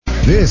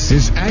This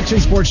is Action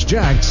Sports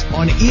Jax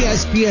on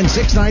ESPN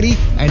 690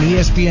 and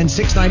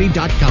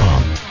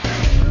ESPN690.com.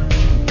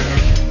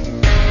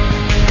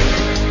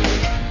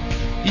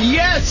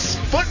 Yes,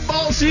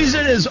 football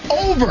season is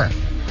over.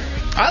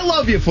 I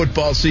love you,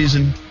 football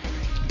season,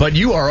 but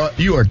you are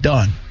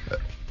done.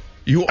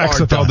 You are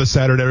XFL done. this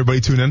Saturday. Everybody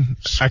tune in.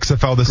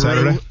 XFL this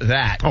Saturday.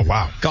 That. Oh,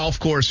 wow.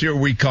 Golf course, here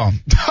we come.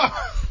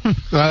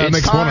 That It's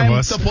makes one of time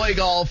us. to play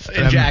golf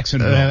in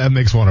Jacksonville. That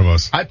makes one of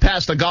us. I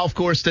passed a golf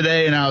course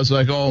today, and I was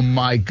like, oh,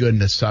 my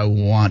goodness, I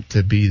want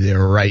to be there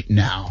right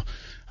now.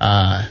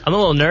 I'm a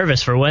little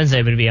nervous for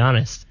Wednesday, but to be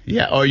honest.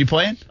 Yeah. Oh, are you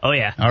playing? Oh,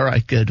 yeah. All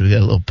right, good. We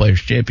got a little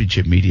Players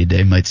Championship Media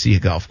Day. Might see a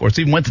golf course.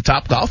 Even went to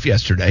Top Golf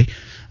yesterday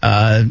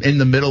in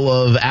the middle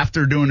of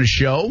after doing a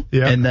show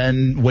and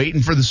then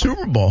waiting for the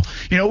Super Bowl.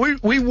 You know,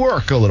 we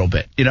work a little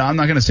bit. You know, I'm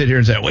not going to sit here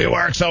and say, we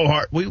work so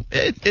hard.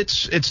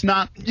 It's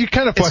not. You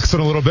kind of flex it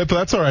a little bit, but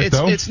that's all right,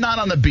 though. It's not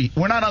on the beach.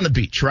 We're not on the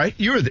beach, right?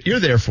 You're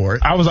there for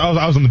it. I was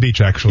on the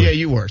beach, actually. Yeah,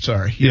 you were.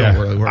 Sorry. You don't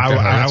really work out.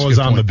 I was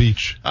on the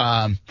beach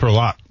for a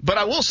lot. But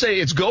I will say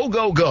it's go,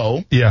 go,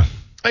 go. Yeah.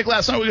 Like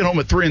last night, we got home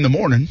at 3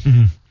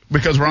 a.m.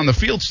 Because we're on the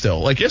field still.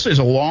 Like yesterday's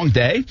a long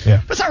day.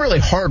 Yeah. But it's not really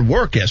hard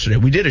work yesterday.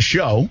 We did a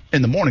show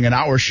in the morning, an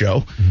hour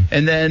show.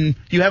 And then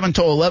you have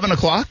until 11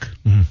 o'clock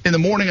in the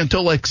morning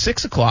until like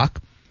 6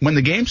 o'clock when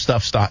the game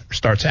stuff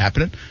starts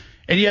happening.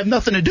 And you have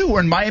nothing to do.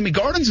 We're in Miami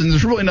Gardens, and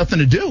there's really nothing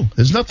to do.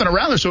 There's nothing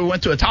around there, so we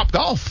went to a Top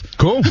Golf.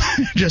 Cool.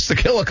 Just to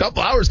kill a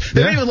couple hours.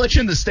 They didn't even let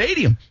you in the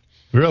stadium.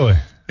 Really?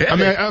 Yeah, I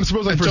mean, I'm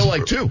supposed like until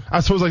like 2. I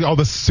suppose like all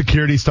the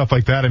security stuff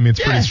like that. I mean, it's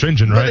pretty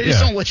stringent, right? But they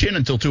just don't let you in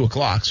until 2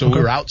 o'clock. So we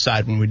were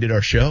outside when we did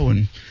our show,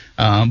 and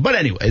but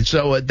anyway,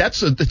 so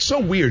it's so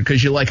weird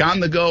because you're like on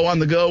the go,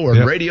 or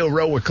Radio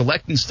Row. We're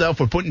collecting stuff,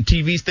 we're putting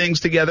TV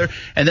things together,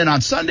 and then on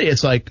Sunday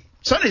it's like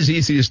Sunday's the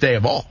easiest day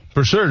of all.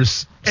 For sure,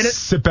 just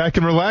sit back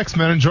and relax,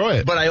 man. Enjoy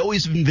it. But I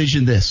always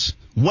envision this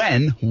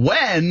when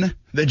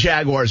the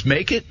Jaguars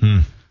make it.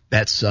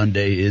 That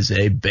Sunday is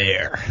a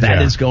bear.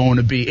 That is going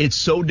to be – it's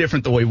so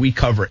different the way we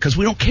cover it because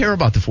we don't care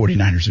about the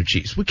 49ers or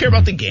Chiefs. We care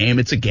about the game.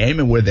 It's a game,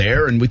 and we're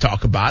there, and we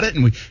talk about it,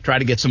 and we try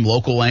to get some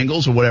local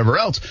angles or whatever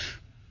else.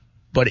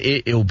 But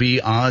it'll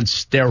be on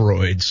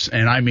steroids,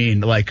 and I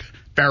mean like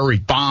Barry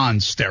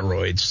Bonds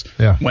steroids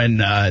when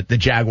the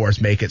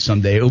Jaguars make it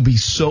someday. It'll be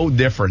so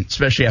different,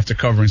 especially after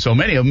covering so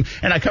many of them.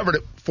 And I covered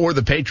it for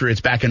the Patriots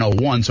back in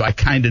 2001, so I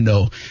kind of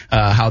know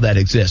how that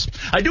exists.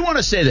 I do want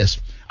to say this.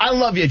 I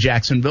love you,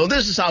 Jacksonville.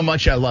 This is how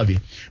much I love you.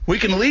 We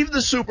can leave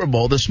the Super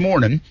Bowl this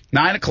morning,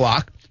 9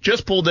 o'clock.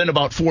 Just pulled in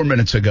about 4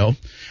 minutes ago.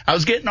 I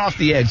was getting off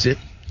the exit,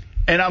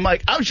 and I'm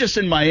like, I was just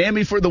in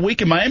Miami for the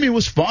week, and Miami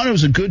was fun. It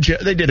was a good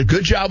job. They did a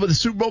good job with the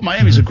Super Bowl.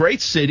 Miami's a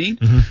great city.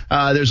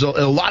 There's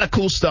a lot of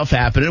cool stuff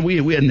happening. We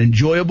had an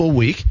enjoyable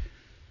week,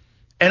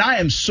 and I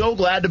am so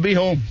glad to be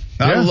home.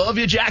 I love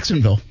you,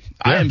 Jacksonville.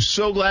 I am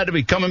so glad to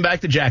be coming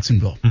back to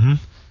Jacksonville.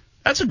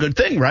 That's a good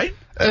thing, right?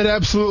 It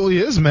absolutely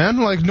is, man.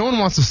 Like, no one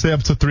wants to stay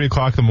up till 3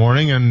 o'clock in the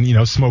morning and, you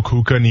know, smoke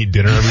hookah and eat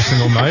dinner every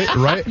single night,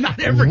 right?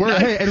 Not every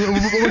night. Hey, and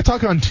we're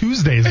talking on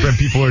Tuesdays when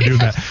people are doing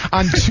that.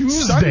 On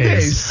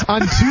Tuesdays.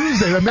 On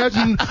Tuesdays.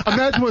 Imagine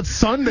what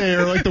Sunday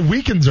or, like, the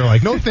weekends are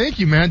like. No, thank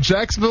you, man.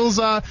 Jacksonville's,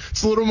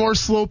 it's a little more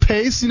slow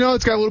pace, you know.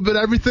 It's got a little bit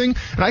of everything,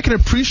 and I can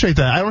appreciate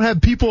that. I don't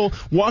have people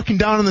walking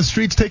down in the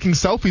streets taking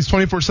selfies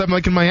 24/7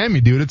 like in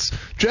Miami, dude.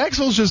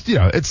 Jacksonville's just, you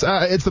know, it's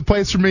the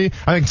place for me.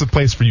 I think it's the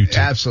place for you, too.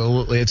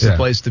 Absolutely. It's the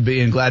place to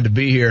be. And glad to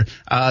be here.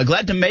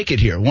 Glad to make it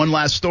here. One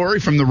last story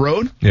from the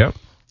road. Yep.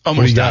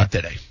 Almost died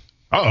today.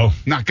 Uh-oh.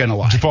 Not going to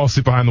lie. Did you fall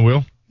asleep behind the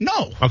wheel?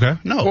 No. Okay.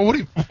 No. Well,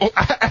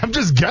 I'm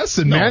just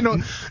guessing,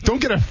 man.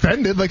 Don't get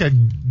offended like I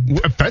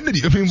offended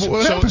you. I mean,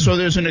 what happened? So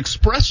there's an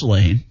express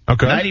lane,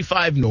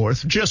 95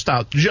 north, just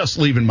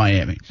leaving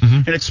Miami.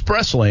 An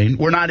express lane.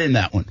 We're not in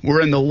that one.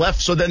 We're in the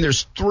left. So then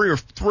there's three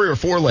or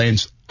four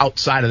lanes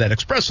outside of that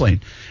express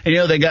lane. And, you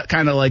know, they got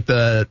kind of like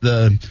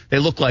they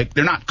look like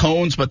they're not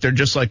cones, but they're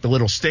just like the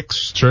little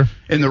sticks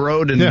in the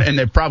road. And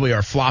they probably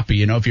are floppy,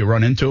 you know, if you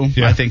run into them.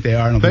 Yeah. I think they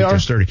are. I don't think they're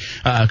sturdy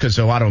because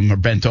a lot of them are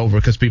bent over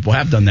because people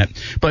have done that.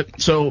 But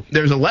so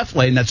there's a left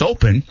lane that's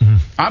open.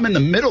 I'm in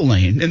the middle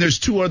lane, and there's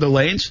 2 other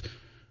lanes.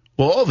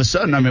 Well, all of a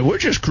sudden, I mean, we're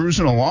just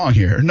cruising along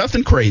here.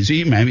 Nothing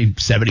crazy, maybe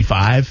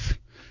 75.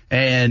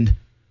 And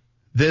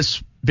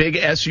this big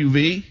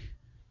SUV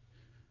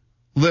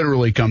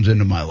literally comes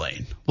into my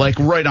lane, like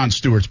right on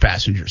Stewart's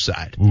passenger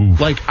side.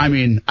 Oof. Like, I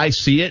mean, I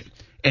see it,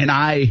 and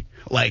I,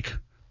 like,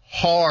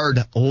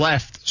 hard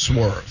left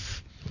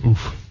swerve.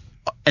 Oof.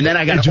 And then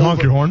I got to Did you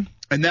honk your horn?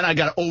 And then I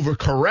got to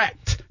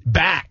overcorrect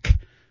back.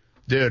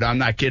 Dude, I'm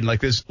not kidding. Like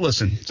this,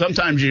 listen,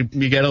 sometimes you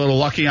get a little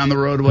lucky on the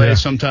roadway. Yeah.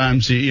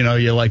 Sometimes, you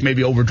like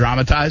maybe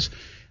over-dramatize.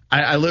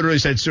 I literally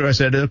said, Stuart, I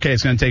said, okay,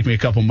 it's going to take me a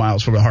couple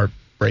miles for the heart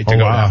rate to go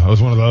down. It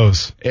was one of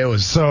those. It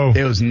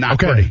was not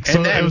pretty.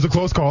 So it was a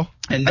close call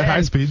and at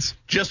high speeds.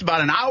 Just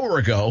about an hour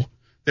ago,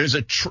 there's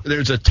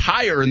a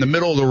tire in the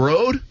middle of the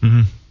road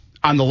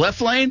on the left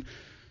lane.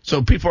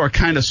 So people are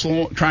kind of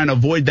slow, trying to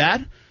avoid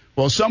that.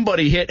 Well,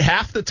 somebody hit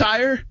half the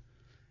tire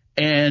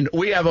and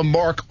we have a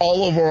mark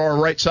all over our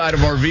right side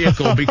of our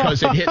vehicle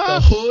because it hit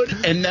the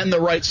hood and then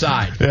the right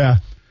side. Yeah.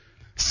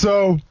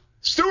 So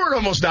Stewart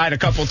almost died a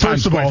couple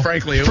times, quite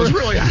frankly. It was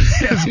really on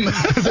him.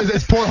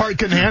 His poor heart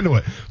couldn't handle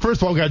it.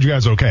 First of all, glad you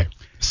guys are okay.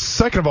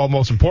 Second of all, the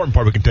most important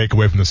part we can take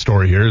away from the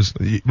story here is,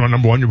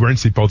 number one, you're wearing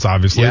seatbelts,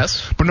 obviously.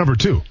 Yes. But number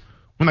two,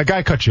 when that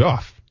guy cut you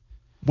off,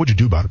 what'd you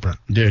do about it, Brent?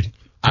 Dude,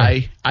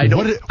 I don't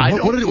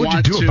what'd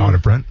want you do to, about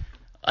it, Brent?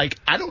 Like,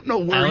 I don't know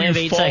where only have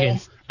you 8 fall.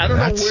 seconds. I don't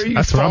know where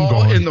you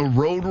fall in the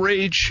road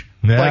rage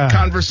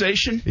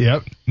conversation.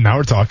 Yep. Now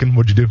we're talking.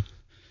 What'd you do?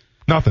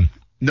 Nothing.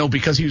 No,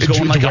 because he was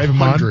going like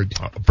 100.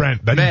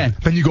 Brent, then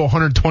you go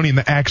 120 in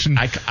the action.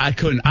 I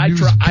couldn't.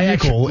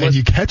 And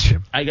you catch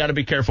him. I got to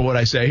be careful what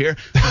I say here.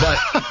 But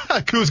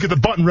Kuz, get the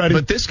button ready.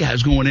 But this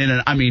guy's going in,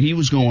 and I mean, he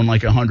was going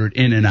like 100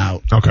 in and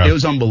out. Okay. It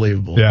was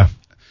unbelievable.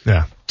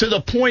 Yeah. To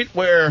the point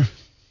where.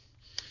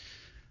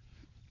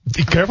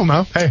 Be careful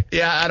now. Hey.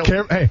 Yeah, I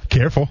don't. Hey,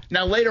 careful.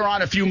 Now later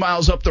on, a few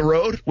miles up the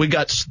road, we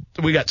got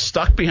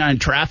stuck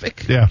behind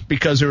traffic. Yeah.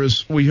 Because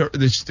we heard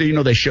this.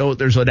 They show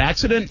there's an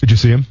accident. Did you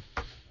see him?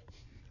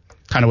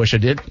 Kind of wish I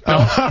did.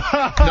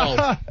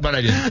 No, but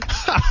I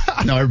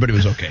didn't. No, everybody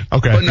was okay.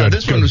 Okay. But no,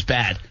 this one was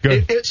bad.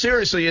 Good. It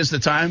seriously is the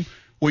time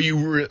where you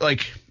were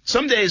like.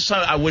 Some days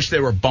I wish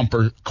there were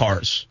bumper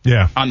cars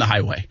on the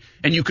highway,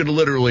 and you could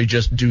literally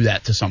just do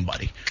that to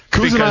somebody.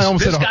 Kuz and I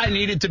almost this guy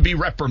needed to be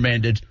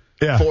reprimanded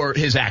for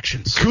his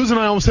actions. Kuz and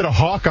I almost hit a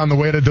hawk on the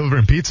way to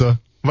delivering pizza.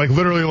 Like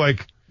literally,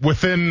 like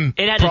within.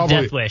 It had a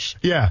death wish.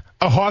 Yeah,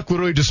 a hawk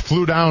literally just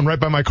flew down right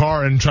by my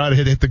car and tried to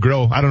hit the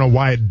grill. I don't know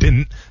why it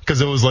didn't, because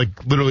it was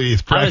like literally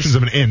fractions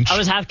of an inch. I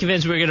was half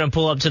convinced we were going to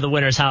pull up to the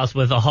winner's house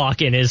with a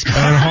hawk in his car.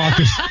 And a hawk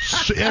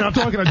is, and I'm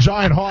talking a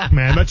giant hawk,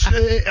 man.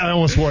 I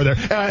almost swore there.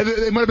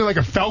 It might have been like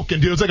a falcon,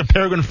 dude. It was like a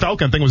peregrine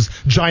falcon. I think it was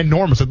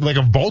ginormous, like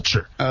a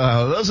vulture.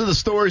 Those are the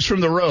stories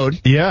from the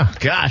road. Yeah.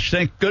 Gosh,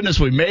 thank goodness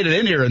we made it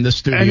in here in this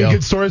studio. Any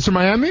good stories from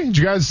Miami? Did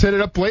you guys hit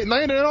it up late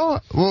night at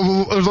all?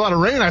 Well, there was a lot of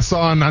rain I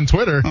saw on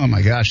Twitter. Oh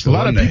my gosh, a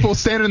lot of people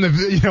standing in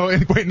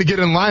the, waiting to get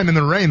in line in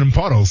the rain and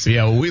puddles.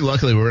 Yeah, well, we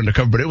luckily were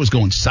undercover, but it was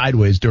going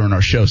sideways during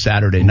our show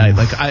Saturday night.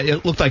 Like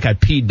it looked like I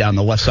peed down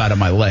the left side of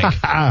my leg.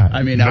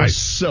 I mean, I was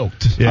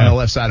soaked on the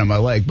left side of my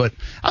leg. But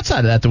outside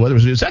of that, the weather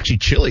was actually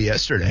chilly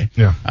yesterday.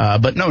 Yeah.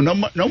 But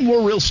no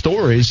more real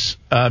stories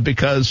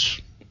because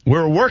we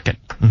were working.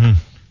 Mm-hmm.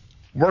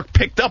 Work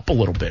picked up a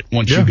little bit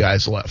once you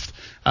guys left.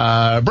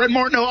 Brent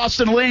Martineau,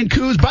 Austin Lane,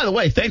 Kuz. By the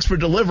way, thanks for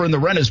delivering the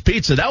Renna's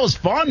Pizza. That was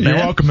fun, man.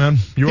 You're welcome, man.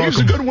 He was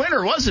a good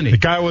winner, wasn't he? The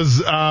guy was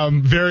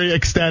very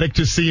ecstatic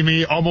to see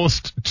me,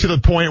 almost to the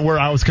point where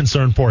I was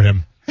concerned for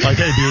him. Like,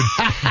 hey, dude.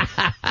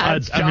 I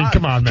mean,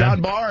 come on, man.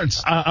 John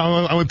Barnes.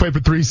 I only played for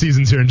 3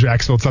 seasons here in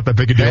Jacksonville. It's not that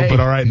big a deal, but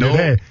all right, dude.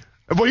 Hey.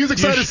 Well, he was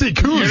excited to see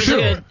Kuz,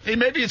 too. Hey,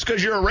 maybe it's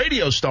because you're a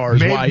radio star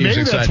is why he was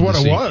excited. Maybe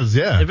that's what it was,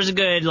 yeah. There was a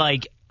good,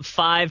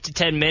 5 to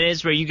 10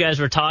 minutes where you guys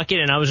were talking,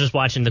 and I was just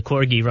watching the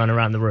corgi run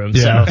around the room.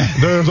 Yeah.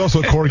 So there was also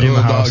a corgi in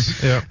the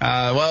house. Yeah.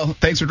 Well,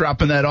 thanks for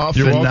dropping that off.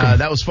 You're welcome.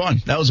 That was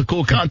fun. That was a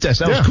cool contest.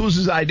 That was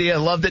Kuz's idea. I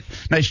loved it.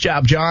 Nice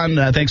job, John.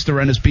 Thanks to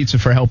Renna's Pizza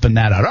for helping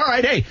that out. All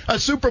right, hey, a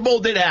Super Bowl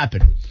did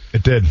happen.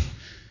 It did.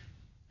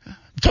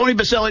 Tony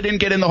Baselli didn't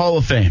get in the Hall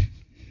of Fame.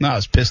 No, I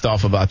was pissed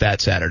off about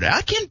that Saturday.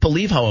 I can't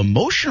believe how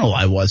emotional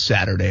I was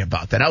Saturday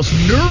about that. I was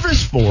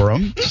nervous for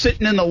him,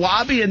 sitting in the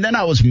lobby, and then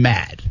I was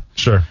mad.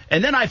 Sure.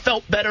 And then I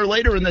felt better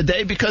later in the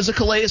day because of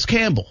Calais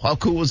Campbell. How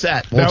cool was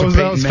that? That was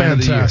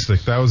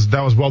fantastic. That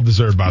was well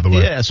deserved, by the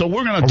way. Yeah, so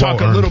we're going to talk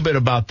a little bit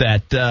about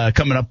that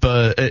coming up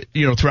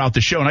throughout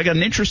the show. And I got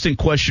an interesting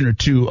question or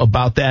two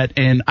about that.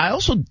 And I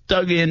also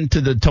dug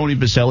into the Tony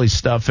Baselli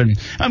stuff, and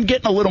I'm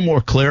getting a little more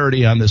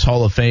clarity on this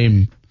Hall of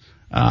Fame.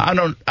 I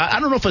don't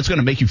know if it's going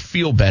to make you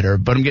feel better,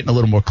 but I'm getting a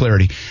little more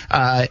clarity.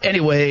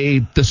 Anyway,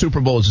 the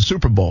Super Bowl is a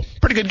Super Bowl.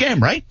 Pretty good game,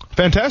 right?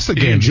 Fantastic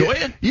game. You enjoy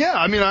it? Yeah,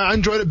 I mean, I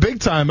enjoyed it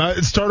big time.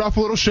 It started off a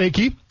little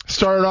shaky.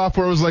 Started off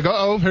where it was like,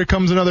 here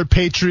comes another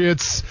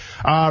Patriots,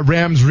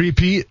 Rams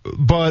repeat.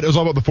 But it was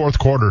all about the fourth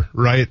quarter,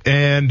 right?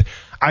 And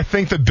I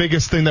think the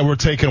biggest thing that we're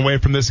taking away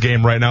from this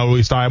game right now, at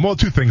least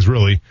two things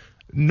really.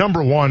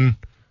 Number one,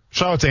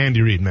 shout out to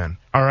Andy Reid, man.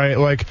 All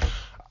right,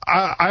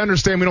 I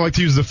understand we don't like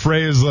to use the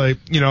phrase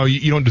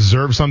you don't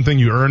deserve something,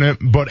 you earn it,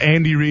 but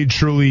Andy Reid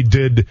truly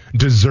did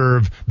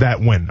deserve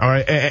that win. All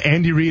right,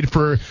 Andy Reid,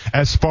 for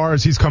as far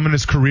as he's come in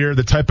his career,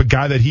 the type of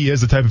guy that he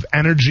is, the type of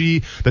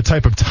energy, the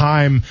type of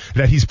time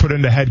that he's put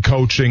into head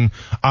coaching,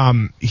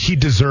 he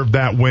deserved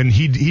that win.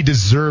 He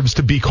deserves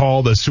to be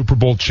called a Super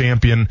Bowl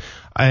champion,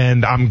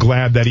 and I'm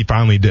glad that he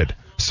finally did.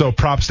 So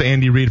props to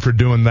Andy Reid for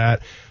doing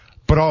that.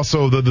 But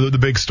also the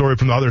big story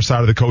from the other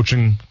side of the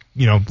coaching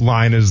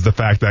line is the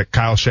fact that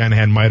Kyle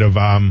Shanahan might have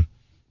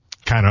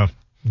kind of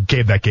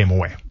gave that game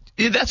away.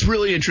 Yeah, that's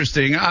really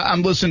interesting.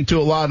 I'm listening to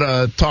a lot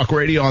of talk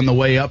radio on the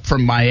way up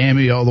from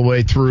Miami all the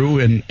way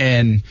through,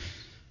 and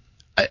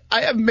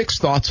I have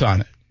mixed thoughts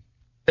on it.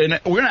 And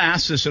we're going to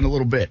ask this in a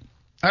little bit.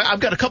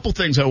 I've got a couple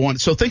things I want.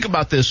 So think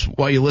about this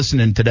while you're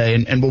listening today,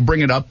 and we'll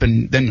bring it up,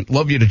 and then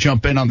love you to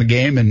jump in on the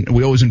game. And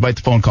we always invite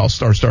the phone call,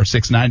 star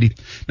 690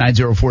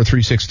 904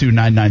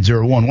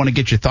 9901. Want to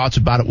get your thoughts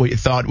about it, what you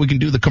thought. We can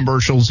do the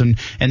commercials and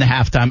the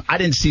halftime. I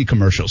didn't see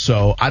commercials,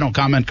 so I don't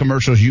comment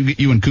commercials.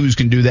 You and Coos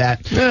can do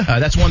that.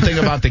 That's one thing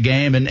about the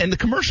game. And the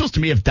commercials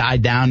to me have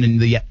died down in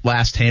the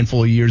last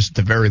handful of years at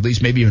the very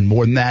least, maybe even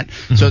more than that.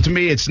 Mm-hmm. So to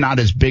me, it's not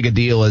as big a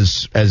deal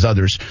as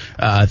others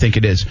think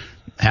it is.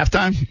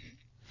 Halftime?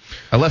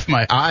 I left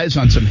my eyes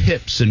on some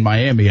hips in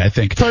Miami, I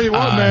think. Tell you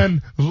what,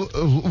 man,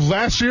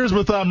 last year's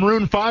with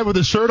Maroon 5 with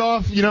his shirt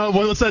off,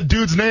 what's that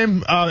dude's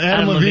name?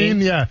 Adam Levine?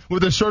 Yeah,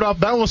 with his shirt off.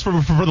 That was for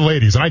the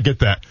ladies, and I get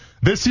that.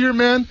 This year,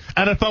 man,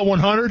 NFL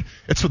 100,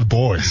 it's for the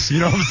boys.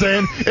 You know what I'm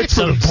saying? It's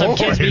for the boys. Some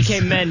kids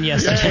became men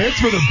yesterday. Yeah, it's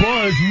for the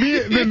boys.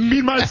 Me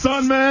and my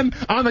son, man,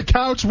 on the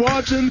couch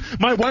watching.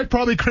 My wife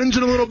probably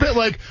cringing a little bit,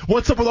 like,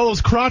 what's up with all those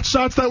crotch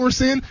shots that we're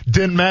seeing?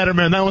 Didn't matter,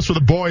 man. That was for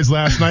the boys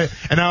last night,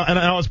 and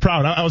I was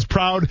proud. I was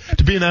proud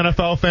to be an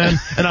NFL fan,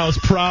 and I was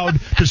proud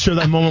to share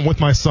that moment with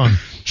my son.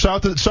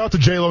 Shout out to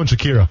J-Lo and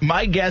Shakira.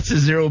 My guess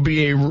is there will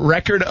be a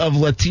record of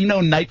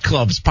Latino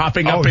nightclubs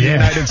popping up in the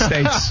United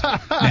States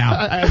now.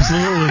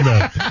 Absolutely, man.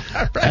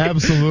 Right.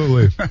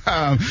 Absolutely.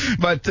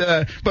 But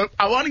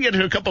I want to get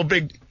into a couple of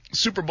big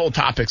Super Bowl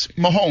topics.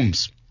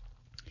 Mahomes,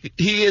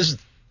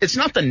 it's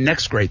not the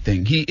next great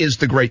thing. He is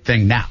the great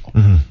thing now.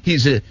 Mm-hmm.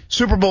 He's a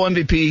Super Bowl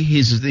MVP.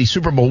 He's the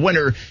Super Bowl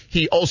winner.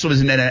 He also was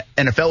an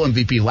NFL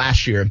MVP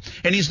last year.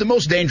 And he's the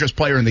most dangerous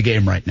player in the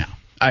game right now,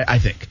 I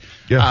think.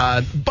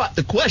 Yeah. But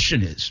the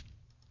question is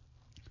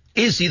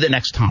he the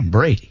next Tom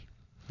Brady?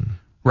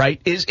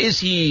 Right? Is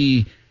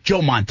he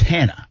Joe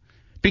Montana?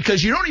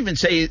 Because you don't even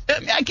say,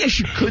 I guess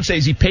you could say,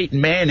 is he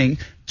Peyton Manning,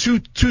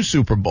 two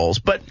Super Bowls?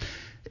 But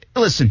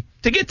listen,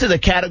 to get to the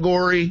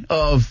category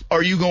of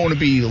are you going to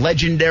be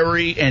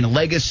legendary and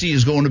legacy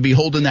is going to be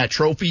holding that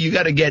trophy, you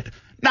got to get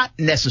not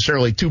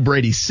necessarily to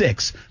Brady's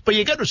 6, but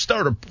you got to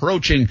start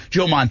approaching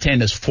Joe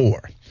Montana's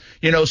 4.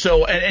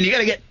 So, and you got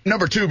to get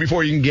number 2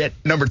 before you can get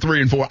number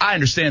 3 and 4. I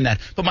understand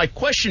that. But my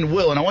question,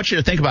 Will, and I want you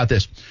to think about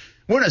this.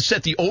 We're going to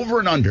set the over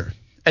and under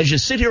as you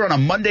sit here on a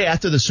Monday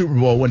after the Super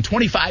Bowl when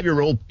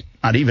 25-year-old,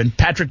 not even,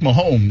 Patrick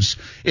Mahomes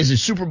is a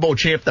Super Bowl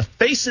champ, the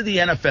face of the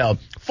NFL,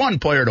 fun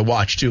player to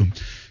watch, too.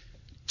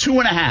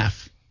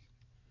 2.5.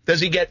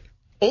 Does he get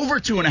over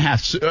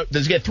 2.5?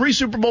 Does he get 3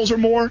 Super Bowls or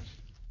more?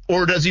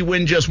 Or does he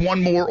win just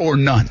 1 more or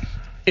none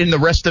in the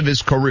rest of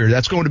his career?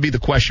 That's going to be the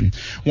question.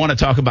 Want to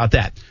talk about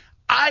that.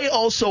 I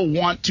also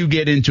want to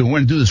get into, we're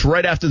going to do this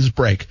right after this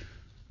break.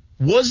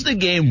 Was the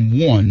game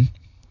won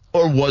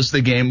or was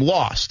the game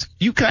lost?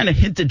 You kind of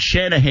hinted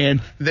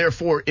Shanahan,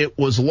 therefore it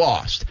was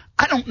lost.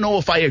 I don't know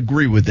if I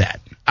agree with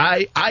that.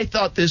 I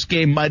thought this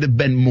game might have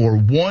been more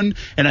won,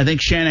 and I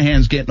think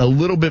Shanahan's getting a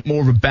little bit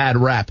more of a bad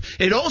rap.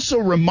 It also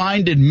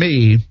reminded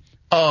me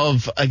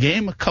of a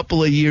game a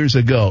couple of years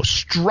ago,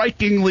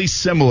 strikingly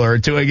similar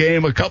to a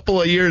game a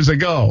couple of years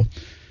ago.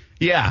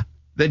 Yeah,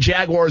 the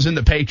Jaguars and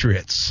the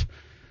Patriots.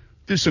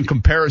 Do some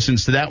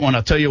comparisons to that one.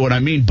 I'll tell you what I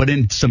mean, but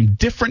in some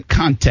different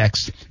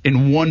context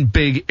in one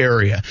big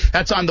area.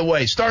 That's on the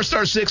way. Star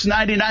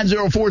 690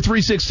 904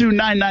 362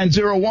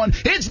 9901.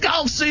 It's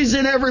golf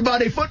season,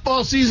 everybody.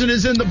 Football season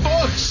is in the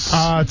books.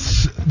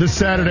 It's this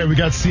Saturday. We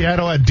got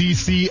Seattle at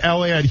D.C.,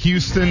 L.A. at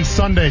Houston.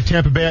 Sunday,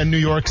 Tampa Bay at New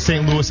York,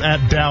 St. Louis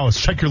at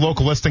Dallas. Check your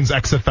local listings.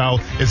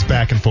 XFL is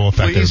back in full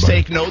effect. Please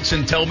take notes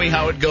and tell me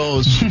how it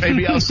goes.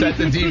 Maybe I'll set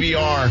the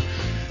DVR.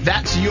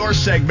 That's your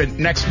segment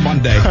next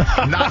Monday,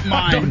 not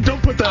mine.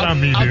 Don't put that on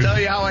me, dude. I'll tell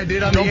you how I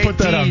did on the 18 put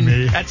that on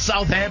me. At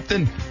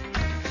Southampton.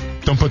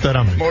 Don't put that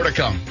on me. More to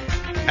come.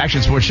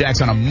 Action Sports Jacks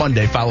on a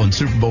Monday following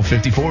Super Bowl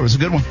 54. It was a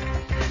good one.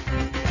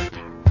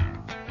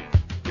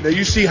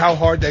 You see how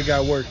hard that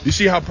guy worked. You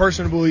see how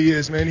personable he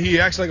is, man. He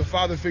acts like a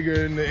father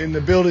figure in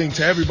the building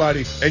to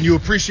everybody, and you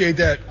appreciate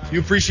that. You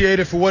appreciate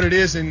it for what it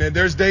is, and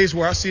there's days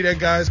where I see that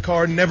guy's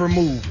car never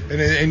move,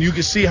 and you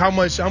can see how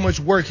much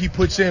work he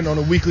puts in on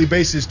a weekly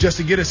basis just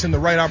to get us in the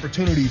right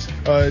opportunities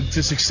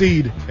to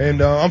succeed,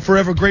 and I'm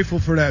forever grateful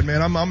for that,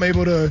 man. I'm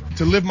able to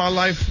live my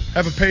life,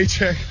 have a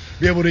paycheck,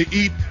 be able to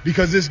eat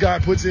because this guy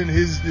puts in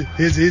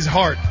his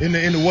heart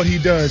into what he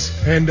does,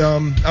 and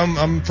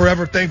I'm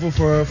forever thankful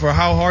for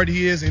how hard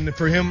he is and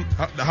for him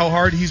how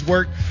hard he's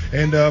worked,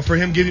 and for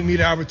him giving me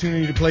the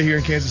opportunity to play here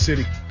in Kansas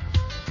City.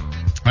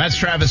 That's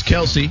Travis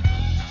Kelce,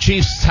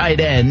 Chiefs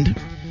tight end,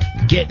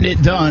 getting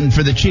it done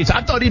for the Chiefs.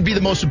 I thought he'd be the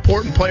most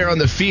important player on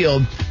the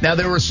field. Now,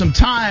 there were some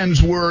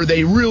times where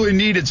they really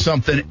needed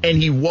something, and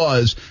he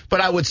was. But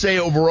I would say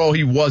overall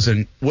he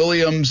wasn't.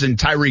 Williams and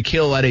Tyreek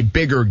Hill had a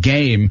bigger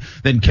game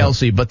than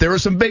Kelce. But there were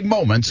some big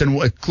moments, and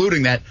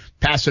including that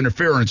pass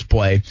interference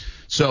play.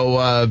 So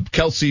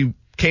Kelce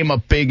came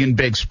up big in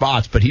big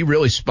spots, but he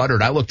really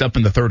sputtered. I looked up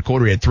in the third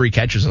quarter. He had 3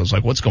 catches. I was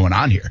like, what's going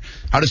on here?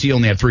 How does he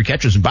only have 3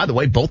 catches? And by the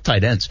way, both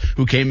tight ends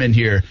who came in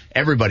here,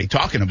 everybody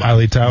talking about,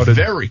 highly touted,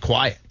 very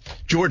quiet.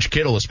 George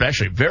Kittle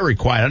especially, very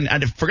quiet. I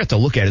forgot to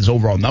look at his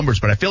overall numbers,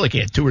 but I feel like he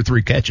had 2 or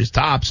 3 catches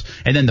tops.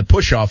 And then the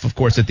push-off, of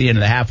course, at the end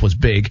of the half was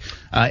big,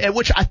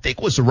 which I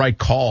think was the right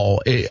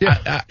call.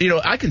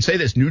 I can say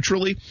this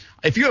neutrally.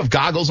 If you have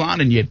goggles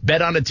on and you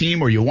bet on a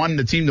team or you want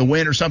the team to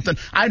win or something,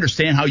 I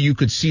understand how you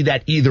could see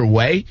that either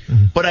way.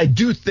 Mm-hmm. But I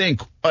do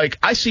think,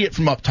 I see it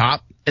from up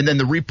top. And then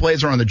the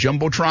replays are on the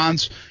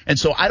Jumbotrons. And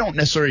so I don't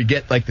necessarily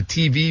get the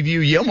TV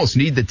view. You almost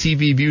need the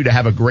TV view to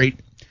have a great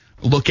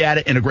look at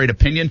it and a great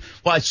opinion.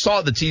 Well, I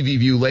saw the TV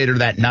view later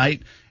that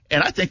night,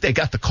 and I think they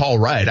got the call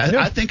right.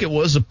 I think it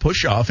was a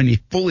push-off, and he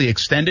fully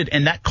extended,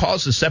 and that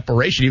caused the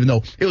separation, even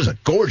though it was a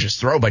gorgeous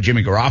throw by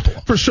Jimmy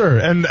Garoppolo. For sure,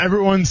 and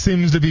everyone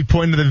seems to be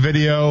pointing to the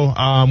video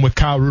with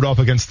Kyle Rudolph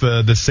against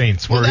the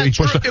Saints. Where he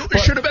pushed it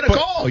should have been a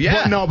call,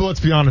 yeah. But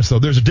let's be honest, though.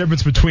 There's a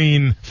difference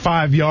between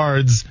 5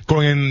 yards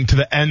going into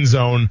the end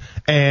zone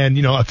and,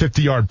 a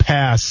 50-yard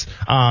pass,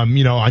 on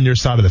your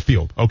side of the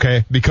field,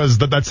 okay? Because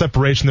that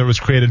separation there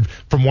was created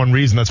from one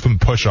reason, that's from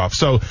the push-off.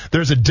 So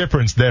there's a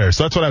difference there.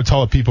 So that's what I would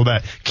tell people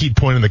that keep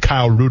pointing the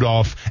Kyle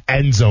Rudolph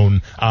end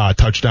zone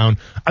touchdown.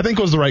 I think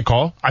it was the right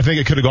call. I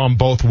think it could have gone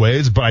both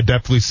ways, but I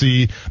definitely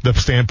see the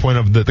standpoint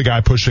of the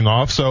guy pushing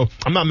off. So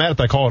I'm not mad at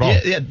that call at all.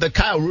 Yeah, the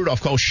Kyle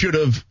Rudolph call should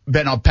have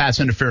been a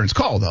pass interference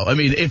call, though. I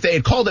mean, if they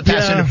had called it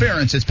pass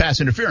interference, it's pass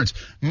interference.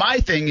 My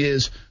thing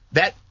is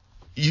that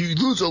you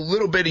lose a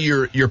little bit of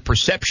your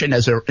perception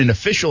as an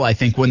official, I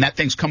think, when that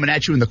thing's coming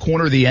at you in the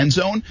corner of the end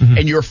zone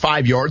and you're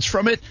 5 yards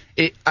from it.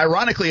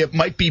 Ironically, it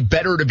might be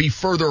better to be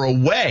further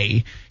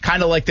away,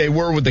 kind of like they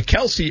were with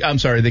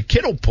the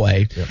Kittle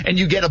play, and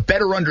you get a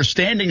better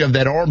understanding of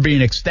that arm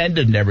being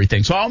extended and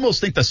everything. So I almost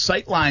think the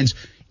sight lines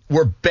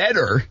were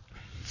better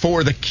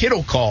for the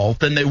Kittle call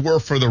than they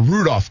were for the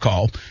Rudolph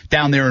call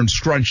down there in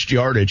scrunched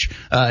yardage,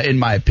 in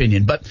my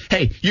opinion. But,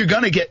 hey, you're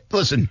going to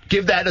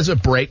give that as a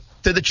break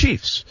to the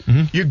Chiefs.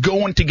 You're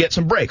going to get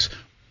some breaks.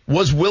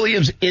 Was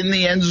Williams in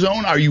the end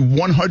zone? Are you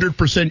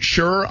 100%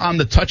 sure on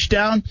the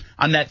touchdown,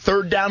 on that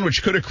third down,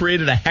 which could have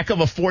created a heck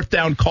of a fourth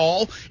down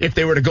call if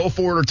they were to go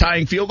for it or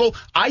tying field goal?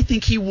 I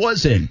think he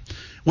was in.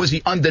 Was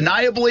he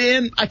undeniably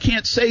in? I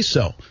can't say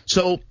so.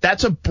 So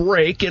that's a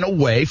break in a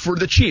way for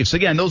the Chiefs.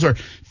 Again, those are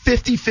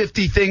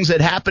 50-50 things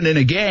that happen in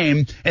a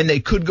game, and they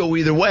could go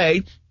either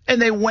way.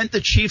 And they went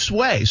the Chiefs'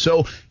 way.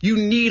 So you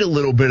need a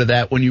little bit of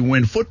that when you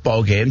win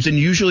football games, and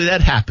usually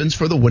that happens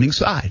for the winning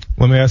side.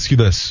 Let me ask you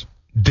this.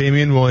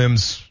 Damian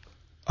Williams,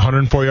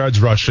 104 yards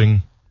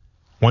rushing,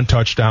 1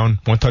 touchdown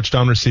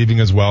receiving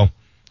as well.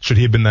 Should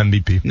he have been the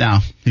MVP? No,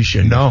 he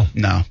shouldn't. No.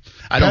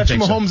 I don't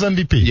think so. Patrick Mahomes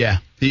MVP. Yeah,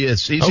 he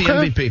is. He's the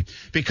MVP.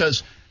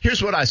 Because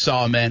here's what I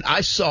saw, man.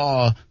 I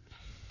saw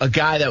a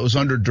guy that was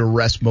under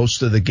duress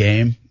most of the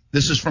game.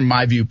 This is from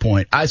my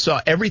viewpoint. I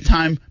saw every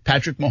time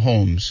Patrick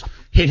Mahomes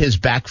hit his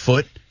back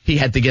foot, he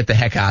had to get the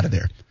heck out of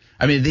there.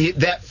 I mean,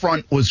 that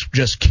front was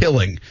just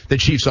killing the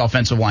Chiefs'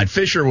 offensive line.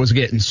 Fisher was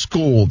getting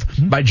schooled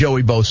by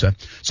Joey Bosa.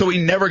 So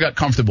he never got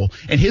comfortable.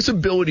 And his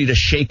ability to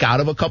shake out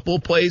of a couple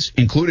of plays,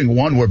 including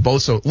one where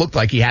Bosa looked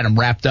like he had him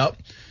wrapped up,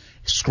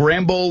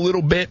 scramble a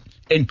little bit,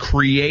 and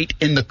create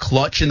in the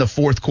clutch in the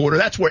fourth quarter.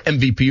 That's where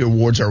MVP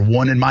awards are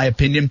won, in my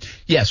opinion.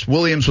 Yes,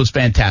 Williams was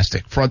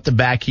fantastic. Front to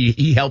back,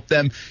 he helped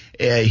them.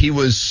 He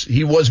was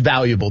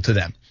valuable to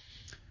them.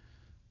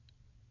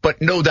 But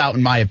no doubt,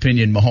 in my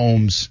opinion,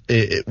 Mahomes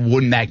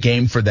won that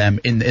game for them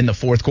in the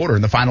fourth quarter,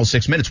 in the final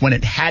 6 minutes, when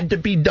it had to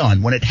be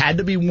done, when it had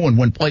to be won,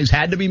 when plays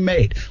had to be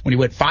made, when he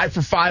went 5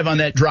 for 5 on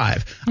that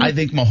drive. I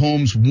think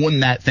Mahomes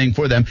won that thing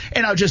for them.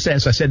 And I'll just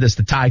ask, I said this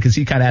to Ty because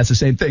he kind of asked the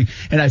same thing.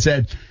 And I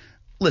said,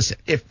 listen,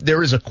 if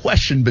there is a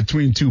question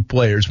between two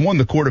players, one,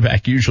 the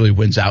quarterback usually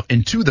wins out,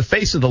 and two, the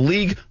face of the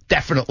league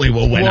definitely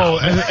will win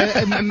out.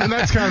 And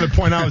that's kind of the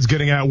point I was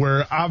getting at,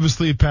 where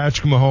obviously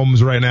Patrick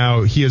Mahomes right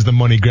now, he is the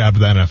money grab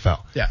of the NFL.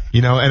 Yeah.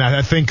 And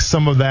I think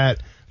some of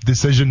that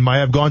decision might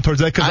have gone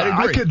towards that, because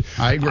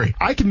I agree.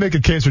 I could make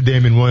a case for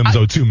Damian Williams,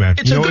 though, too, man.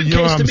 It's a good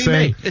case to be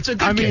made. It's a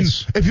good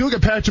case. If you look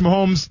at Patrick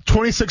Mahomes,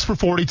 26 for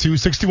 42,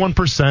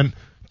 61%,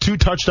 2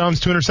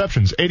 touchdowns, 2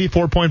 interceptions,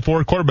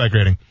 84.4 quarterback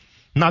rating.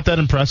 Not that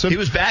impressive. He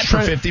was bad for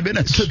 50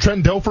 minutes.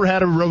 Trent Dilfer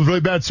had a really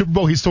bad Super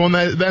Bowl. He's still on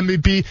the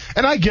MVP.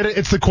 And I get it.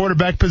 It's the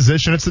quarterback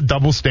position. It's the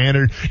double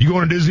standard. You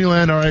going to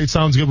Disneyland? All right,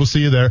 sounds good. We'll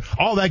see you there.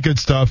 All that good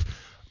stuff.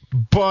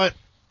 But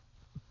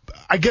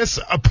I guess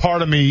a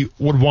part of me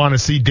would want to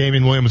see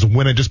Damian Williams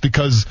win it just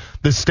because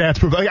the stats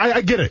prove. I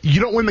get it.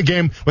 You don't win the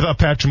game without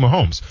Patrick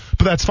Mahomes,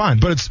 but that's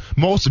fine. But it's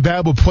most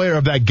valuable player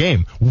of that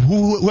game.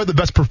 Who had the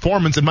best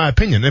performance, in my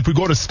opinion? If we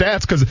go to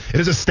stats, because it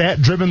is a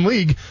stat-driven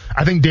league,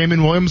 I think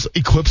Damian Williams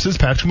eclipses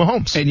Patrick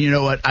Mahomes. And you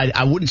know what?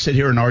 I wouldn't sit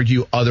here and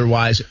argue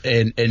otherwise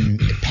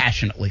and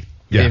passionately.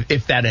 Yeah.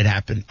 If that had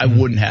happened, I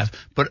wouldn't have.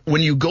 But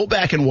when you go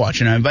back and watch,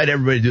 and I invite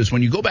everybody to do this,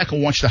 when you go back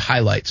and watch the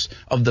highlights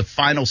of the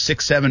final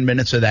 6-7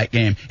 minutes of that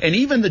game, and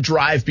even the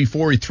drive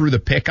before he threw the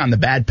pick on the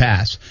bad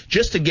pass,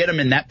 just to get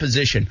him in that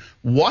position,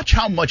 watch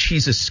how much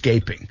he's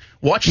escaping.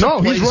 Watch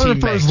some plays he's running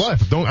he for makes. his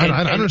life.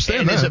 I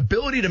understand and that. His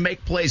ability to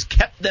make plays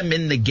kept them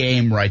in the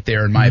game right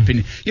there, in my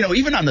opinion.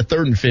 Even on the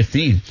 3rd and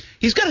 15,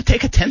 he's got to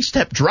take a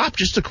 10-step drop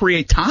just to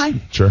create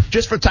time. Sure.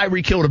 Just for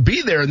Tyreek Hill to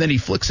be there, and then he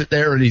flicks it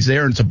there, and he's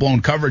there, and it's a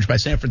blown coverage by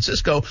San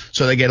Francisco,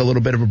 so they get a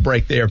little bit of a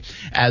break there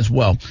as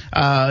well.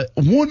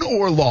 Won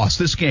or lost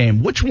this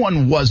game? Which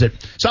one was it?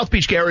 South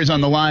Beach Gary's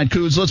on the line.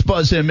 Coos, let's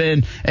buzz him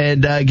in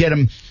and get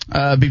him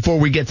before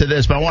we get to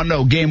this. But I want to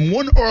know, game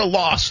won or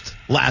lost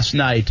last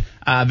night?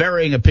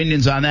 Varying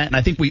opinions on that, and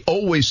I think we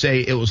always say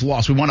it was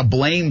lost. We want to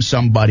blame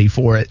somebody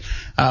for it.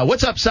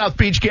 What's up, South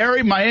Beach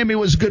Gary? Miami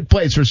was a good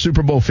place for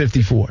Super Bowl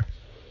 54.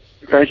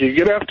 Thank you.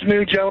 Good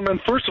afternoon, gentlemen.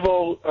 First of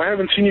all, I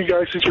haven't seen you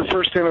guys since your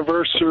first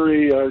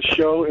anniversary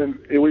show, and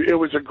it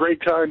was a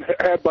great time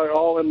had by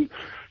all, and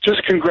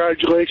just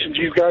congratulations.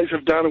 You guys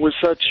have done it with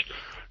such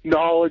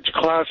knowledge,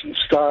 class, and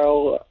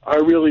style. I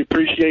really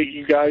appreciate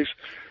you guys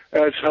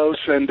as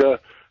hosts, and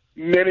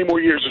many more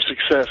years of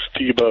success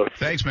to you both.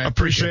 Thanks, man.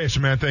 Appreciate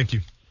you, man. Thank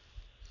you.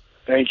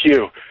 Thank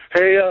you.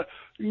 Hey,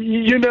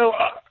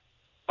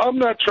 I'm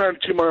not trying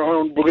to toot my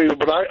own believer,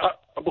 but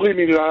believe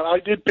me, I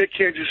did pick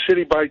Kansas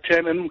City by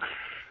 10, and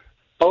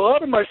a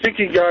lot of my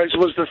thinking, guys,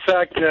 was the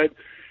fact that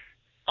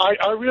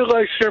I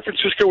realized San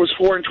Francisco was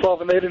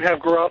 4-12 and they didn't have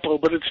Garoppolo,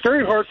 but it's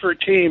very hard for a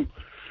team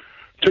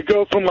to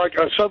go from like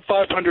a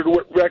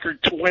sub-500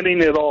 record to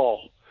winning it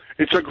all.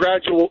 It's a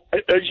gradual,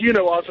 as you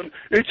know, Austin,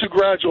 it's a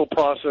gradual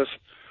process.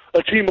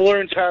 A team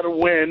learns how to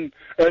win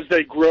as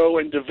they grow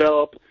and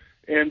develop,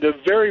 and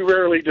very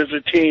rarely does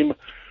a team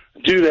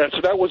do that.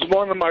 So that was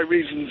one of my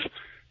reasons.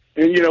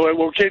 And,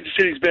 Kansas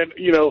City's been,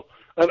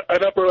 an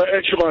upper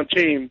echelon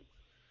team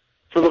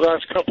for the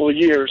last couple of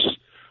years.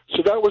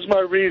 So that was my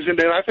reason,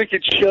 and I think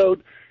it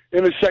showed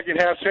in the second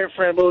half. San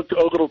Fran looked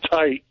a little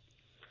tight.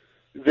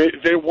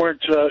 They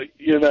weren't,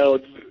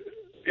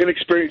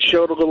 inexperience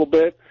showed a little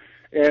bit.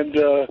 And,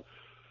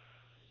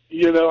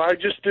 I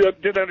just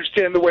didn't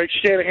understand the way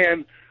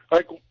Shanahan,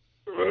 like,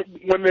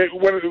 when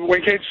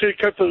Kansas City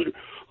cut the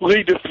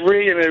lead to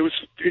 3 and it was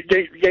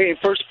getting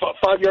first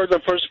 5 yards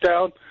on first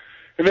down,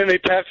 and then they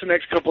passed the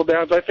next couple of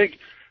downs. I think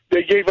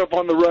they gave up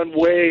on the run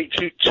way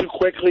too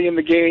quickly in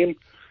the game,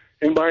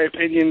 in my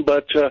opinion.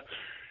 But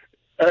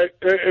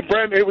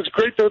Brandon, it was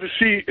great though to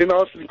see in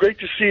Austin. Great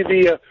to see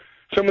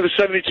some of the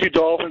 72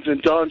 Dolphins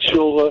and Don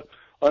Shula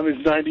on his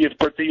 90th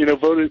birthday.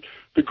 Voted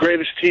the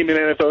greatest team in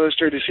NFL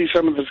history. To see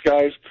some of those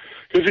guys,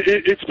 because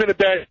it's been a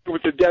bad year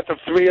with the death of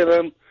 3 of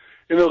them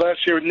in the last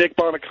year with Nick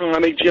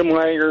Bonacani, Jim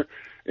Langer,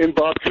 and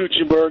Bob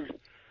Kuchenberg.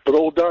 But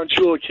old Don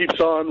Shula keeps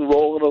on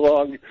rolling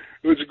along.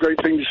 It was a great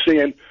thing to see.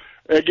 And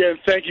again,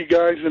 thank you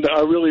guys, and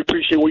I really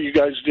appreciate what you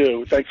guys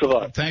do. Thanks a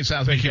lot. Thanks,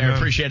 South Beach. I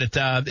appreciate it.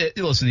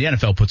 Listen, the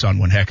NFL puts on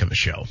one heck of a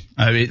show.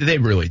 I mean, they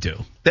really do.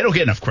 They don't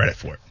get enough credit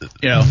for it.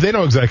 They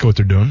know exactly what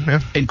they're doing.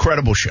 Yeah.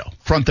 Incredible show,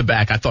 front to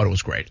back. I thought it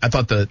was great. I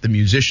thought the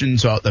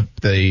musicians,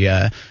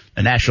 the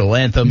national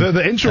anthem,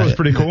 the intro was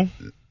pretty cool.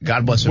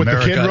 God Bless With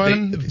America. The kid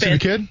running, the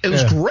kid? It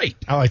was great.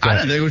 I like that.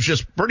 I think it was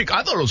just pretty.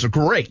 I thought it was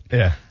great.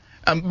 Yeah.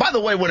 By the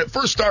way, when it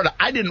first started,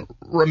 I didn't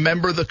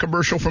remember the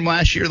commercial from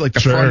last year, like the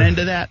front end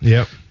of that.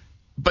 Yep.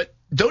 But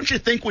don't you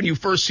think when you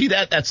first see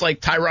that, that's like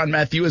Tyrann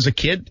Mathieu as a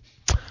kid?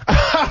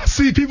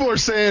 See, people are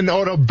saying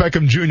Odell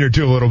Beckham Jr.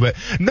 too a little bit.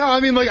 No, I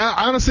mean,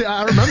 honestly,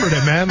 I remembered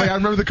it, man. I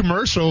remember the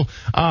commercial.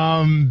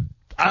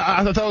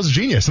 I thought that was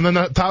genius. And then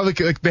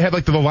they had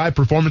the live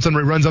performance and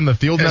he runs on the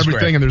field and everything,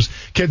 great. And there's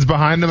kids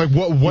behind him.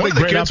 What a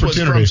great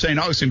opportunity. Was from St.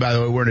 Augustine, by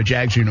the way, wearing a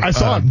Jags uniform. I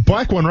saw it.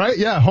 Black one, right?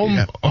 Yeah, home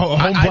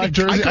black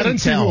jersey. I didn't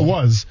see who it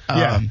was.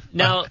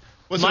 Now,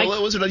 was it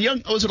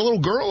a little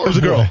girl? Or it was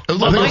a girl.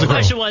 My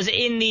question was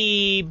in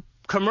the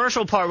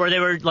commercial part where they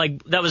were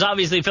that was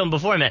obviously filmed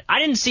before him. I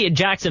didn't see a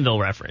Jacksonville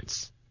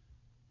reference.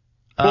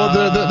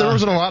 Well, there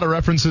wasn't a lot of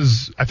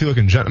references, I feel like,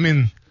 in general. I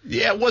mean,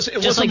 yeah, it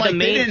wasn't like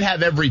they didn't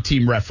have every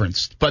team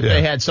referenced, but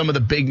they had some of the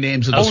big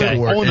names of the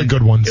sport. Only the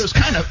good ones. It was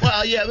kind of,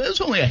 it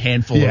was only a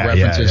handful of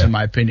references in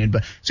my opinion.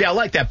 But see, I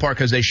like that part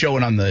because they show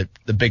it on the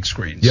big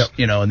screens,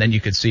 and then you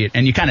could see it,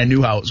 and you kind of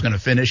knew how it was going to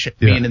finish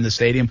being in the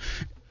stadium.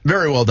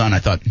 Very well done, I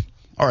thought.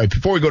 All right,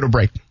 before we go to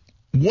break,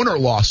 won or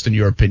lost in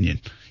your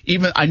opinion?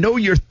 Even I know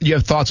you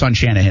have thoughts on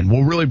Shanahan.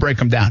 We'll really break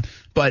them down,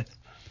 but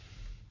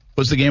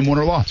was the game won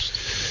or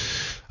lost?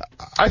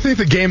 I think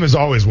the game is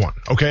always won,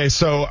 okay?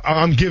 So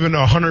I'm giving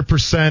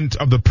 100%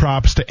 of the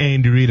props to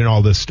Andy Reid and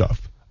all this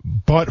stuff.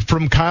 But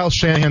from Kyle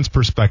Shanahan's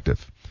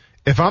perspective,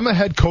 if I'm a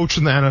head coach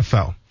in the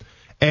NFL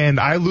and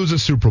I lose a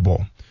Super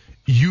Bowl,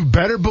 you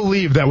better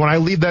believe that when I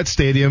leave that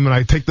stadium and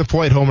I take the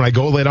flight home and I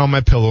go lay down on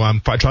my pillow,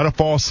 I try to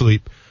fall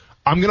asleep,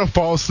 I'm going to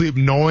fall asleep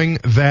knowing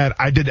that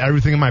I did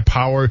everything in my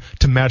power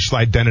to match the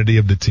identity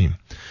of the team.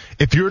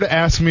 If you were to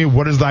ask me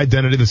what is the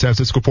identity of the San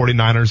Francisco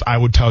 49ers, I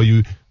would tell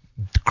you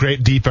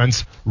great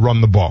defense,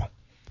 run the ball.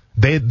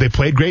 They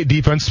played great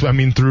defense, I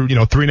mean, through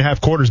 3.5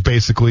 quarters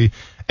basically,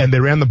 and they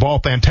ran the ball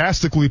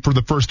fantastically for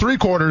the first 3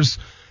 quarters,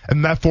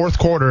 and that fourth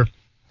quarter,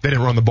 they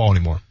didn't run the ball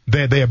anymore.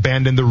 They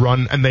abandoned the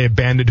run, and they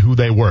abandoned who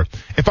they were.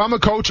 If I'm a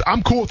coach,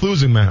 I'm cool with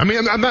losing, man. I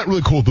mean, I'm not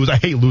really cool with losing. I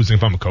hate losing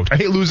if I'm a coach. I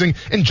hate losing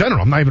in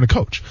general. I'm not even a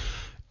coach.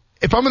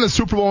 if I'm in the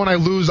Super Bowl and I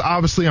lose,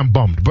 obviously I'm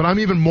bummed. But I'm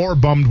even more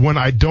bummed when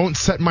I don't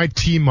set my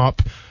team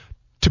up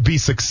to be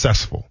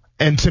successful.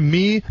 And to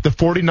me, the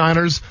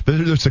 49ers,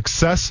 their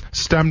success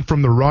stemmed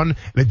from the run.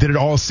 They did it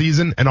all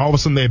season, and all of a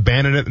sudden they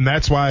abandoned it. And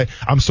that's why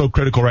I'm so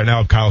critical right now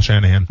of Kyle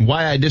Shanahan.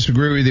 Why I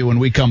disagree with you when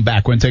we come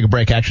back. We're going to take a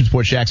break. Action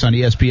Sports Jax on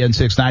ESPN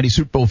 690,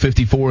 Super Bowl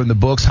 54 in the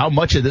books. How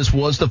much of this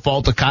was the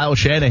fault of Kyle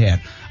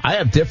Shanahan? I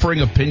have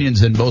differing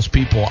opinions than most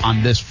people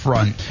on this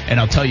front, and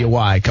I'll tell you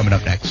why coming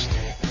up next.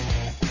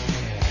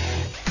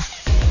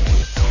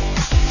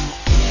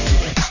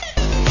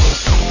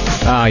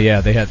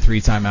 Yeah, they had 3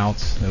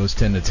 timeouts. It was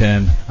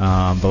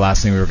 10-10. The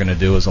last thing we were going to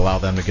do was allow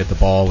them to get the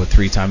ball with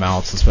 3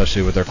 timeouts,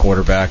 especially with their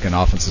quarterback and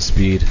offensive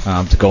speed.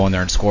 To go in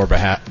there and score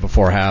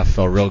before half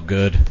felt real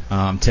good.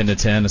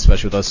 10-10,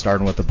 especially with us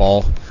starting with the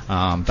ball.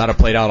 Thought it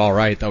played out all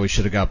right. Thought we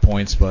should have got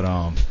points,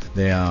 but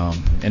they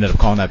ended up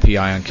calling that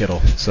PI on Kittle,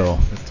 so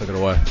it took it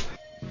away.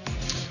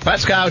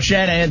 That's Kyle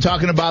Shanahan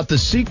talking about the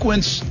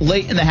sequence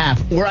late in the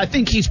half, where I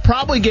think he's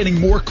probably getting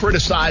more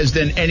criticized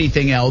than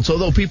anything else,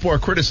 although people are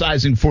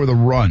criticizing for the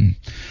run.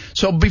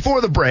 So before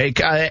the break,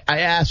 I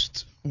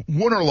asked,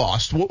 won or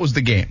lost, what was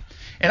the game?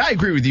 And I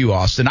agree with you,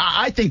 Austin.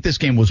 I think this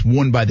game was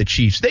won by the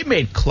Chiefs. They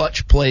made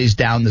clutch plays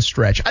down the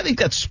stretch. I think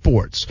that's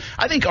sports.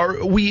 I think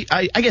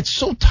I get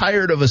so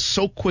tired of us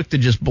so quick to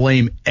just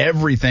blame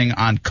everything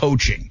on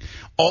coaching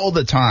all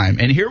the time.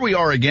 And here we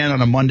are again on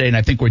a Monday, and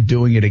I think we're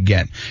doing it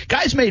again.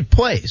 Guys made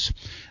plays.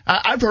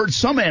 I've heard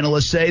some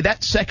analysts say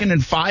that 2nd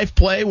and 5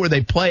 play where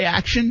they play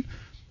action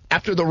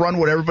after the run,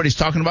 what everybody's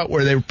talking about,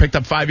 where they picked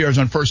up 5 yards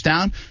on first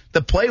down,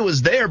 the play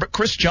was there, but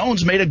Chris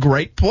Jones made a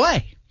great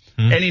play,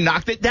 and he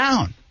knocked it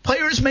down.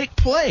 Players make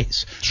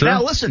plays. Sure.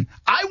 Now, listen,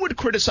 I would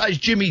criticize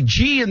Jimmy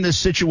G in this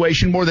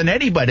situation more than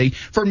anybody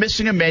for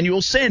missing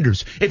Emmanuel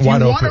Sanders. If wide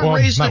you want to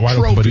raise the trophy,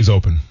 open, but he's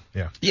open.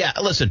 Yeah,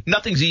 listen,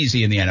 nothing's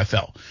easy in the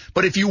NFL.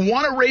 But if you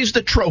want to raise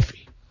the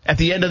trophy at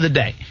the end of the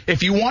day,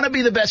 if you want to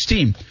be the best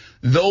team,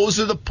 those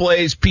are the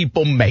plays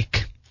people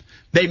make.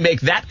 They make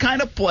that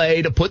kind of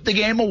play to put the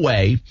game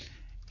away,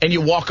 and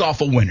you walk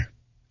off a winner.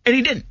 And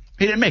he didn't.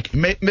 He didn't make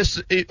it.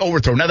 Missed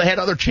overthrow. Now, they had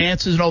other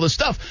chances and all this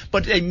stuff,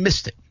 but they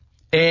missed it.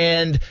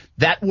 And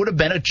that would have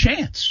been a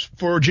chance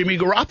for Jimmy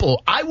Garoppolo.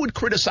 I would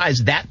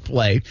criticize that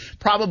play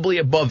probably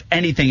above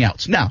anything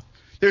else. Now,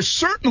 there's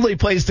certainly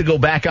plays to go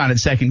back on and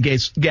second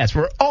guess.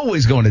 We're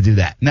always going to do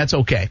that, and that's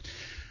okay.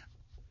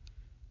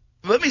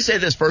 Let me say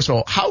this, first of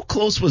all. How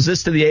close was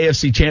this to the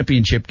AFC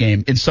Championship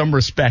game in some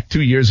respect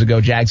 2 years ago,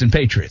 Jags and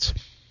Patriots?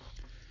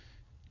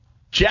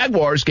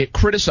 Jaguars get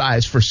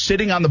criticized for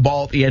sitting on the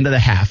ball at the end of the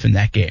half in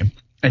that game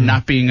and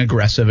not being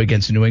aggressive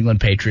against the New England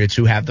Patriots,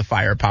 who have the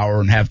firepower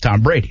and have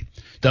Tom Brady.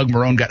 Doug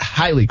Marrone got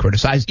highly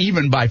criticized,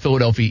 even by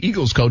Philadelphia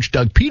Eagles coach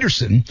Doug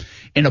Peterson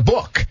in a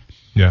book.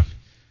 Yeah.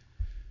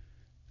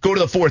 Go to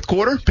the fourth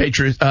quarter,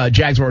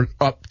 Jags were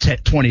up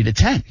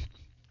 20-10.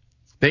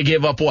 They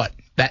give up what?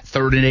 That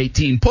 3rd and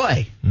 18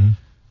 play.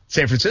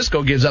 San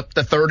Francisco gives up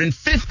the 3rd and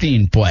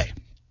 15 play.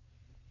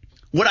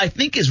 What I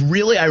think is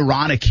really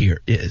ironic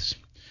here is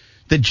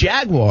the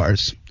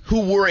Jaguars,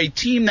 who were a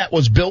team that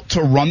was built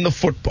to run the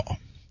football,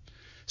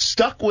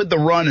 stuck with the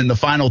run in the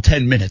final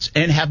 10 minutes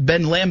and have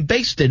been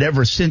lambasted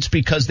ever since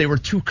because they were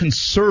too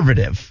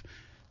conservative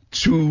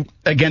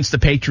against the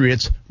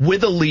Patriots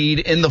with a lead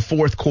in the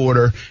fourth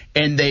quarter,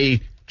 and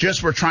they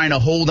just were trying to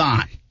hold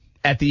on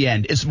at the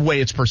end, is the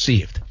way it's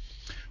perceived.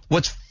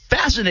 What's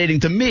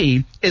fascinating to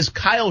me is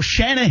Kyle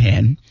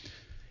Shanahan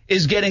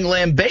is getting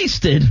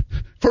lambasted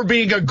for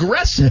being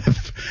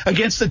aggressive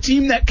against a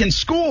team that can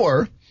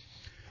score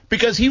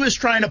because he was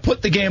trying to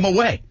put the game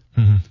away.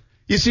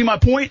 You see my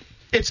point?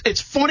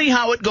 It's funny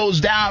how it goes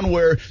down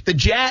where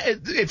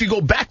if you go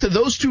back to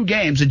those two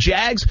games, the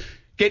Jags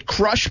get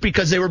crushed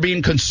because they were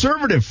being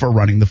conservative for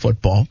running the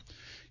football.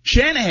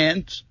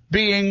 Shanahan's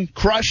being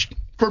crushed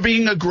for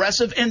being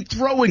aggressive and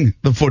throwing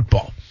the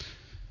football.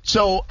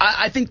 So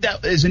I think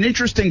that is an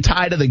interesting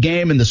tie to the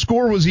game, and the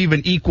score was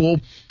even equal.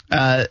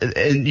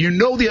 And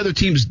the other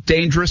team's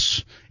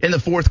dangerous in the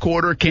fourth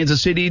quarter.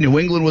 Kansas City, New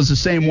England was the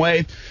same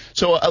way.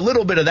 So a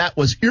little bit of that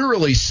was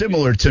eerily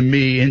similar to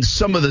me in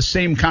some of the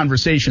same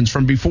conversations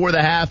from before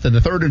the half to the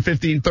 3rd and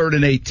 15, 3rd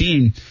and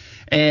 18.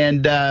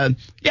 And,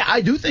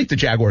 I do think the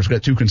Jaguars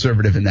got too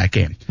conservative in that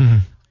game.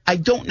 I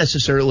don't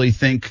necessarily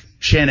think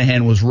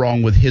Shanahan was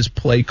wrong with his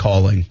play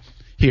calling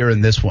here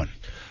in this one.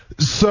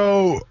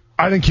 So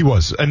I think he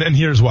was. And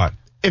here's why.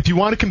 If you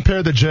want to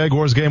compare the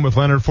Jaguars game with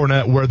Leonard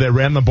Fournette, where they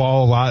ran the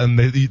ball a lot and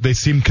they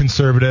seemed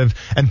conservative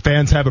and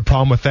fans have a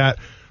problem with that,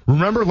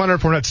 remember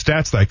Leonard Fournette's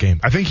stats that game.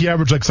 I think he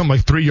averaged something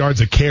like 3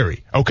 yards a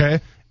carry, okay?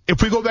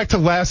 If we go back to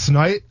last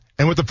night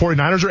and what the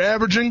 49ers are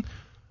averaging,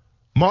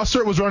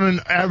 Mostert was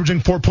averaging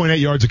 4.8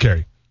 yards a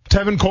carry.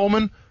 Tevin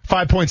Coleman,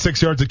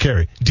 5.6 yards a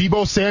carry.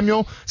 Deebo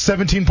Samuel,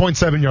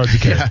 17.7 yards a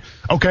carry.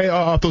 Okay,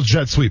 off those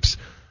jet sweeps.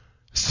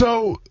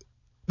 So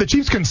the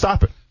Chiefs couldn't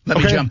stop it. Let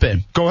me jump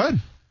in. Go ahead.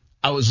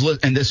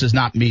 And this is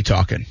not me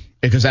talking,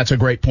 because that's a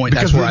great point.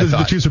 Because that's where I thought.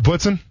 The Chiefs are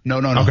blitzing? No.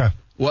 Okay.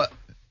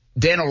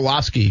 Dan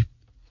Orlovsky,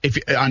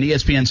 on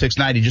ESPN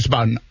 690 just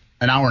about an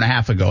an hour and a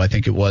half ago, I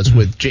think it was,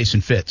 with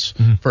Jason Fitz.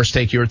 First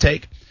Take, Your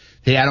Take.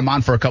 He had him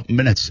on for a couple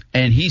minutes,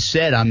 and he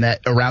said around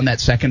that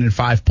 2nd and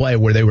 5 play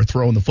where they were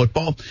throwing the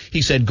football,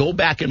 he said, go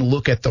back and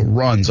look at the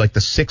runs, like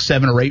the 6,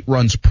 7, or 8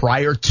 runs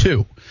prior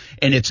to,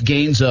 and it's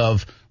gains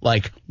of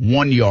like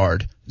 1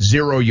 yard,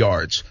 0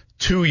 yards,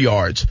 2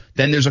 yards.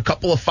 Then there's a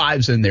couple of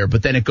 5s in there,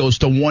 but then it goes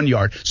to 1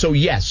 yard. So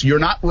yes, you're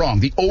not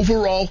wrong. The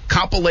overall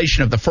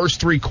compilation of the first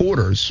 3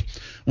 quarters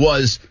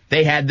was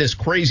they had this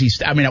crazy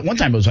I mean, at one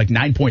time it was like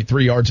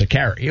 9.3 yards a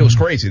carry. It was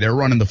crazy. They were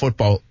running the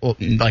football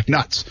like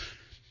nuts.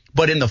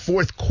 But in the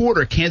fourth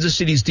quarter, Kansas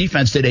City's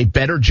defense did a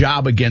better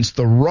job against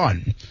the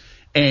run.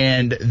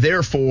 And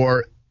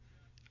therefore,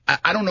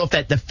 I don't know if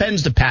that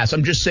defends the pass.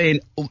 I'm just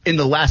saying in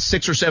the last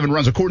 6 or 7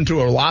 runs, according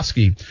to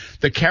Orlovsky,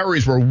 the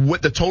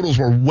totals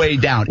were way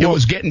down. It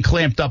was getting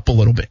clamped up a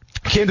little bit.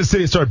 Kansas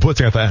City started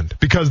blitzing at the end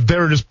because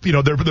they're just,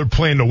 they're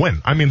playing to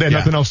win. I mean, they had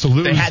nothing else to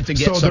lose. They had to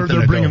get so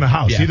they're bringing the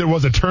house. Yeah. Either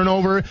was a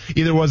turnover,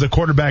 either was a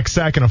quarterback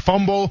sack and a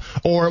fumble,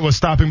 or it was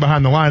stopping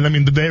behind the line. I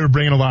mean, they were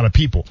bringing a lot of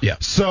people. Yeah.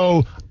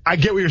 So I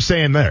get what you're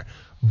saying there.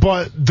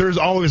 But there's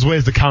always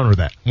ways to counter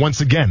that.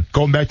 Once again,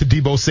 going back to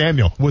Deebo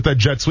Samuel with that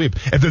jet sweep.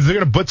 If they're going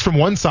to blitz from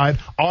one side,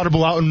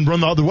 audible out and run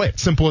the other way.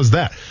 Simple as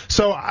that.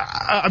 So,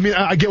 I mean,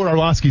 I get what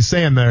Orlovsky's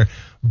saying there,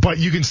 but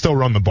you can still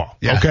run the ball.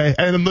 Yeah. Okay?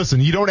 And then listen,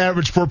 you don't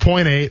average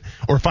 4.8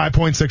 or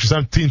 5.6 or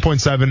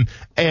 17.7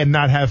 and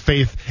not have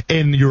faith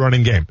in your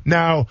running game.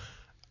 Now,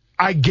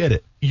 I get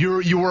it.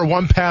 You were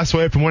one pass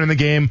away from winning the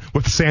game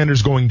with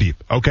Sanders going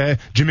deep, okay?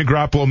 Jimmy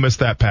Garoppolo missed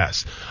that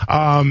pass.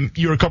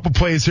 You're a couple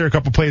plays here, a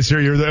couple plays here.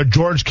 You're a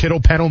George Kittle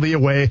penalty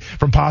away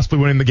from possibly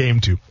winning the game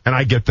too, and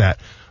I get that.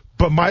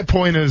 But my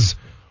point is,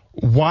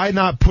 why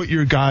not put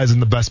your guys in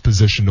the best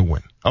position to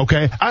win,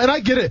 okay? And I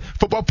get it.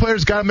 Football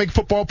players got to make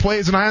football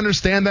plays, and I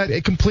understand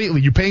that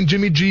completely. You're paying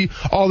Jimmy G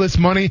all this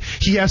money.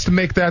 He has to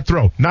make that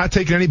throw, not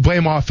taking any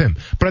blame off him.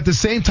 But at the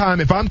same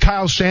time, if I'm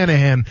Kyle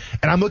Shanahan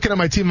and I'm looking at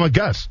my team, I'm like,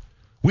 guys,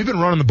 we've been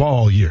running the ball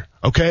all year,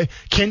 okay?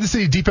 Kansas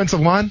City defensive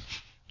line,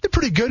 they're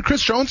pretty good.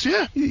 Chris Jones,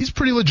 yeah, he's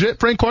pretty legit.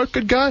 Frank Clark,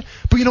 good guy.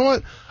 But you know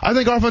what? I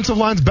think our offensive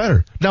line's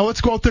better. Now let's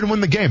go out there and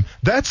win the game.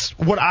 That's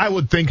what I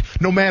would think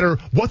no matter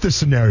what the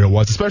scenario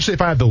was, especially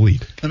if I had the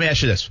lead. Let me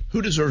ask you this.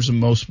 Who deserves the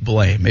most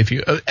blame?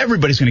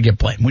 Everybody's going to get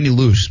blamed. When you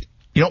lose,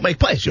 you don't make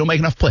plays. You don't make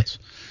enough plays.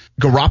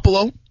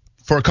 Garoppolo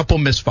for a couple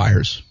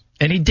misfires,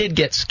 and he did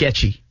get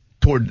sketchy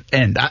toward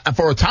end.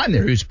 For a time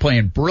there, he was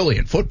playing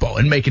brilliant football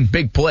and making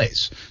big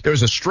plays. There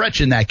was a stretch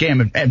in that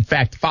game. In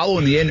fact,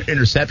 following the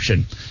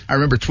interception, I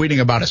remember tweeting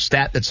about a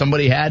stat that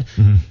somebody had,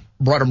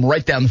 brought him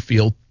right down the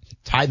field,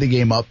 tied the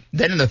game up.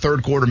 Then in the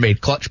third quarter,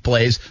 made clutch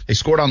plays. They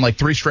scored on like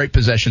 3 straight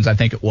possessions, I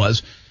think it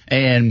was,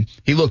 and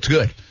he looked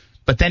good.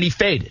 But then he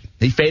faded.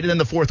 He faded in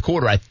the fourth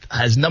quarter.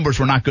 His numbers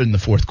were not good in the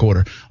fourth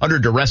quarter. Under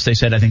duress, they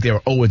said, I think they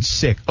were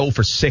 0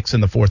 for 6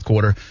 in the fourth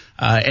quarter.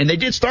 And they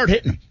did start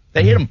hitting him.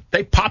 They hit him.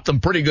 They popped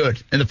him pretty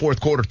good in the fourth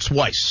quarter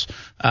twice.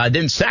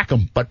 Didn't sack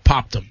him, but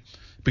popped him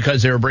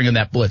because they were bringing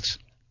that blitz.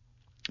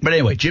 But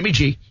anyway, Jimmy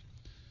G,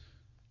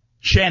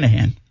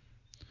 Shanahan,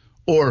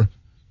 or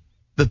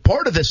the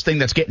part of this thing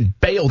that's getting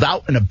bailed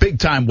out in a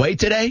big-time way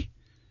today,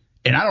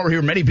 and I don't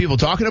hear many people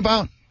talking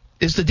about,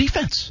 is the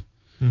defense.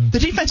 The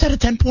defense had a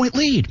 10-point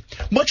lead.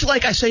 Much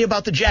like I say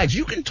about the Jags,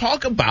 you can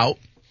talk about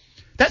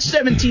that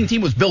 17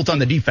 team was built on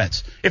the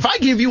defense. If I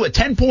give you a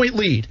 10-point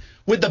lead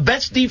with the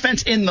best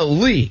defense in the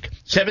league,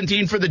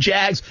 17 for the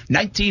Jags,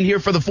 19 here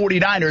for the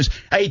 49ers,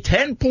 a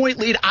 10-point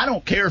lead, I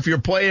don't care if you're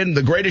playing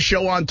the greatest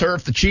show on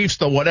turf, the Chiefs,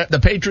 the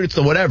Patriots,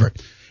 the whatever.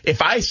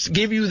 If I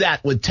give you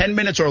that with 10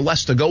 minutes or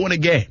less to go in a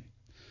game,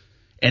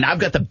 and I've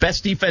got the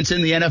best defense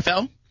in the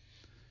NFL,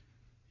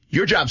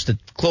 your job's to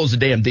close the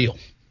damn deal.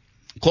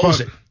 Close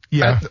it.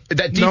 Yeah.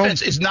 That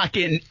defense is not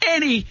getting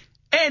any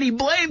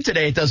blame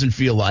today, it doesn't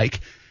feel like.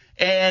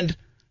 And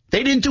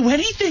they didn't do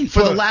anything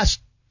for the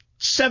last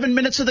 7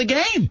 minutes of the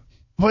game.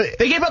 But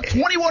they gave up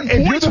 21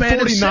 points, man,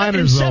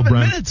 in 7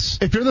 minutes.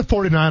 If you're the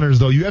 49ers,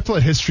 though, you have to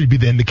let history be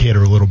the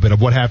indicator a little bit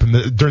of what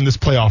happened during this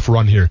playoff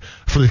run here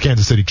for the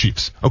Kansas City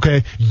Chiefs,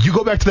 okay? You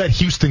go back to that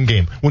Houston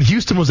game. When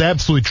Houston was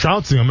absolutely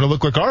trouncing, I'm going to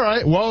look like, all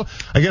right, well,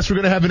 I guess we're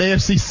going to have an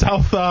AFC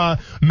South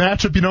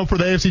matchup, for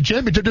the AFC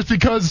Championship just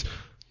because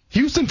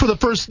Houston, for the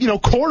first,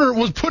 quarter,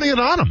 was putting it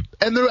on them.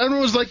 And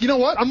everyone was like, you know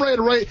what? I'm ready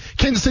to write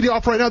Kansas City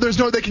off right now. There's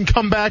no way they can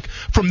come back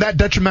from that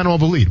detrimental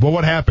of a lead. Well,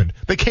 what happened?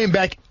 They came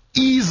back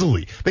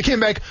easily. They came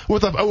back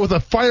with a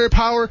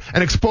firepower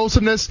and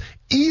explosiveness,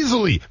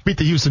 easily beat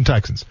the Houston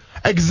Texans.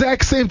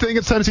 Exact same thing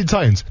against Tennessee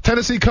Titans.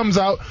 Tennessee comes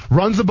out,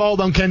 runs the ball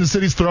down Kansas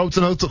City's throats,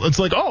 and it's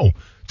like, oh,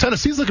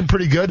 Tennessee's looking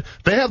pretty good.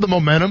 They have the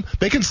momentum.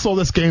 They can slow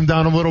this game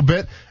down a little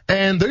bit,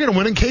 and they're going to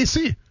win in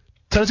KC.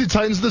 Tennessee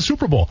Titans in the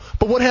Super Bowl.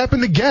 But what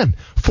happened again?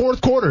 Fourth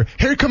quarter.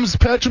 Here comes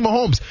Patrick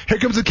Mahomes. Here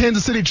comes the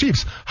Kansas City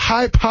Chiefs.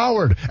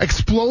 High-powered,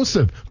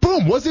 explosive.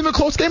 Boom. Wasn't even a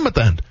close game at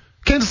the end.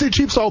 Kansas City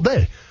Chiefs all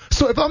day.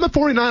 So if I'm the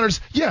 49ers,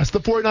 yes, the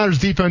 49ers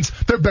defense,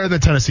 they're better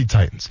than Tennessee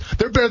Titans.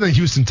 They're better than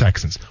Houston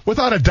Texans.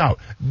 Without a doubt.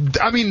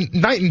 I mean,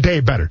 night and day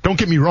better. Don't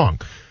get me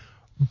wrong.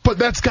 But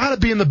that's got to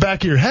be in the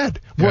back of your head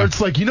where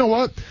it's like, you know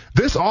what?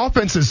 This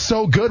offense is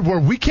so good where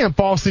we can't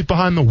fall asleep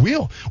behind the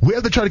wheel. We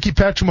have to try to keep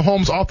Patrick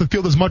Mahomes off the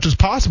field as much as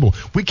possible.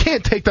 We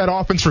can't take that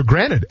offense for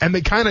granted. And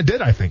they kind of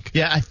did, I think.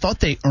 Yeah, I thought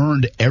they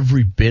earned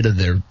every bit of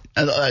their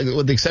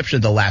with the exception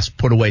of the last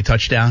put-away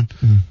touchdown.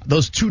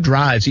 Those 2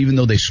 drives, even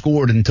though they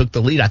scored and took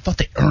the lead, I thought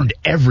they earned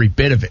every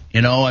bit of it.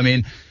 You know, I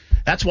mean,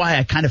 that's why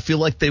I kind of feel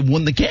like they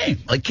won the game.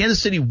 Like Kansas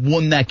City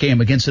won that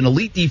game against an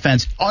elite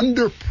defense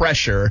under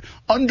pressure,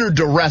 under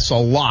duress a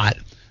lot.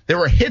 There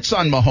were hits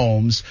on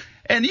Mahomes.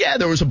 And, yeah,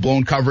 there was a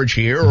blown coverage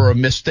here or a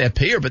misstep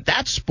here, but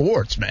that's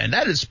sports, man.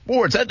 That is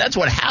sports. That's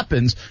what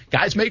happens.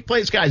 Guys make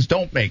plays, guys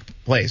don't make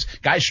plays.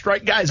 Guys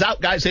strike guys out,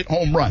 guys hit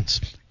home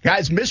runs.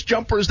 Guys miss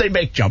jumpers, they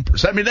make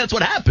jumpers. I mean, that's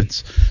what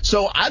happens.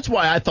 So that's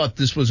why I thought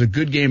this was a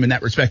good game in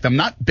that respect. I'm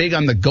not big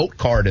on the GOAT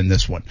card in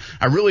this one.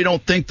 I really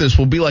don't think this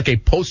will be like a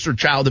poster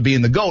child to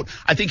being the GOAT.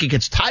 I think it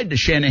gets tied to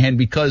Shanahan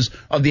because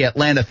of the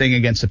Atlanta thing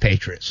against the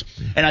Patriots.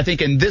 And I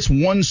think in this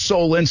one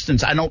sole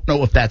instance, I don't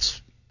know if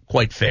that's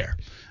quite fair.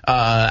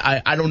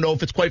 I don't know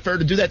if it's quite fair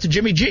to do that to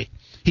Jimmy G.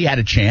 He had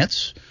a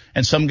chance,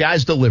 and some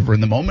guys deliver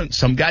in the moment,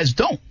 some guys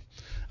don't.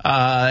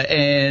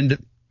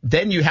 And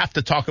then you have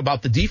to talk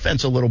about the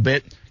defense a little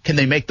bit. Can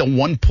they make the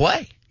one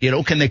play? You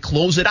know, can they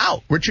close it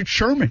out? Richard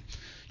Sherman,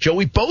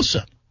 Joey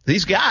Bosa,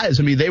 these guys,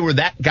 I mean, they were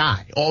that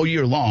guy all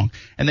year long,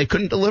 and they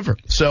couldn't deliver.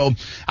 So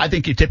I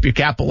think you tip your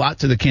cap a lot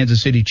to the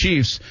Kansas City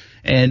Chiefs,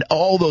 and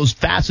all those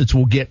facets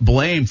will get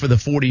blamed for the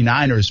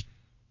 49ers.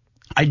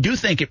 I do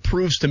think it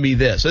proves to me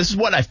this. This is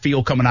what I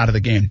feel coming out of the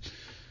game.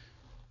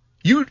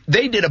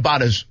 They did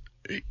about as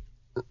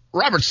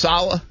Robert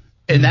Saleh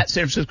and that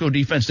San Francisco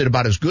defense did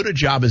about as good a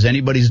job as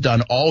anybody's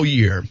done all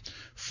year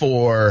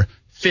for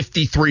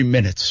 53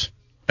 minutes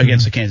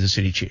against the Kansas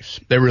City Chiefs.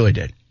 They really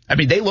did. I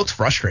mean, they looked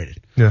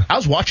frustrated. Yeah. I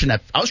was watching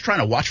that. I was trying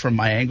to watch from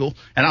my angle,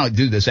 and I don't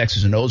do this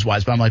X's and O's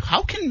wise, but I'm like,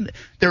 how can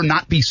there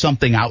not be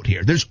something out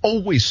here? There's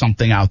always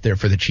something out there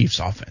for the Chiefs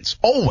offense.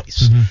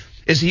 Always.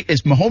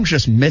 Is Mahomes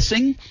just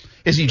missing?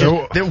 Is he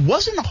just, there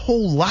wasn't a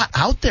whole lot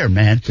out there,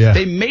 man. Yeah.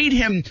 They made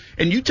him,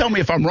 and you tell me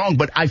if I'm wrong,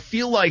 but I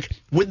feel like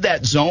with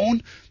that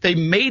zone, they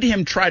made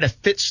him try to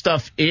fit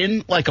stuff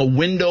in like a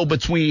window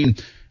between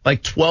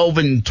like 12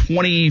 and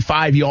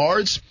 25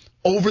 yards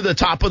over the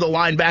top of the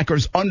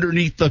linebackers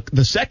underneath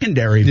the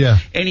secondary. Yeah.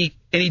 And he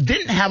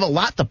didn't have a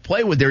lot to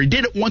play with there. He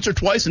did it once or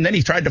twice, and then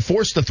he tried to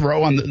force the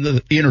throw on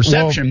the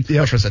interception,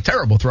 which was a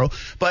terrible throw.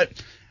 But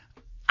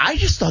I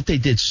just thought they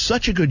did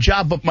such a good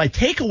job. But my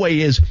takeaway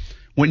is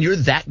when you're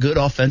that good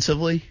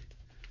offensively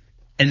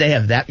and they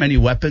have that many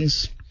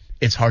weapons,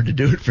 it's hard to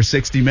do it for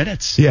 60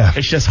 minutes. Yeah.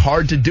 It's just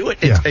hard to do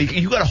it.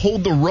 You got to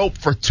hold the rope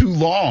for too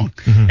long,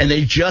 and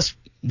they just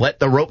let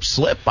the rope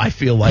slip, I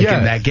feel like,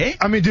 in that game.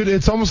 I mean, dude,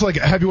 it's almost like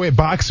heavyweight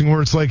boxing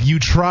where it's like you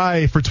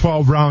try for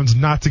 12 rounds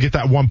not to get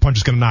that one punch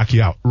that's going to knock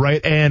you out,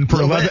 right? And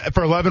for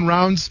 11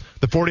 rounds,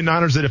 the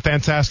 49ers did a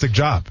fantastic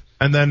job.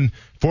 And then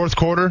fourth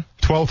quarter,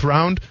 12th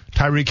round,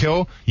 Tyreek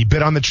Hill, he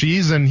bit on the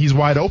cheese and he's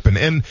wide open.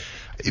 And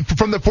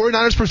from the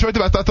 49ers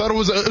perspective, I thought it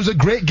was a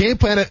great game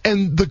plan.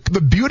 And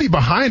the beauty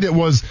behind it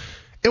was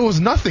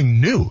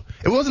nothing new.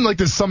 It wasn't like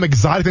this some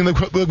exotic thing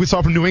like we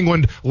saw from New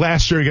England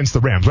last year against the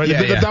Rams, right?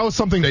 That was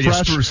something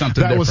fresh.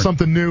 That was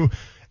something new.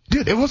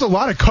 Dude, it was a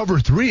lot of cover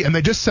 3, and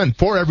they just sent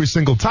 4 every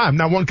single time.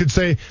 Now, one could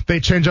say they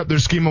changed up their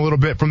scheme a little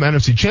bit from the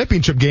NFC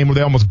Championship game where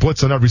they almost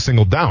blitz on every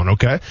single down,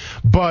 okay?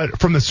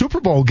 But from the Super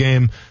Bowl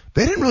game,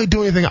 they didn't really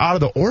do anything out of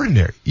the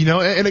ordinary, you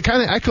know, and it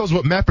kind of echoes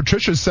what Matt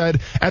Patricia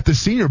said at the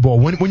Senior Bowl.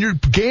 When you're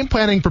game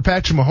planning for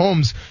Patrick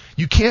Mahomes,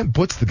 you can't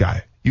blitz the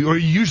guy.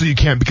 Usually you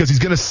can't because he's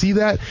going to see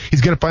that.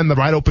 He's going to find the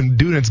right open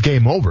dude and it's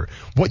game over.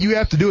 What you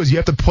have to do is you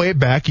have to play it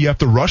back. You have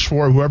to rush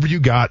for whoever you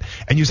got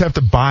and you just have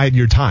to bide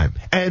your time.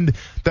 And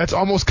that's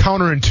almost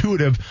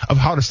counterintuitive of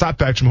how to stop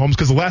Patrick Mahomes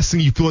because the last thing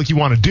you feel like you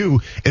want to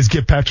do is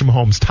give Patrick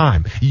Mahomes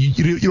time.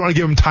 You want to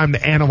give him time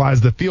to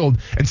analyze the field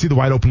and see the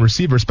wide open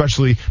receiver,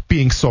 especially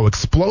being so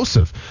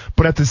explosive.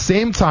 But at the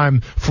same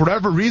time, for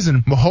whatever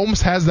reason,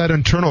 Mahomes has that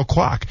internal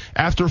clock.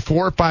 After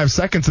 4 or 5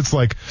 seconds, it's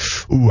like,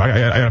 ooh, I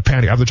got to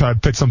panic. I have to try to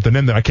fit something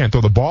in there. I can't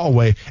throw the ball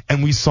away.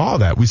 And we saw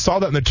that. We saw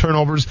that in the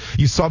turnovers.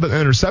 You saw that in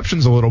the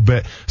interceptions a little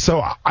bit.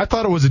 So I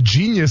thought it was a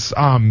genius,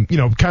 kind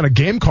of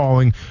game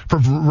calling for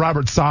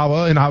Robert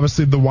Saleh, and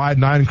obviously the wide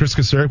 9 and Chris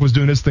Kasarik was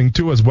doing his thing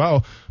too as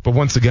well. But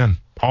once again,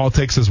 all it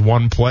takes is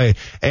one play.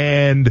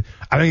 And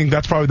I think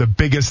that's probably the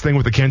biggest thing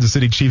with the Kansas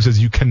City Chiefs is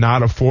you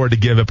cannot afford to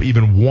give up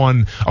even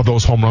one of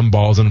those home run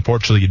balls. And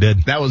unfortunately you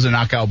did. That was a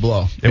knockout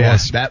blow. It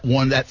was. That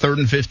 3rd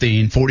and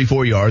 15,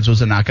 44 yards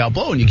was a knockout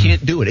blow. And you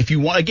can't do it. If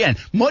you want, again,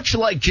 much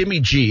like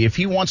Jimmy G, if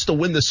he wants to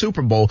win the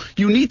Super Bowl,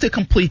 you need to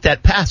complete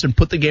that pass and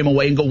put the game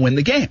away and go win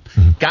the game.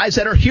 Guys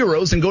that are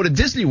heroes and go to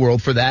Disney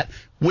World for that,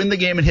 win the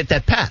game and hit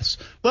that pass.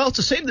 Well, it's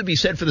the same to be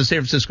said for the San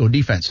Francisco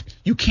defense.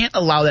 You can't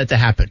allow that to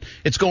happen.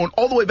 It's going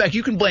all the way back.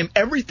 You can blame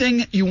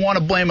everything you want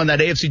to blame on that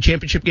AFC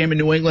Championship game in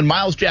New England.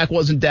 Miles Jack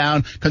wasn't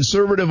down.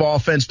 Conservative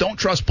offense. Don't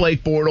trust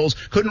Blake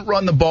Bortles. Couldn't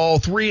run the ball.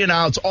 3 and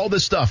outs. All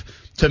this stuff.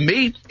 To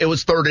me, it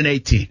was 3rd and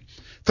 18.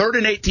 3rd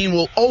and 18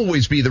 will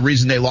always be the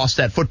reason they lost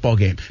that football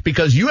game,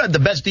 because you had the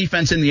best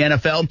defense in the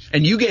NFL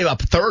and you gave up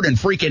 3rd and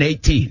freaking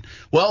 18.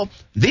 Well,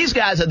 these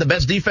guys had the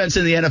best defense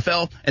in the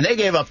NFL and they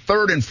gave up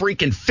 3rd and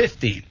freaking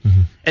 15.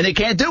 And they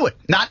can't do it.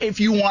 Not if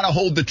you want to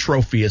hold the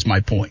trophy, is my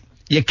point.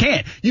 You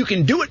can't. You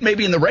can do it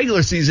maybe in the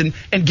regular season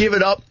and give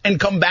it up and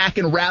come back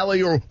and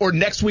rally, or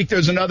next week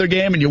there's another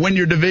game and you win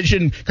your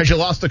division because you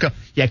lost the cup.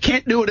 You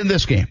can't do it in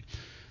this game.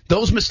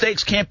 Those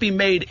mistakes can't be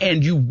made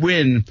and you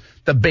win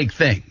the big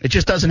thing. It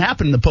just doesn't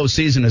happen in the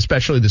postseason,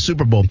 especially the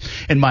Super Bowl,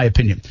 in my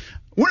opinion.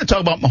 We're going to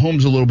talk about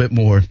Mahomes a little bit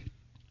more.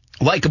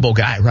 Likeable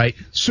guy, right?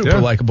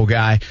 Super likable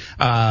guy.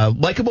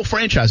 Likable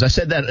franchise. I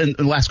said that in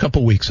the last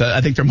couple of weeks.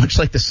 I think they're much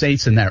like the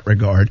Saints in that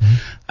regard.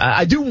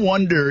 I do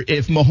wonder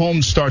if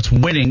Mahomes starts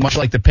winning, much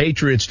like the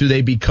Patriots, do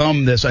they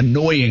become this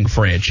annoying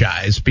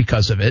franchise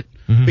because of it?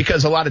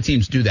 Because a lot of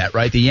teams do that,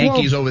 right? The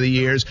Yankees over the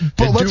years,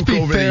 but let's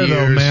be fair,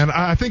 though, man.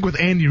 I think with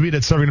Andy Reid,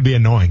 it's starting to be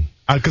annoying.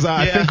 Because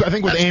I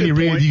think with Andy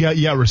Reid, you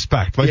got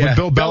respect. Like with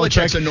Bill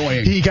Belichick,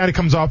 annoying. He kind of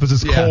comes off as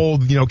this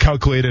cold,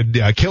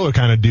 calculated killer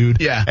kind of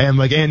dude. Yeah. And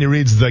like Andy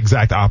Reid's the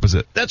exact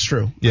opposite. That's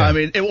true. Yeah. I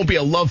mean, it won't be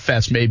a love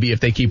fest maybe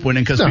if they keep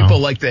winning, because people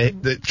like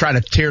to try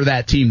to tear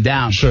that team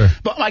down. Sure.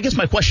 But I guess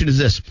my question is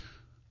this.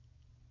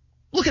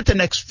 Look at the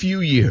next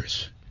few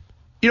years.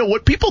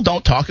 What people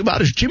don't talk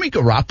about is Jimmy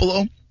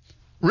Garoppolo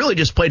really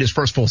just played his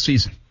first full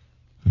season.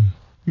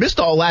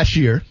 Missed all last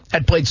year,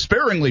 had played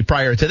sparingly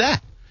prior to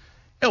that.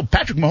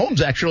 Patrick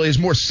Mahomes actually is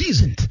more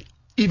seasoned,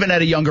 even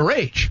at a younger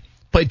age.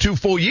 Played 2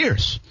 full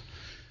years.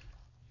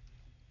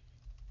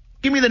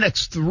 Give me the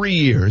next 3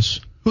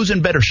 years. Who's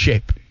in better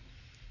shape?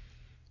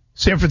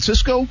 San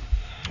Francisco?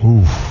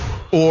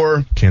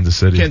 Or Kansas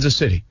City? Kansas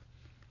City.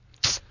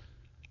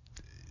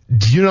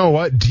 Do you know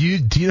what? Do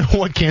you know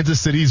what Kansas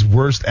City's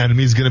worst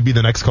enemy is going to be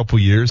the next couple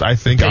years? I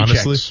think,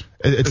 honestly,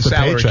 it's the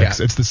salary paychecks. cap.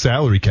 It's the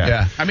salary cap.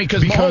 Yeah. I mean,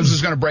 because Mahomes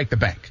is going to break the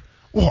bank.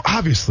 Well,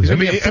 obviously. He's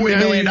going to be a $40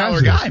 million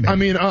guy, man. I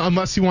mean,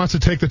 unless he wants to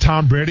take the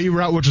Tom Brady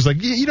route, which is like,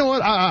 you know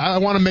what? I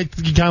want to make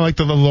kind of like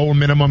the lower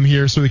minimum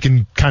here so we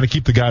can kind of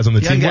keep the guys on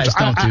the team. Guys which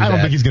don't I don't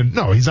think he's going to.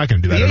 No, he's not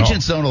going to do that at all. The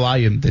agents don't allow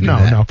him to do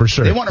that. No, for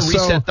sure. They want to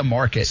reset the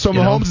market. So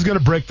Mahomes is going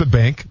to break the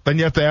bank. Then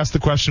you have to ask the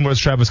question, what is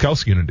Travis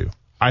Kelce going to do?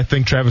 I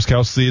think Travis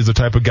Kelce is the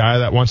type of guy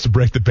that wants to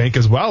break the bank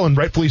as well, and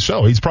rightfully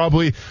so. He's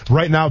probably,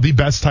 right now, the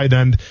best tight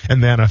end in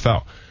the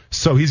NFL.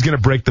 So he's going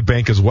to break the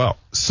bank as well.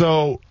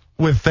 So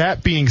with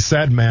that being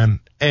said, man,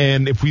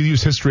 and if we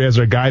use history as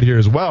our guide here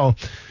as well,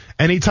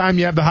 anytime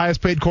you have the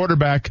highest paid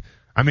quarterback,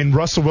 I mean,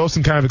 Russell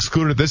Wilson kind of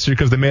excluded this year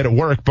because they made it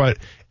work, but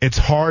it's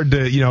hard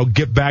to,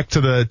 get back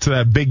to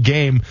that big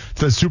game,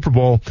 to the Super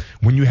Bowl,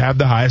 when you have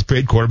the highest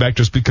paid quarterback,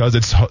 just because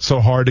it's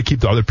so hard to keep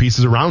the other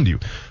pieces around you.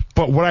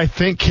 But what I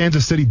think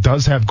Kansas City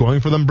does have going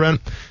for them, Brent,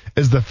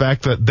 is the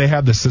fact that they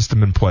have the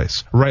system in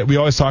place, right? We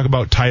always talk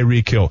about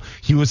Tyreek Hill.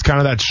 He was kind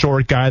of that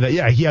short guy that,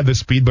 he had the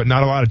speed, but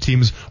not a lot of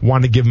teams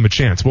wanted to give him a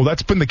chance. Well,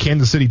 that's been the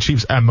Kansas City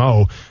Chiefs'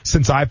 MO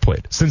since I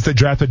played, since they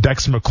drafted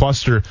Dexter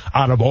McCluster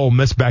out of Ole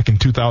Miss back in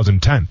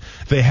 2010.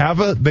 They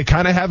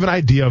kind of have an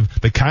idea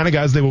of the kind of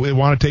guys they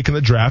want to take in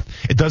the draft.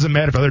 It doesn't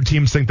matter if other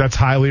teams think that's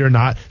highly or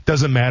not.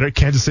 Doesn't matter.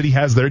 Kansas City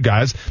has their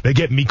guys. They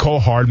get Mecole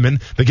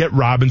Hardman, they get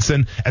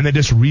Robinson, and they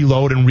just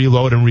reload and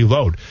reload and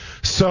reload.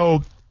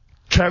 So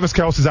Travis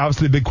Kelce is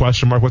obviously a big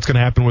question mark. What's going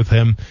to happen with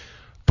him?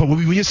 But when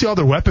you see all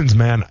their weapons,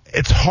 man,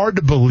 it's hard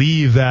to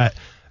believe that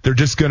they're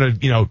just going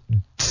to,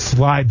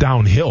 slide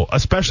downhill,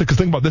 especially because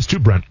think about this too,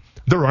 Brent.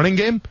 The running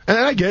game, and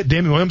I get it,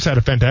 Damian Williams had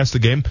a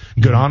fantastic game.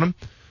 Good on him.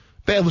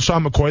 They had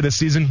LaShawn McCoy this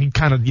season. He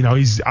kind of,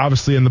 he's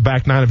obviously in the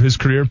back nine of his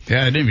career.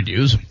 Yeah, I didn't even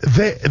use him.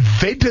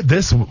 They did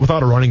this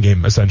without a running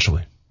game,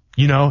 essentially.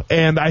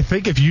 And I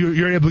think if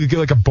you're able to get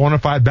like a bona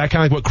fide back,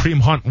 kind of like what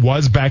Kareem Hunt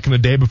was back in the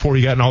day before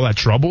he got in all that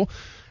trouble,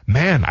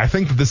 man, I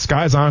think that the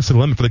sky's honestly the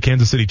limit for the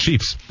Kansas City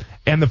Chiefs.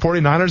 And the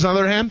 49ers, on the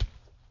other hand,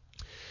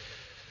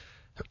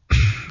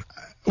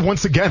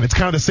 once again, it's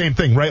kind of the same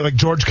thing, right? Like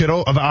George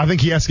Kittle, I think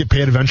he has to get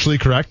paid eventually,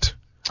 correct?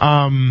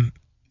 Yeah,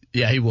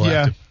 he will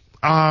have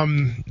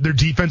to. Their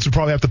defense would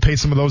probably have to pay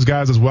some of those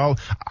guys as well.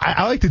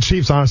 I like the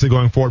Chiefs, honestly,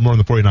 going forward more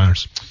than the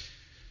 49ers.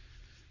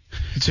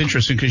 It's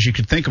interesting because you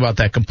could think about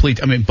that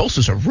complete. I mean,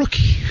 Bosa's a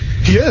rookie.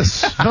 He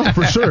is. No,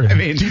 for sure. I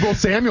mean, Deebo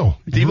Samuel.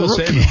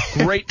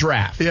 Great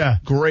draft. Yeah.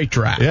 Great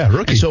draft. Yeah,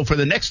 rookie. And so for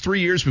the next 3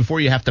 years before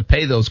you have to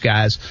pay those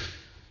guys,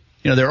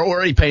 they're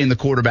already paying the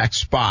quarterback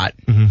spot.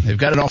 Mm-hmm. They've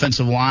got an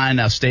offensive line.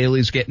 Now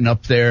Staley's getting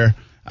up there.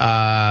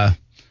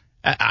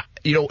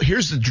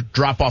 Here's the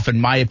drop off,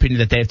 in my opinion,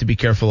 that they have to be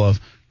careful of.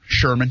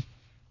 Sherman.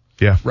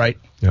 Yeah. Right?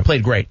 Yep.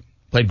 Played great.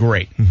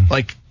 Mm-hmm.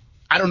 Like,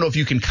 I don't know if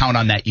you can count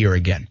on that year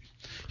again.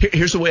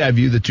 Here's the way I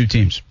view the two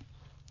teams.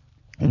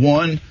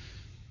 One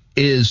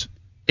is,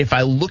 if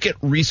I look at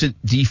recent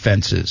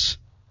defenses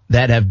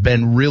that have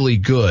been really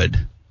good,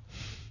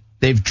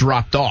 they've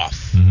dropped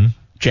off. Mm-hmm.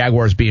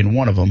 Jaguars being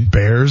one of them.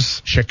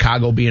 Bears.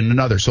 Chicago being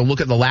another. So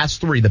look at the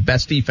last three, the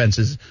best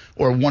defenses,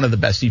 or one of the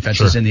best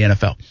defenses in the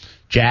NFL.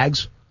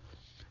 Jags,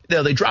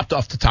 they dropped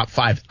off the top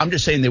 5. I'm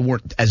just saying they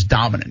weren't as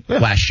dominant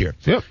last year.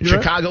 Yep,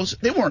 Chicago's,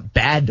 they weren't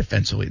bad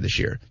defensively this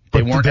year.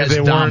 They but weren't as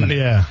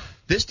dominant.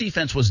 This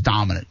defense was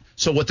dominant.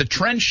 So what the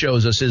trend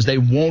shows us is they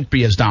won't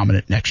be as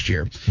dominant next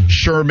year. Mm-hmm.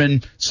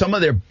 Sherman, some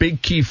of their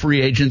big key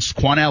free agents,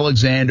 Quan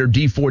Alexander,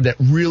 D Ford, that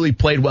really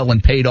played well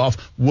and paid off.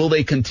 Will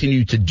they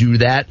continue to do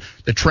that?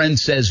 The trend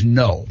says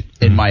no,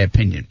 in my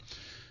opinion.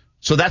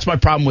 So that's my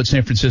problem with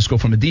San Francisco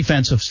from a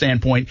defensive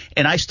standpoint,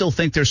 and I still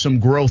think there's some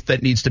growth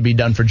that needs to be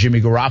done for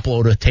Jimmy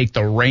Garoppolo to take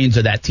the reins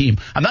of that team.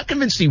 I'm not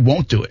convinced he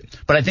won't do it,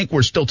 but I think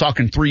we're still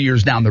talking 3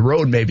 years down the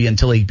road maybe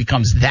until he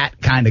becomes that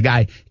kind of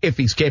guy, if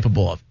he's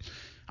capable of.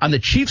 On the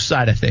Chiefs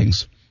side of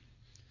things,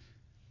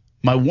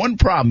 my one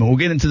problem, and we'll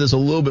get into this a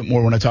little bit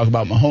more when I talk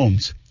about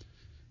Mahomes,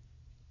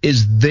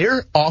 is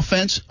their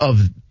offense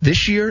of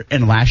this year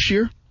and last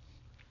year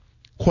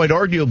quite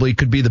arguably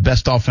could be the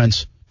best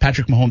offense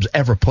Patrick Mahomes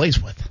ever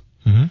plays with.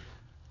 Mm-hmm.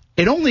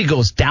 It only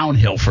goes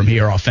downhill from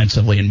here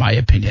offensively, in my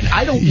opinion.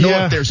 I don't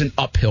know if there's an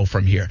uphill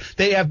from here.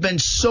 They have been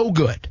so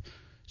good.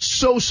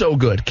 So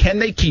good. Can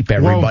they keep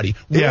everybody?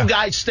 Will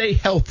guys stay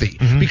healthy?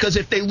 Mm-hmm. Because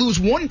if they lose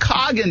one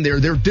cog in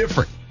there, they're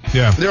different.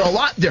 Yeah. They're a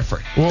lot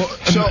different.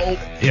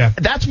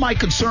 That's my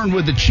concern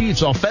with the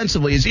Chiefs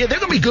offensively is, they're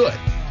going to be good.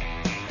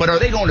 But are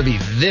they going to be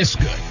this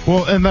good?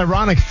 Well, and the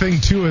ironic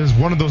thing, too, is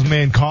one of those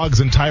main cogs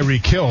in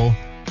Tyreek Hill,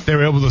 they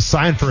were able to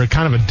sign for a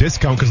kind of a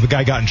discount because the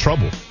guy got in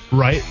trouble,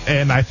 right?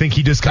 And I think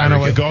he just kind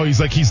of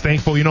he's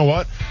thankful. You know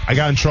what? I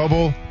got in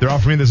trouble. They're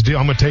offering me this deal.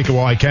 I'm going to take it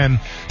while I can.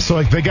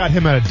 So, they got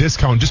him at a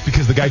discount just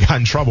because the guy got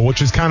in trouble,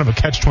 which is kind of a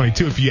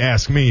catch-22 if you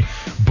ask me.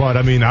 But,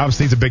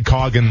 obviously he's a big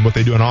cog in what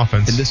they do in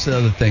offense. And this is the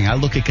other thing. I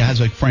look at guys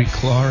like Frank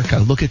Clark. I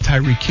look at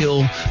Tyreek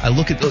Hill.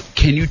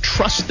 Can you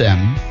trust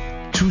them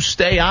to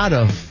stay out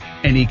of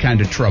any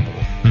kind of trouble?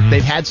 Mm-hmm.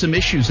 They've had some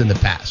issues in the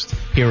past,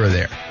 here or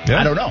there. Yeah.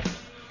 I don't know.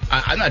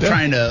 I'm not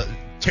trying to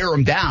tear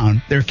them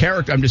down, their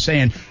character. I'm just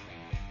saying,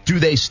 do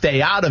they stay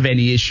out of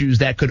any issues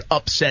that could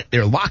upset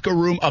their locker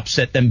room,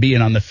 upset them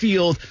being on the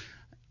field?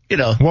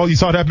 Well, you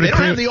saw it happen. They don't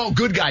have the all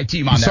good guy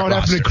team on that roster. You saw it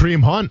happen to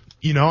Kareem Hunt.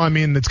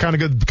 It's kind of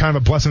good, kind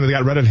of a blessing that they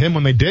got rid of him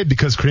when they did,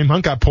 because Kareem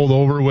Hunt got pulled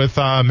over with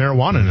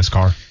marijuana in his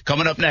car.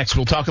 Coming up next,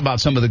 we'll talk about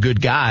some of the good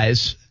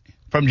guys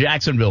from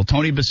Jacksonville.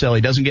 Tony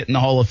Boselli doesn't get in the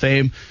Hall of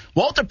Fame.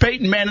 Walter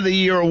Payton Man of the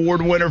Year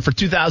Award winner for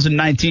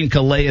 2019,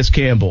 Calais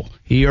Campbell.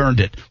 He earned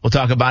it. We'll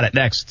talk about it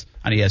next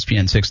on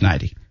ESPN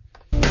 690.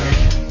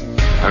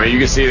 You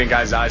can see it in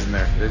guys' eyes in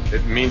there.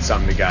 It means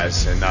something to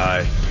guys. And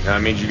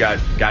it means you got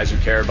guys who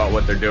care about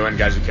what they're doing,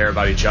 guys who care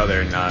about each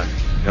other. And,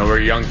 we're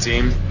a young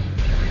team.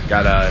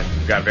 Got a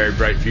very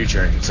bright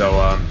future. And so,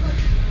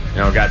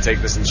 got to take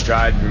this in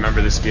stride,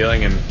 remember this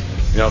feeling, and,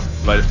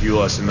 let it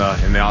fuel us in the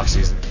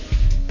offseason.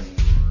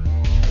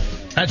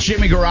 That's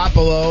Jimmy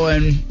Garoppolo,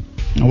 and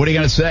what are you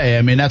going to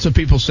say? That's what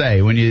people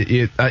say. When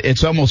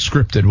it's almost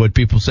scripted what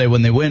people say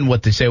when they win,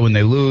 what they say when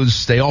they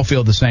lose. They all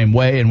feel the same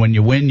way, and when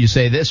you win, you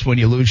say this. When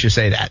you lose, you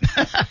say that.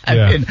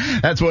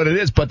 That's what it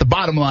is. But the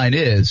bottom line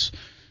is,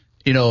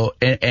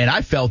 and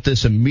I felt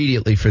this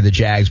immediately for the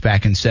Jags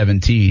back in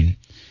 2017,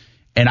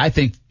 and I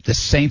think the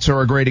Saints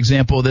are a great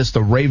example of this.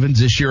 The Ravens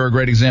this year are a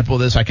great example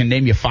of this. I can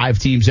name you 5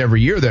 teams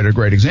every year that are a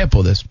great example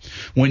of this.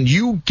 When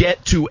you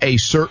get to a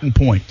certain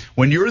point,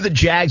 when you're the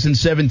Jags in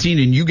 17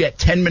 and you get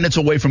 10 minutes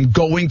away from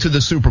going to the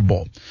Super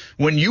Bowl,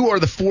 when you are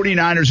the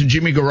 49ers and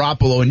Jimmy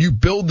Garoppolo and you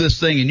build this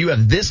thing and you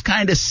have this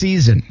kind of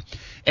season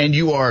and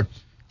you are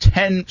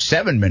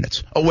 7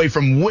 minutes away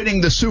from winning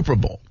the Super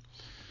Bowl,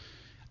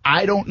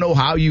 I don't know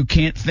how you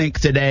can't think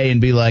today and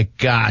be like,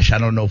 gosh, I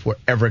don't know if we're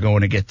ever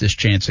going to get this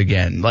chance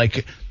again.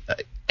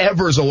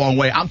 Ever's a long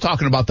way. I'm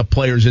talking about the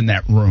players in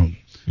that room.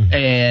 Mm-hmm.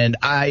 And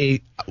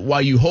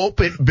while you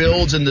hope it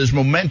builds and there's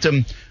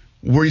momentum,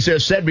 we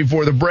said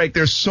before the break,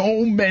 there's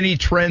so many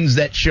trends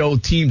that show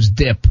teams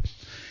dip.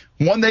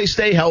 1, they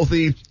stay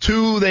healthy.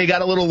 2, they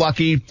got a little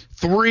lucky.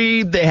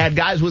 3, they had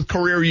guys with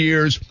career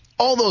years.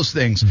 All those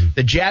things. Mm-hmm.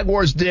 The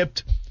Jaguars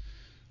dipped.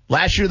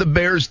 Last year, the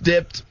Bears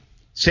dipped.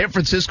 San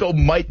Francisco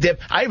might dip.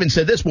 I even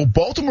said this. Will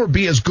Baltimore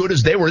be as good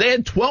as they were? They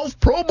had 12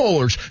 Pro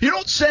Bowlers. You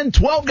don't send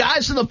 12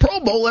 guys to the Pro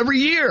Bowl every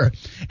year.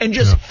 And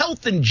just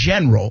health in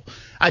general,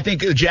 I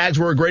think the Jags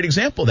were a great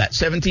example of that.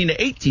 17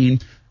 to 18,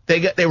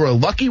 they were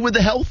lucky with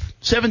the health.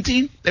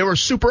 17, they were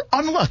super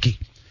unlucky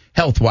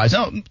health-wise.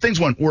 Now, things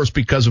went worse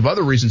because of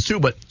other reasons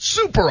too, but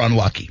super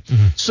unlucky.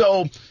 Mm-hmm.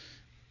 So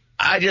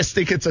I just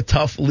think it's a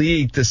tough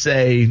league to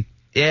say,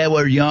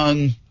 we're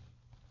young,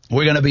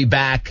 we're going to be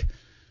back.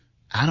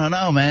 I don't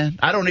know, man.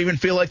 I don't even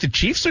feel like the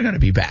Chiefs are going to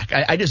be back.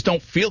 I just don't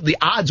feel the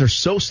odds are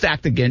so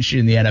stacked against you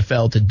in the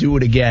NFL to do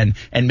it again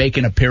and make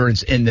an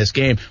appearance in this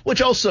game,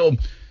 which also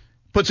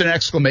puts an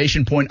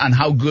exclamation point on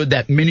how good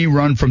that mini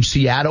run from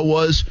Seattle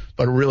was,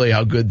 but really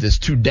how good this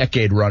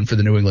 2-decade run for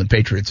the New England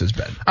Patriots has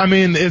been.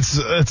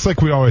 It's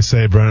like we always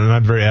say, Brennan, and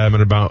I'm very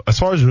adamant about, as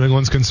far as New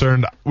England's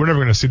concerned, we're never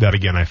going to see that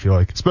again, I feel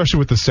like, especially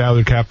with the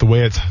salary cap, the way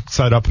it's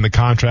set up in the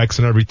contracts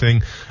and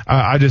everything.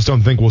 I just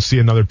don't think we'll see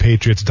another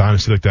Patriots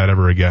dynasty like that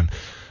ever again.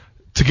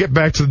 To get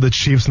back to the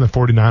Chiefs and the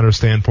 49ers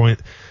standpoint,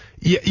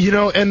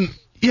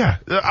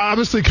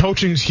 obviously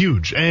coaching is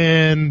huge,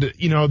 and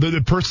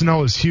the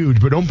personnel is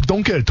huge, but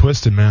don't get it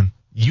twisted, man.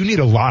 you need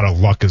a lot of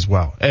luck as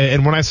well.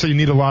 And when I say you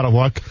need a lot of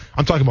luck,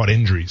 I'm talking about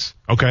injuries,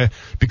 okay?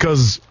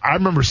 Because I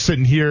remember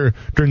sitting here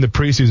during the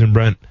preseason,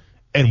 Brent,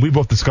 and we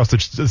both discussed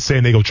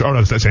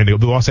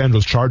the Los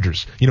Angeles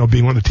Chargers,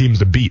 being one of the teams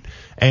to beat.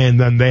 And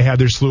then they had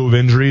their slew of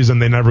injuries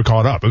and they never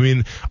caught up. I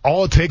mean,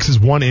 all it takes is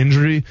one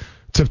injury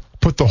to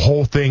put the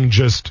whole thing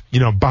just,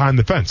 behind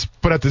the fence.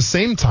 But at the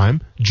same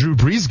time, Drew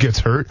Brees gets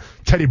hurt,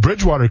 Teddy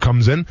Bridgewater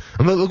comes in,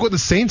 and look what the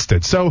Saints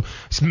did. So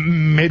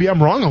maybe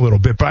I'm wrong a little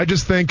bit, but I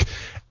just think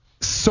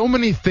so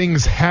many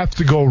things have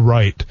to go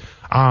right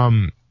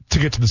to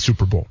get to the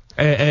Super Bowl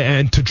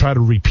and to try to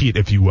repeat,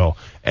 if you will.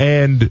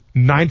 And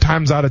 9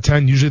 times out of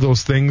 10, usually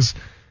those things,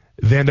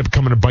 they end up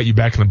coming to bite you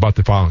back in the butt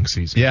the following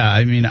season. Yeah,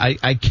 I mean,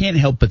 I can't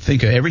help but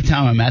think of every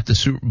time I'm at the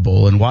Super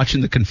Bowl and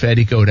watching the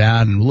confetti go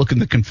down and looking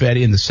at the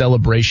confetti and the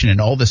celebration and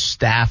all the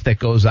staff that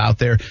goes out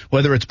there,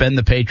 whether it's been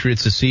the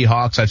Patriots, the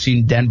Seahawks, I've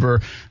seen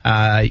Denver,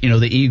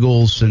 the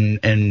Eagles,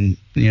 and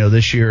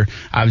this year,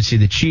 obviously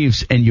the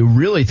Chiefs, and you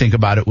really think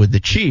about it with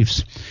the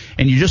Chiefs,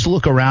 and you just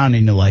look around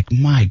and you're like,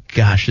 my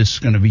gosh, this is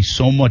going to be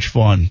so much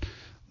fun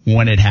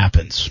when it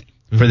happens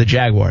for the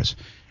Jaguars.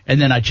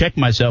 And then I check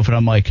myself and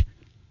I'm like,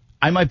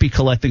 I might be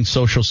collecting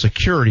Social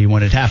Security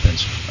when it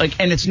happens.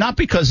 And it's not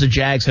because the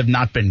Jags have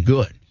not been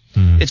good.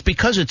 It's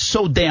because it's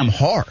so damn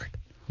hard.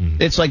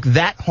 It's like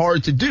that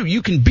hard to do.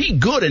 You can be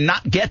good and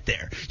not get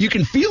there. You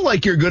can feel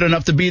like you're good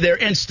enough to be there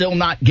and still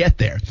not get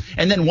there.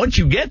 And then once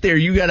you get there,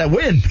 you got to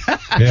win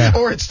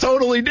or it's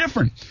totally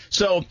different.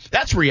 So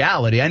that's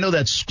reality. I know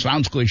that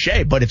sounds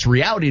cliche, but it's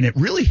reality and it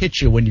really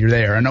hits you when you're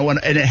there. And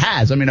it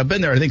has. I mean, I've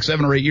been there, I think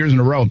 7 or 8 years in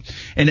a row.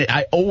 And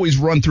I always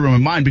run through in my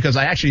mind because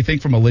I actually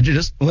think from a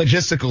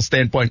logistical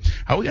standpoint,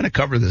 how are we going to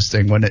cover this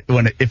thing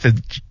if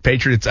the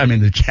Patriots,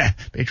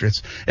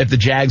 if the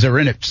Jags are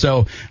in it.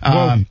 So,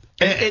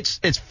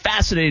 it's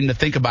fascinating to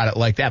think about it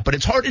like that, but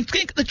it's hard to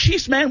think the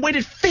Chiefs, man,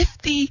 waited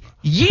 50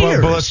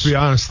 years. But let's be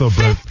honest, though,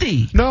 Brett.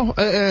 50. No,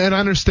 and I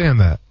understand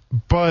that.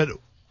 But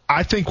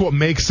I think what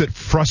makes it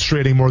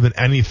frustrating more than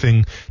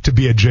anything to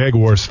be a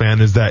Jaguars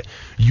fan is that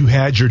you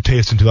had your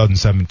taste in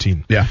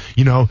 2017. Yeah.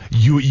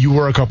 You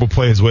were a couple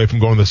plays away from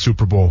going to the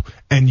Super Bowl,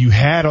 and you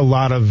had a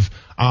lot of,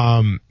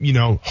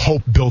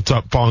 hope built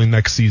up following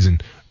next season.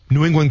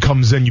 New England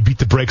comes in, you beat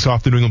the brakes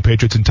off the New England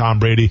Patriots and Tom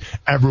Brady.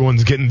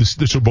 Everyone's getting the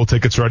Super Bowl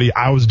tickets ready.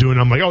 I'm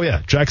like, oh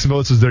yeah, Jacksonville,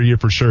 this is their year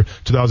for sure.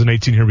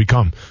 2018, here we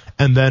come.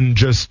 And then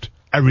just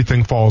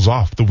everything falls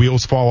off. The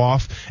wheels fall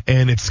off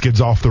and it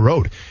skids off the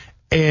road.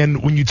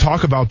 And when you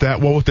talk about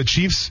that, well, with the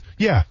Chiefs,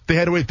 yeah, they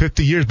had to wait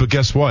 50 years, but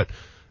guess what?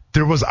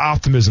 There was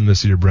optimism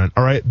this year, Brent.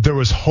 All right. There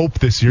was hope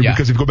this year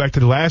because if you go back to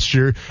the last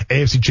year,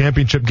 AFC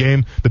Championship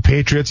game, the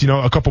Patriots,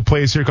 a couple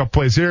plays here, a couple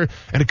plays here,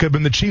 and it could have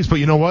been the Chiefs. But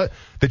you know what?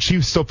 The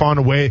Chiefs still found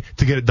a way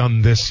to get it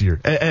done this year.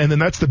 And then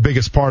that's the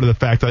biggest part of the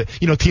fact that,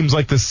 teams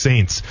like the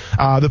Saints,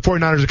 the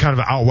 49ers are kind of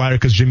an outlier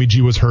because Jimmy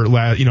G was hurt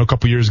a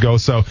couple years ago.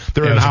 So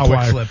they're an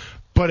outlier.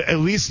 But at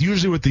least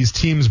usually with these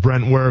teams,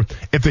 Brent, where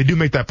if they do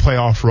make that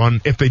playoff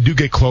run, if they do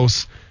get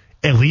close,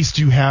 at least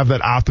you have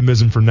that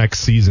optimism for next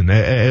season.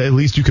 At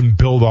least you can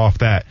build off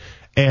that.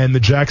 And the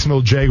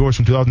Jacksonville Jaguars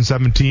from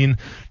 2017,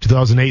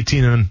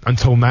 2018, and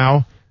until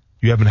now,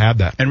 you haven't had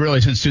that. And really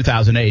since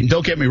 2008. And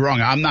don't get me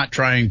wrong, I'm not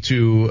trying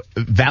to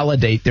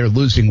validate their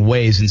losing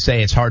ways and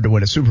say it's hard to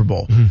win a Super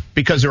Bowl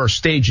because there are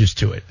stages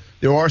to it.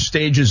 There are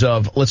stages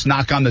of let's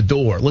knock on the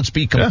door. Let's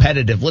be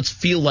competitive. Yeah. Let's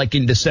feel like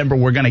in December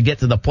we're going to get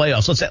to the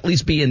playoffs. Let's at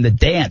least be in the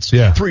dance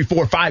 3,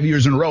 4, 5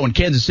 years in a row. And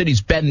Kansas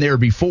City's been there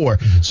before.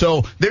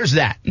 So there's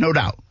that, no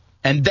doubt.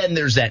 And then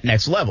there's that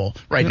next level.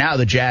 Right now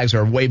the Jags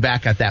are way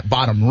back at that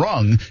bottom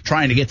rung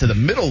trying to get to the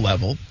middle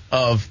level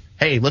of,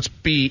 hey, let's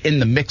be in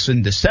the mix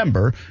in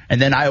December. And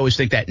then I always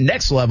think that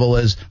next level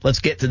is let's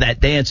get to that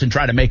dance and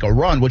try to make a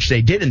run, which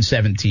they did in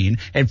 17.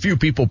 And few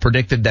people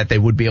predicted that they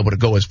would be able to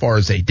go as far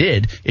as they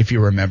did, if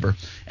you remember.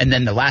 And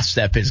then the last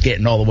step is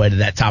getting all the way to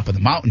that top of the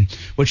mountain,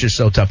 which is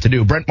so tough to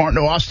do. Brent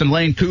Martineau, Austin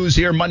Lane, Coos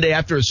here Monday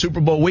after a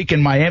Super Bowl week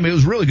in Miami. It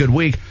was a really good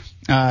week.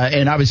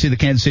 And obviously the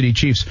Kansas City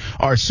Chiefs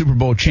are Super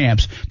Bowl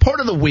champs.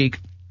 Part of the week,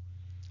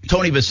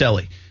 Tony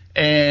Vaselli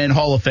and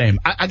Hall of Fame.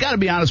 I got to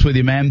be honest with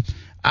you, man.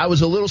 I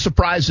was a little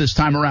surprised this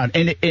time around,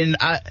 and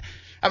I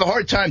have a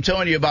hard time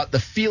telling you about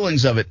the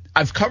feelings of it.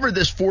 I've covered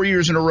this 4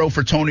 years in a row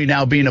for Tony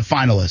now being a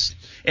finalist.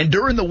 And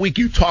during the week,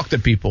 you talk to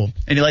people,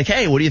 and you're like,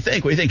 hey, what do you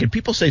think? What do you think? And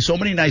people say so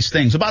many nice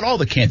things about all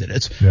the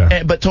candidates,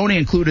 but Tony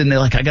included, and they're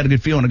like, I got a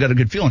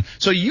good feeling.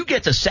 So you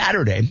get to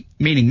Saturday,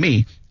 meaning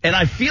me, and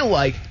I feel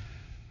like,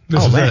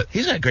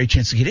 he's got a great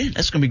chance to get in.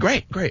 That's going to be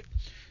great.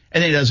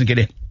 And then he doesn't get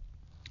in.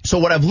 So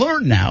what I've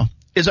learned now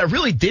is I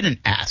really didn't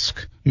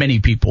ask many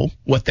people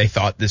what they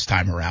thought this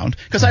time around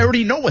because I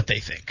already know what they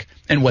think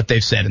and what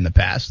they've said in the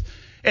past.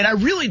 And I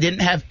really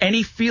didn't have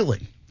any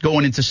feeling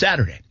going into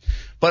Saturday.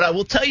 But I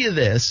will tell you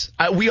this.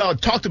 We all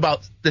talked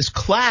about this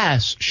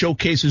class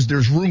showcases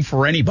there's room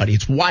for anybody.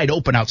 It's wide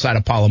open outside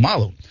of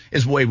Palomalu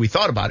is the way we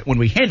thought about it when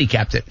we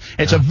handicapped it.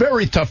 It's a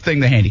very tough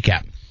thing to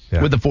handicap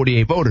with the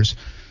 48 voters.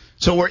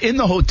 So we're in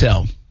the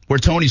hotel where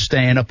Tony's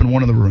staying up in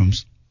one of the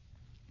rooms.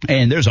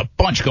 And there's a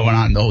bunch going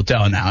on in the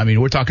hotel now. I mean,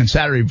 we're talking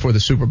Saturday before the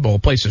Super Bowl. The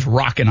place is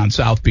rocking on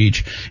South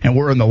Beach, and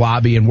we're in the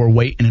lobby, and we're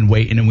waiting,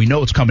 and we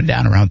know it's coming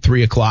down around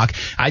 3 o'clock.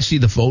 I see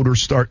the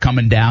voters start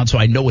coming down, so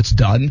I know it's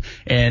done.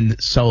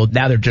 And so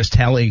now they're just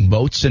tallying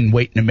votes and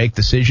waiting to make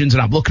decisions.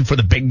 And I'm looking for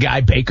the big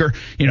guy, Baker,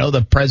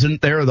 the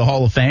president there of the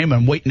Hall of Fame.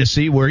 I'm waiting to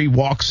see where he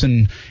walks,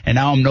 and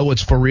now I know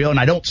it's for real, and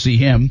I don't see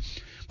him.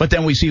 But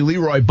then we see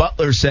Leroy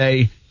Butler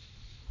say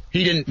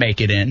he didn't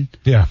make it in.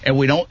 Yeah. And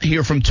we don't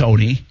hear from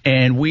Tony,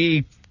 and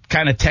we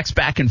kind of text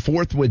back and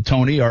forth with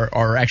Tony,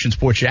 our Action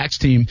Sports Jacks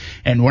team,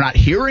 and we're not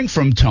hearing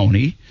from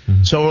Tony.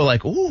 Mm-hmm. So we're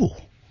like, ooh,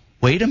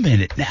 wait a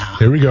minute now.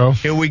 Here we go.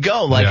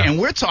 And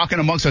we're talking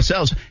amongst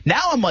ourselves.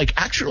 Now I'm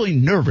actually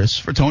nervous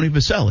for Tony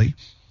Boselli.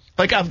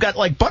 I've got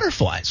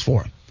butterflies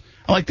for him.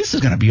 I'm like, this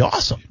is going to be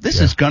awesome.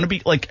 This is going to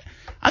be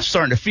I'm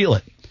starting to feel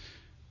it.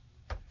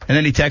 And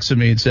then he texted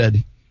me and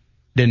said,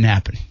 didn't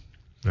happen.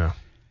 Yeah.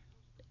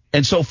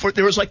 And so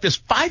there was this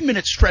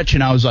 5-minute stretch,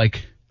 and I was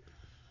like,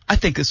 I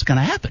think this is going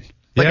to happen.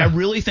 I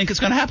really think it's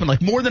going to happen.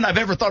 More than I've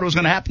ever thought it was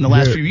going to happen the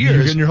last few years.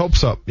 You're getting your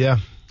hopes up, yeah.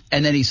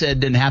 And then he said it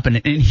didn't happen.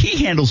 And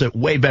he handles it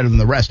way better than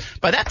the rest.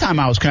 By that time,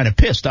 I was kind of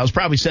pissed. I was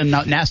probably sending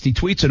out nasty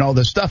tweets and all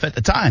this stuff at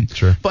the time.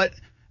 Sure. But,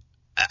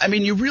 I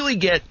mean, you really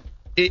get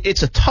 –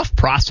 it's a tough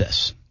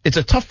process. It's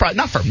a tough process.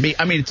 Not for me.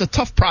 I mean, it's a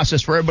tough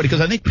process for everybody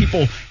because I think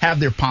people have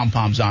their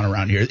pom-poms on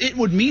around here. It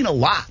would mean a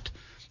lot.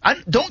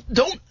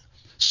 Don't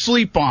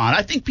sleep on.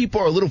 I think people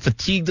are a little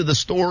fatigued of the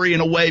story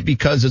in a way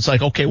because it's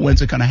okay,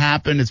 when's it going to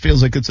happen? It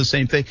feels like it's the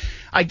same thing.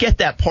 I get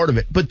that part of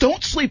it. But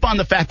don't sleep on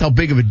the fact how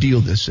big of a deal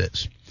this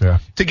is. Yeah.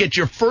 To get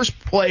your first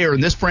player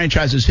in this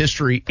franchise's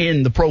history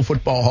in the Pro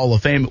Football Hall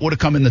of Fame, it would have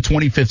come in the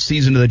 25th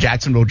season of the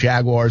Jacksonville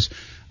Jaguars.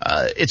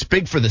 It's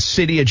big for the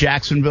city of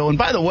Jacksonville. And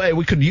by the way,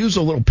 we could use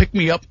a little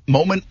pick-me-up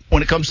moment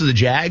when it comes to the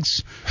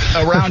Jags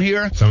around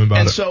here. Tell me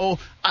about it. So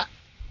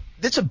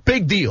it's a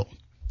big deal.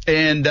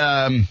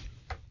 And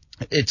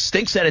it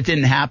stinks that it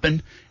didn't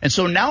happen. And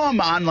so now I'm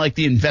on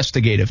the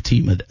investigative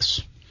team of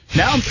this.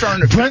 Now I'm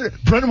starting to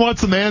 – Brent wants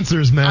some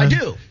answers, man.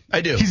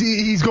 I do.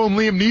 He's going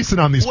Liam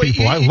Neeson on these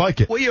people. I like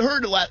it. Well, you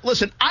heard a lot.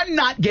 Listen, I'm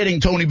not getting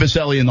Tony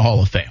Boselli in the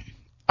Hall of Fame.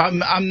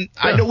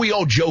 I know we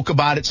all joke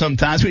about it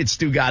sometimes. We had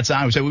Stu Gatz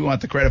on. We said we want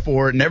the credit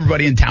for it, and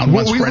everybody in town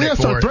wants credit for it. We have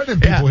to start threatening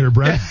people here,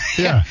 Brent.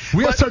 Yeah.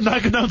 We have to start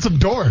knocking down some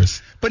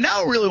doors. But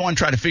now I really want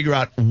to try to figure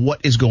out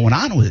what is going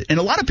on with it. And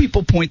a lot of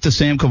people point to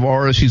Sam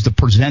Kavaris. He's the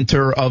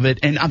presenter of it.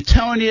 And I'm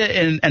telling you,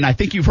 and I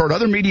think you've heard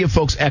other media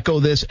folks echo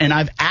this, and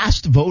I've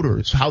asked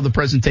voters how the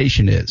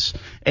presentation is.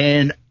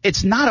 And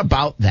it's not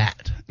about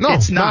that. No,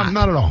 it's not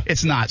at all.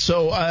 It's not.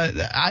 So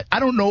I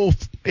don't know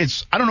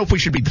if we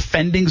should be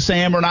defending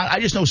Sam or not. I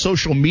just know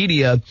social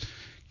media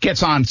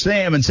gets on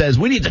Sam and says,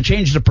 we need to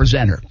change the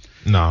presenter.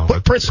 No.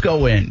 Put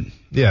Prisco in.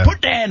 Yeah.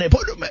 Put Dan in.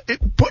 Put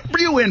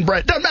you in,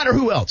 Brett. Doesn't matter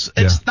who else.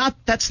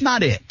 That's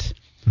not it.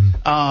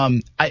 Mm-hmm.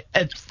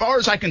 As far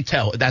as I can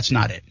tell, that's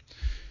not it.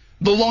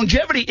 The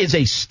longevity is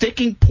a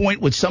sticking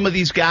point with some of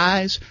these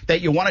guys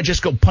that you want to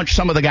just go punch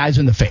some of the guys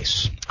in the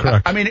face.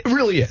 Correct. I mean, it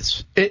really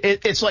is.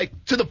 It's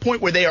to the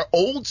point where they are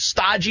old,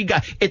 stodgy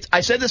guys.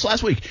 I said this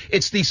last week.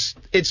 It's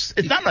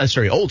not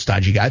necessarily old,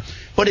 stodgy guy,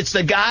 but it's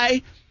the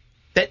guy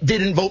that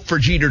didn't vote for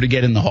Jeter to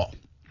get in the Hall.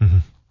 Mm-hmm.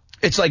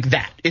 It's like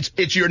that.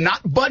 It's you're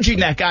not budging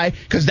that guy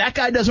because that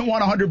guy doesn't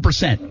want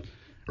 100%,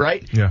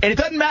 right? Yeah. And it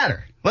doesn't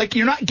matter.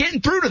 You're not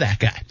getting through to that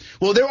guy.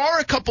 Well, there are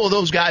a couple of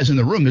those guys in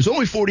the room. There's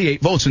only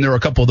 48 votes, and there are a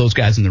couple of those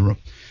guys in the room.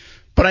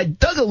 But I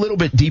dug a little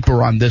bit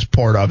deeper on this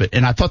part of it,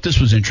 and I thought this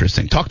was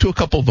interesting. Talked to a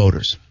couple of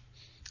voters,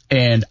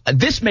 and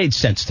this made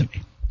sense to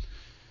me.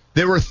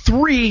 There were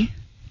 3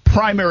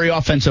 primary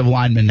offensive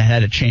linemen that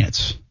had a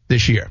chance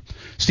this year.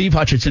 Steve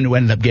Hutchinson, who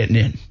ended up getting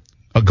in,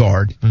 a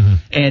guard,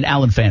 and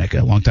Alan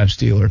Faneca, a longtime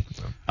Steeler,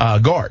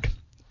 guard.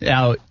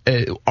 Now,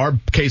 our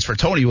case for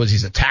Tony was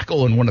he's a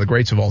tackle and one of the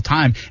greats of all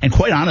time. And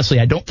quite honestly,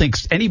 I don't think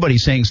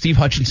anybody's saying Steve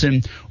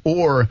Hutchinson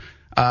or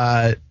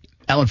Alan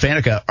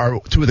Faneca are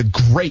 2 of the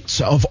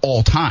greats of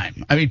all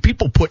time. I mean,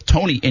 people put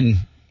Tony in,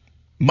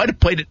 might have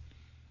played it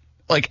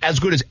as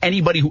good as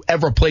anybody who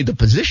ever played the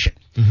position.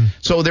 Mm-hmm.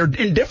 So they're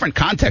in different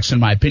contexts, in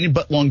my opinion,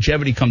 but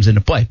longevity comes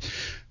into play.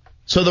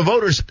 So the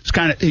voters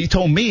he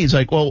told me, he's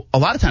like, well, a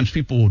lot of times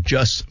people will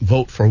just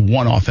vote for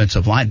one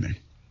offensive lineman.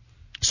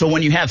 So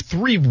when you have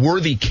 3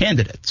 worthy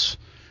candidates,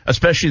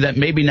 especially that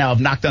maybe now have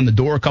knocked on the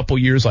door a couple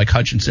years like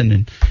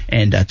Hutchinson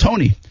and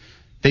Tony,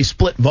 they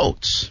split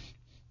votes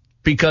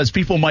because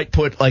people might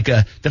put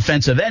a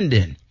defensive end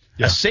in,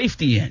 a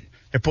safety in.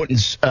 They're putting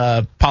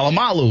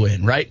Palomalu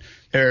in, right?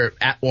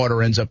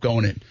 Atwater ends up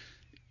going in,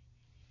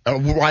 a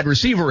wide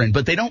receiver in,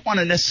 but they don't want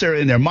to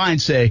necessarily in their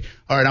mind say,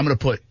 all right, I'm going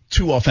to put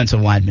 2 offensive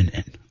linemen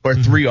in or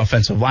 3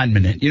 offensive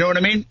linemen in. You know what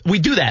I mean? We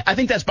do that. I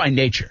think that's by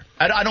nature.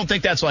 I don't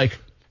think that's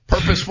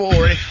purposeful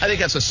or anything. I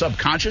think that's a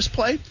subconscious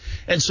play.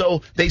 And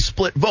so they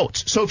split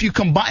votes. So if you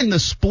combine the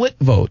split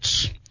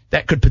votes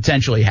that could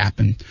potentially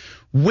happen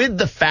with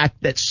the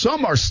fact that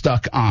some are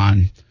stuck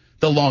on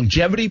the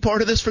longevity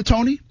part of this for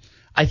Tony,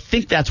 I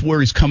think that's where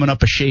he's coming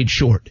up a shade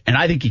short. And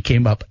I think he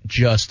came up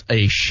just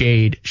a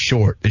shade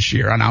short this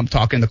year. And I'm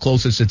talking the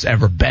closest it's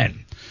ever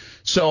been.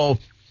 So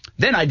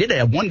then I did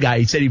have one guy,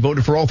 he said he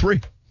voted for all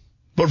three.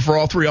 Voted for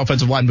all three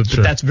offensive linemen,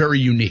 but that's very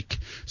unique.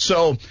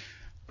 So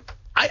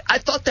I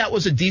thought that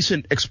was a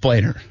decent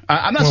explainer.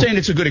 I'm not saying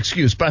it's a good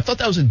excuse, but I thought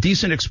that was a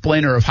decent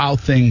explainer of how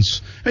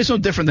things. It's no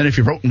different than if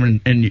you're voting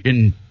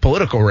in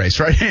political race,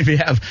 right? If you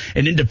have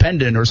an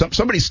independent or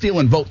somebody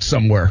stealing votes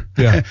somewhere,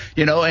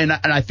 and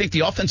I think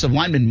the offensive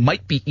linemen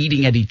might be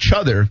eating at each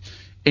other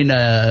in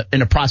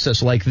a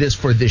process like this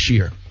for this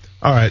year.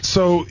 All right,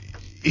 so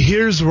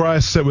here's where I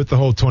sit with the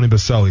whole Tony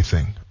Boselli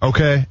thing,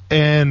 okay?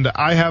 And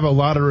I have a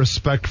lot of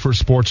respect for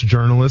sports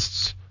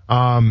journalists.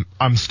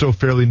 I'm still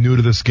fairly new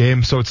to this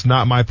game, so it's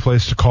not my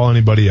place to call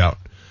anybody out,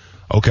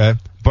 okay?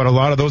 But a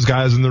lot of those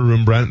guys in the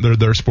room, Brent,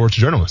 they're sports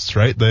journalists,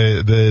 right?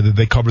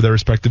 They cover their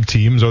respective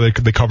teams, or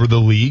they cover the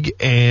league,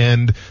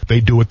 and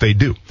they do what they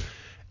do.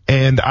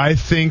 And I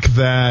think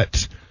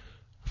that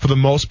for the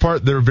most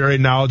part, they're very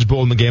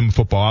knowledgeable in the game of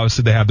football.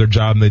 Obviously, they have their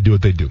job and they do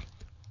what they do.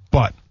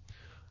 But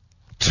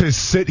to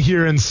sit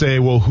here and say,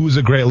 well, who's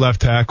a great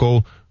left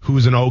tackle,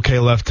 who's an okay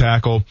left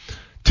tackle,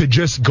 to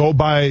just go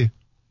by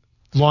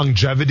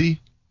longevity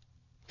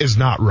is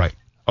not right,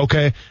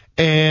 okay?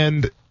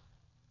 And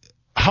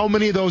how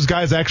many of those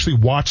guys actually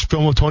watch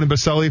film of Tony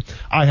Boselli?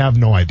 I have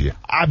no idea.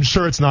 I'm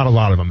sure it's not a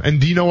lot of them.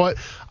 And do you know what?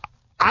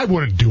 I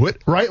wouldn't do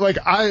it, right? Like,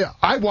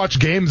 I watch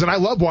games, and I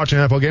love watching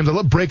NFL games. I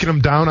love breaking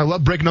them down. I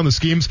love breaking down the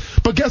schemes.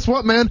 But guess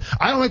what, man?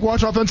 I don't like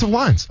watching offensive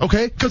lines,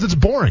 okay? Because it's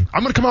boring.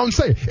 I'm going to come out and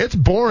say it's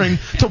boring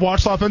to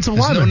watch the offensive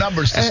line. There's no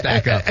numbers to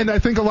stack up. And I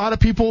think a lot of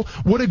people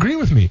would agree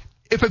with me.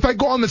 If I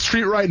go on the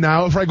street right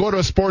now, if I go to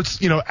a sports,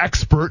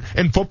 expert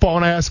in football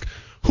and I ask,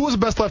 who was the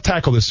best left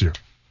tackle this year?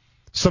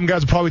 Some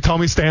guys would probably tell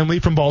me Stanley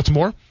from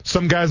Baltimore.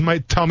 Some guys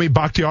might tell me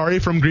Bakhtiari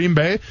from Green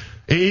Bay.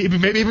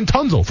 Maybe even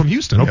Tunzel from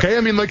Houston, okay? Yeah.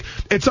 I mean,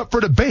 it's up for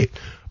debate.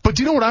 But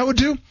do you know what I would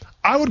do?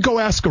 I would go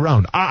ask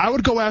around. I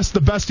would go ask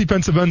the best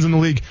defensive ends in the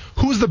league,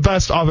 who's the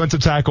best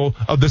offensive tackle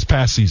of this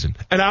past season?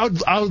 And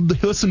I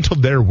would listen to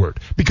their word,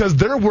 because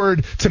their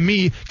word to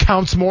me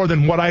counts more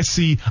than what I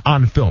see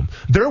on film.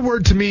 Their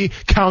word to me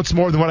counts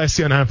more than what I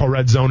see on NFL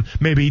Red Zone,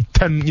 maybe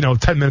 10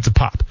 minutes a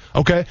pop,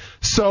 okay?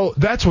 So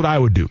that's what I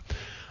would do.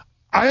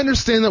 I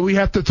understand that we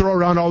have to throw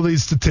around all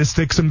these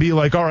statistics and be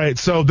like, all right,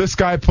 so this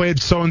guy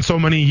played so and so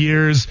many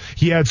years,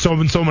 he had so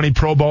and so many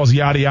Pro Bowls,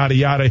 yada, yada,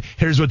 yada.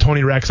 Here's what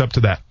Tony racks up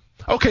to that.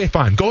 Okay,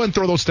 fine. Go ahead and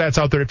throw those stats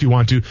out there if you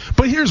want to.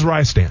 But here's where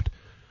I stand.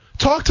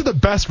 Talk to the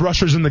best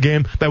rushers in the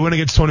game that went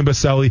against Tony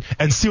Boselli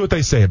and see what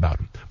they say about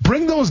him.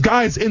 Bring those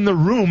guys in the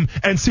room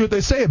and see what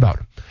they say about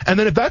him. And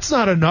then if that's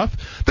not enough,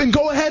 then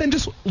go ahead and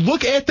just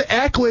look at the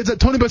accolades that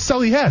Tony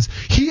Boselli has.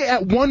 He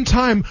at one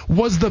time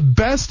was the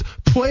best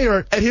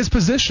player at his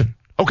position.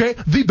 Okay?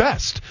 The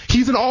best.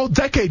 He's an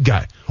all-decade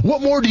guy.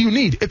 What more do you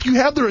need? If you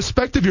have the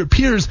respect of your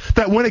peers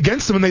that went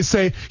against him and they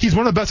say he's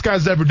one of the best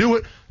guys to ever do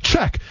it,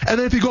 check. And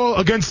then if you go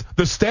against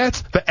the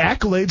stats, the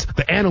accolades,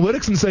 the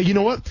analytics, and say, you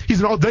know what? He's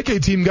an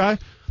all-decade team guy,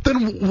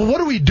 then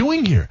what are we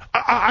doing here?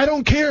 I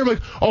don't care. Like,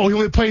 oh, he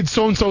only played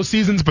so-and-so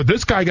seasons, but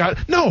this guy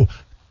got... No.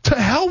 To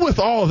hell with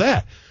all of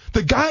that.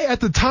 The guy at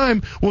the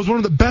time was one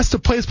of the best to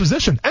play his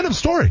position. End of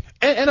story.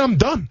 And I'm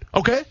done.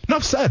 Okay?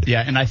 Enough said.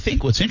 Yeah, and I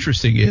think what's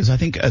interesting is, I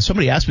think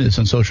somebody asked me this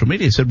on social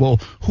media. They said,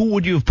 well, who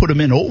would you have put him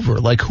in over?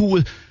 Like, who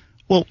would...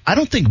 Well, I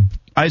don't think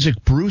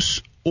Isaac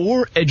Bruce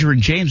or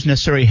Edgerrin James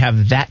necessarily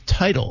have that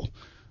title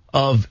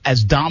of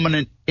as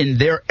dominant in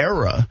their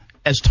era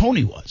as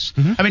Tony was.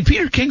 Mm-hmm. I mean,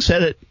 Peter King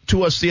said it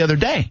to us the other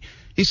day.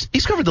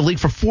 He's covered the league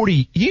for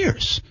 40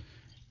 years.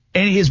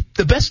 And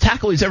the best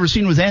tackle he's ever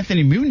seen was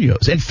Anthony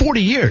Munoz in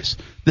 40 years.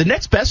 The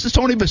next best is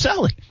Tony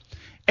Boselli.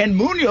 And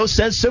Munoz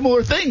says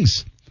similar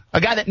things. A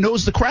guy that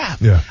knows the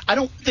craft. Yeah. I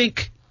don't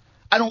think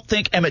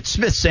Emmitt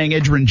Smith saying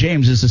Edgerrin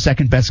James is the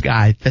second best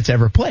guy that's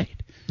ever played.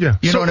 Yeah.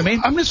 You know what I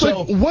mean? I'm just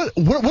what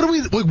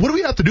do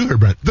we have to do here,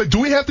 Brent? Like, do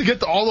we have to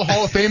get all the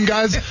Hall of Fame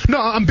guys? No,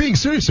 I'm being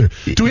serious here.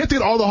 Do we have to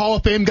get all the Hall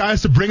of Fame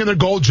guys to bring in their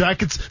gold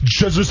jackets,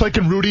 just like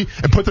in Rudy,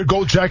 and put their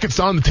gold jackets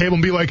on the table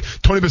and be like,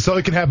 Tony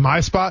Boselli can have my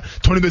spot,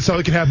 Tony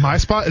Boselli can have my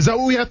spot? Is that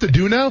what we have to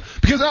do now?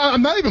 Because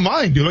I'm not even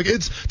lying, dude. Like,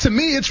 to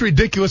me, it's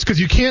ridiculous, because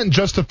you can't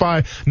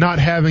justify not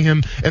having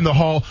him in the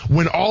Hall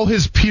when all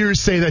his peers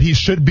say that he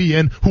should be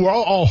in, who are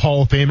all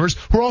Hall of Famers,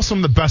 who are all some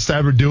of the best to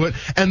ever do it,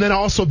 and then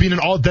also being an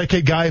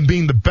all-decade guy and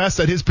being the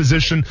best at his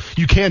position.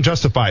 You can't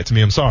justify it to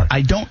me. I'm sorry.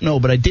 I don't know,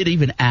 but I did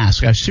even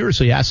ask. I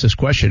seriously asked this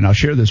question. I'll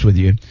share this with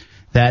you.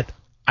 That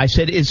I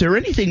said, is there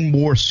anything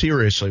more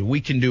seriously we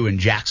can do in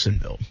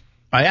Jacksonville?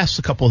 I asked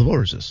a couple of the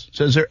voters this.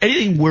 So is there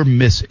anything we're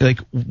missing, like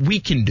we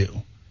can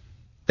do,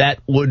 that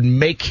would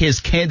make his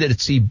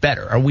candidacy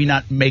better? Are we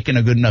not making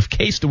a good enough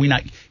case? Do we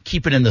not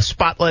keep it in the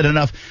spotlight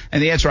enough?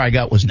 And the answer I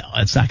got was no,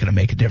 it's not going to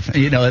make a difference.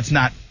 It's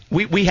not.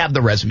 We have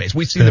the resumes.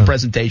 We see the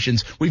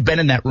presentations. We've been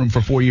in that room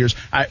for 4 years.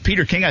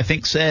 Peter King, I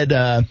think,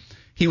 said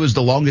he was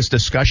the longest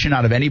discussion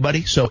out of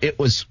anybody. So it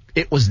was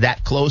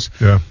that close.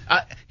 Yeah.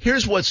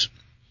 Here's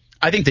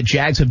I think the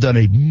Jags have done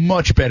a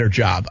much better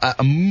job,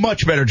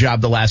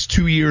 the last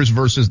 2 years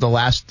versus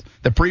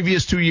the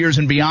previous 2 years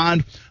and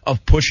beyond,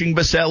 of pushing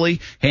Boselli,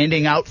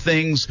 handing out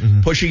things,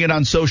 pushing it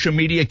on social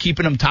media,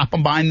 keeping him top of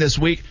mind this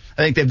week.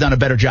 I think they've done a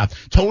better job.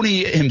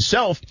 Tony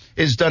himself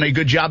has done a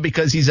good job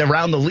because he's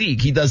around the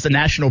league. He does the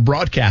national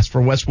broadcast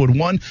for Westwood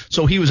One.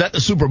 So he was at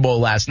the Super Bowl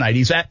last night.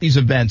 He's at these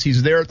events.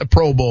 He's there at the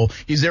Pro Bowl.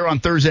 He's there on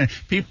Thursday.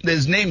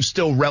 His name's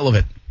still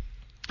relevant.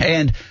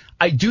 And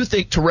I do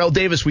think Terrell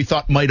Davis, we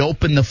thought, might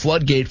open the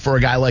floodgate for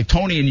a guy like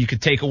Tony, and you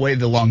could take away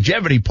the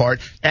longevity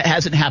part. That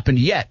hasn't happened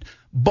yet.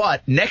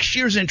 But next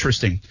year's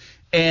interesting.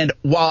 And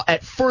while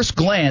at first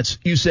glance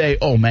you say,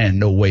 oh, man,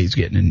 no way he's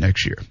getting in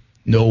next year.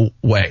 No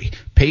way.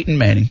 Peyton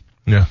Manning.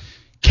 Yeah.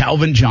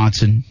 Calvin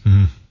Johnson.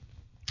 Mm-hmm.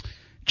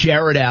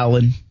 Jared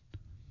Allen.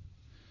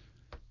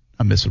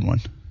 I'm missing one.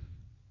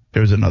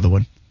 There's another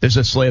one. There's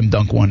a slam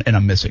dunk one, and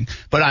I'm missing.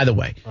 But either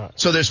way. Right.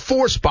 So there's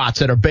 4 spots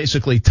that are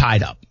basically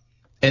tied up,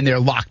 and they're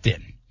locked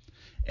in.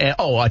 And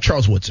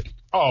Charles Woodson.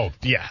 Oh,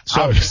 yeah.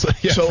 Obviously.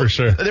 Yeah, so for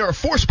sure. There are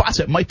 4 spots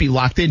that might be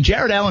locked in.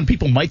 Jared Allen,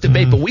 people might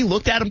debate, but we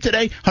looked at him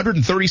today.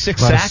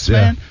 136 sacks,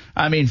 man.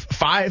 I mean,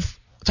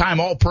 5-time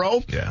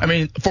All-Pro. Yeah. I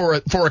mean, for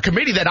a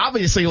committee that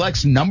obviously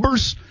likes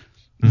numbers,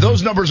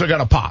 those numbers are going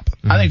to pop.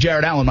 I think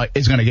Jared Allen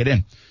is going to get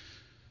in.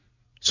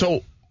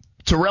 So,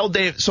 Terrell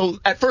Davis. So,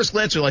 at first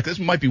glance, you're like, this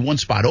might be one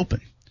spot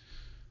open.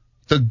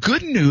 The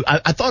good news,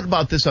 I thought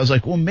about this. I was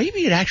like, well,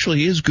 maybe it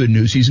actually is good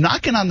news. He's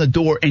knocking on the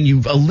door, and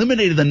you've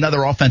eliminated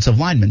another offensive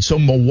lineman. So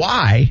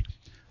Mawai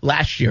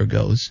last year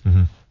goes.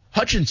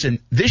 Hutchinson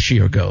this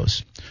year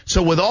goes.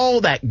 So with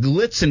all that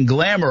glitz and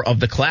glamour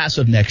of the class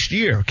of next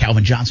year,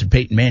 Calvin Johnson,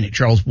 Peyton Manning,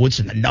 Charles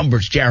Woodson, the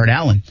numbers, Jared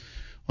Allen,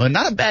 well,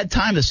 not a bad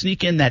time to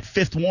sneak in that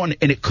 5th one,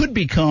 and it could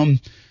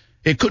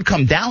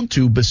come down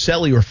to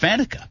Baselli or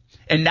Faneca.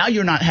 And now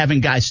you're not having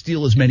guys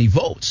steal as many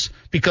votes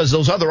because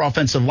those other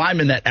offensive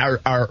linemen that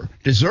are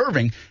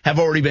deserving have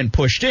already been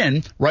pushed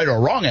in, right or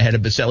wrong ahead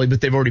of Baselli,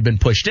 but they've already been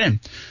pushed in.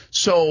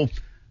 So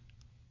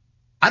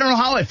I don't know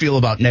how I feel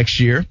about next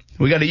year.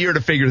 We got a year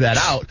to figure that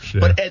out. Sure.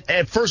 But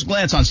at first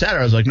glance on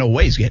Saturday, I was like, no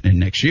way he's getting in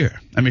next year.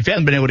 I mean, if he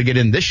hasn't been able to get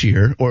in this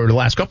year or the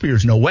last couple of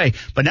years, no way.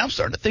 But now I'm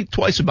starting to think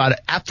twice about it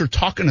after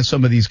talking to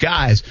some of these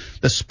guys.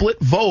 The split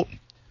vote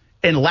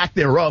and lack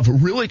thereof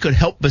really could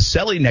help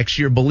Baselli next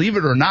year, believe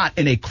it or not,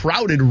 in a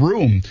crowded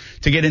room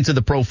to get into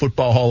the Pro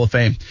Football Hall of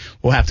Fame.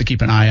 We'll have to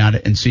keep an eye on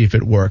it and see if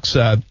it works.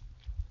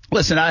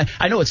 Listen,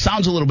 I know it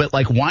sounds a little bit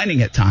like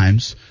whining at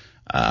times.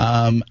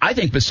 I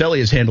think Baselli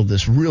has handled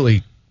this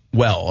really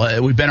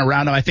well. We've been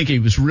around him. I think he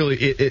was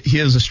he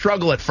has a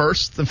struggle at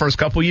first, the first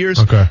couple years.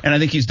 Okay. And I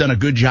think he's done a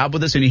good job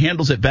with this, and he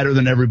handles it better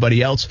than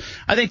everybody else.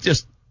 I think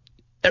just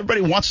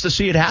everybody wants to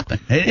see it happen.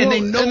 And they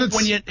know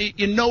when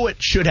you know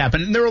it should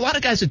happen. And there are a lot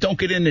of guys that don't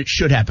get in, it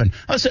should happen.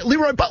 I would say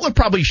Leroy Butler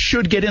probably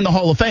should get in the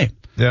Hall of Fame.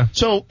 Yeah.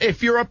 So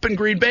if you're up in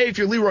Green Bay, if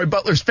you're Leroy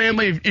Butler's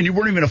family, and you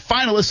weren't even a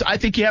finalist, I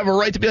think you have a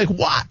right to be like,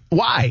 what?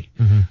 Why?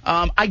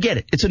 I get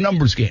it. It's a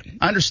numbers game.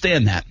 I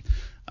understand that.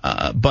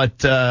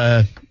 But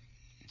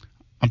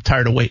I'm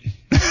tired of waiting.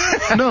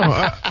 No,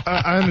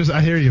 I understand.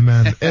 I hear you,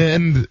 man.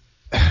 And,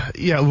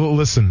 yeah, well,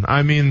 listen,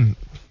 I mean,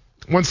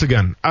 once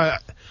again,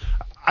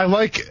 I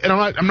like, and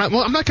I'm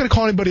not going to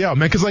call anybody out,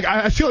 man, because like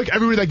I feel like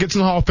everybody that gets in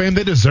the Hall of Fame,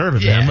 they deserve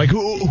it, man. Like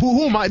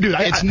who am I, dude?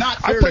 It's not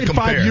fair I played to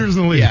compare. 5 years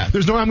in the league. Yeah.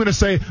 There's no way I'm going to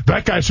say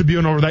that guy should be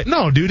in over that.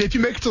 No, dude, if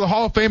you make it to the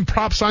Hall of Fame,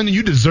 props on you.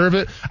 You deserve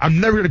it. I'm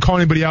never going to call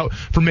anybody out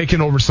for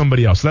making over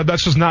somebody else.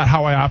 That's just not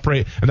how I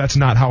operate, and that's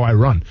not how I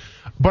run.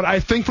 But I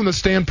think from the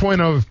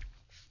standpoint of,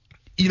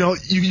 you know,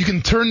 you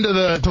can turn to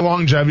the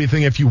longevity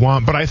thing if you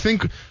want, but I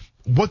think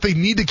what they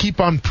need to keep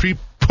on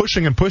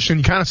pushing, you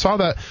kind of saw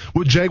that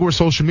with Jaguar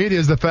social media,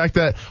 is the fact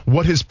that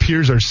what his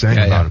peers are saying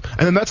about him.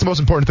 And then that's the most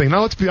important thing.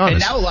 Now, let's be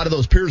honest. And now a lot of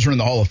those peers are in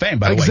the Hall of Fame,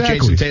 by the way.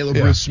 Jason Taylor,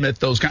 Bruce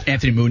Smith,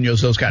 Anthony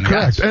Munoz, those kind of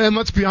guys. Correct. And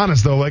let's be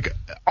honest, though, like,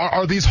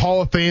 are these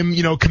Hall of Fame,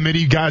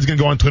 committee guys going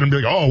to go on Twitter and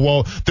be like, oh,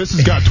 well, this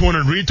has got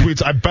 200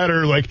 retweets. I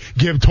better,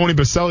 give Tony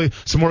Baselli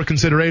some more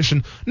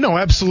consideration. No,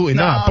 absolutely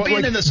not. But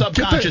being in the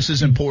subconscious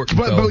is important.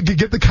 But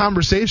get the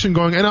conversation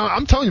going. And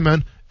I'm telling you,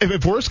 man,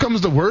 if worse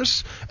comes to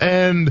worse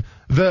and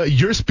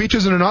your speech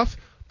isn't enough,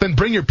 then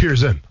bring your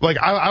peers in. Like,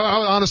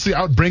 I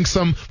would bring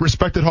some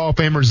respected Hall of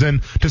Famers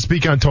in to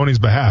speak on Tony's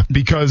behalf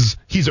because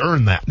he's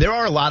earned that. There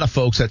are a lot of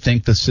folks that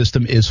think the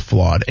system is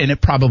flawed, and it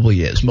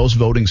probably is. Most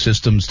voting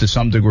systems to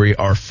some degree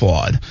are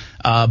flawed.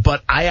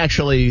 But I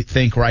actually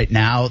think right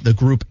now the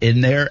group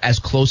in there, as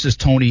close as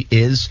Tony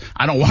is,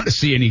 I don't want to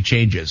see any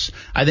changes.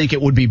 I think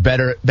it would be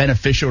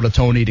beneficial to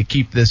Tony to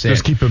keep this in.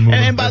 Just keep it moving.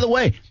 And by the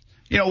way,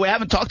 we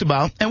haven't talked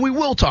about, and we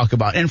will talk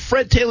about, and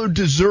Fred Taylor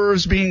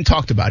deserves being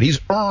talked about. He's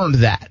earned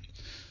that.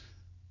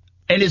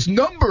 And his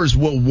numbers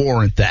will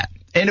warrant that.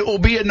 And it will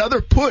be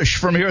another push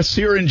from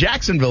here in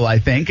Jacksonville, I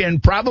think,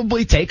 and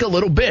probably take a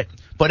little bit.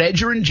 But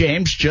Edgerrin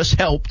James just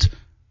helped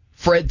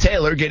Fred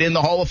Taylor get in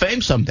the Hall of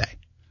Fame someday.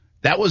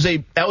 That was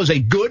a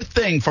good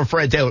thing for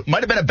Fred Taylor. It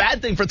might have been a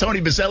bad thing for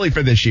Tony Baselli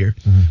for this year,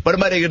 but it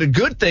might have been a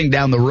good thing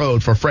down the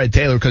road for Fred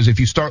Taylor, because if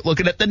you start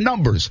looking at the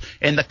numbers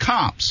and the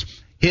comps,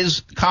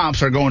 his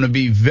comps are going to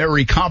be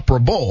very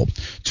comparable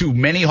to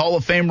many Hall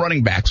of Fame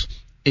running backs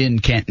in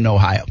Canton,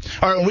 Ohio.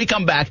 All right, when we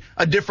come back,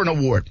 a different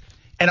award.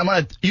 And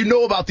you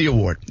know about the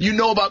award. You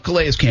know about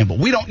Calais Campbell.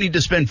 We don't need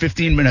to spend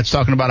 15 minutes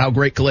talking about how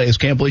great Calais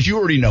Campbell is. You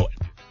already know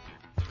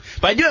it.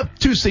 But I do have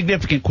two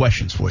significant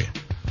questions for you.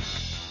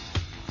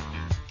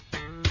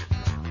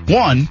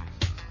 One,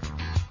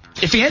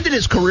 if he ended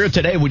his career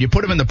today, would you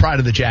put him in the pride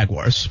of the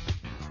Jaguars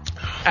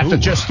after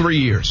just 3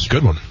 years?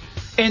 Good one.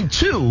 And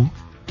two,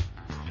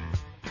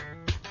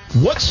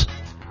 what's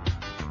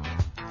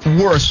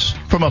worse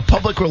from a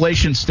public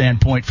relations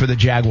standpoint for the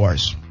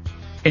Jaguars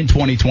in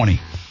 2020?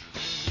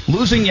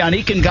 Losing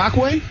Yannick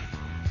Ngakoue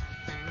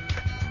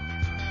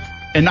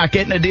and not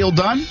getting a deal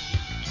done?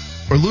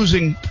 Or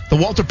losing the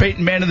Walter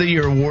Payton Man of the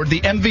Year award,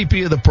 the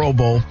MVP of the Pro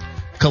Bowl,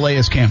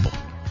 Calais Campbell?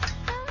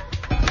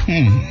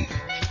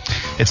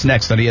 It's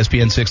next on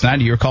ESPN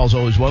 690. Your call's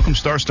always welcome.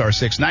 Star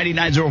 690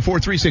 904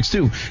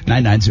 362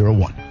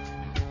 9901.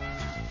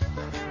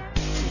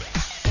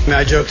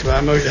 I joked about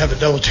I'm going to have a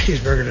double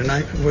cheeseburger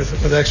tonight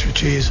with extra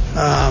cheese.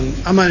 I'm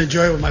going to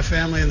enjoy it with my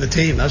family and the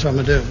team. That's what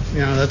I'm going to do.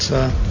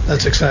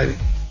 That's exciting.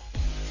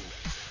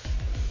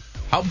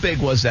 How big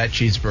was that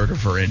cheeseburger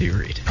for Andy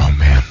Reid? Oh,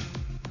 man.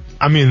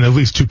 I mean, at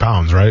least 2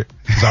 pounds, right?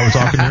 Is that what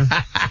we're talking here?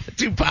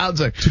 2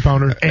 pounds.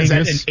 2-pounder. Is that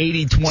Angus. an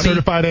 80-20?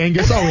 Certified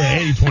Angus. Oh, yeah,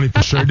 80-20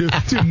 for sure,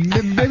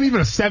 dude. Maybe even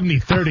a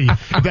 70-30,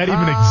 if that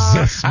even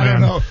exists, man. I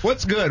don't know.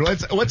 What's good?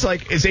 What's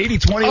like, is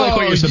 80-20 like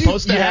what you're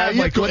supposed to have?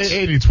 Like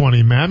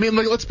 80-20, man. I mean,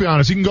 like, let's be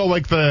honest. You can go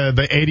like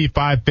the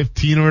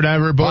 85-15 or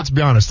whatever, but let's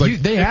be honest.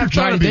 Like, they have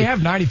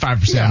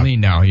 95%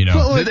 lean now, you know.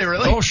 But, did they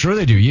really? Oh, sure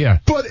they do, yeah.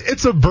 But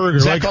it's a burger.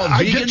 Is that like, called I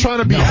vegan? get trying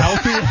to be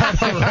healthy.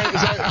 I know, right?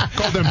 Is that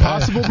called the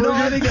Impossible Burger? No,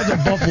 I think that's a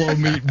buffalo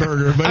meat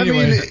burger, but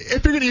anyway. I mean,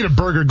 if you're going to eat a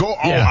burger, go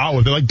all out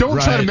with it. Like,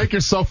 don't try to make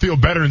yourself feel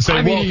better and say,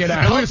 I'm eating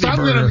at least I'm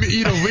going to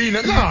eat a lean.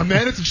 No,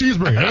 man, it's a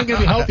cheeseburger. It ain't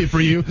going to be healthy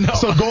for you. No.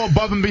 So go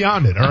above and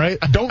beyond it, all right?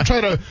 Don't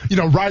try to,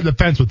 ride the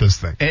fence with this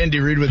thing. Andy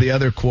Reid with the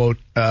other quote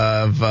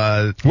of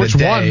which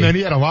one, man?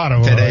 He had a lot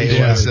of them. Today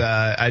was,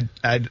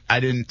 I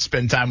didn't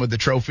spend time with the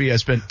trophy. I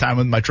spent time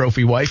with my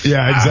trophy wife.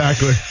 Yeah,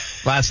 exactly.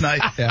 Last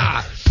night.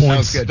 Yeah. Points. That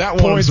was good.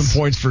 That was some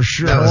points for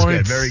sure. That was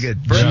good. Very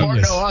good. Brett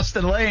Martineau,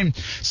 Austin Lane.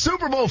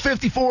 Super Bowl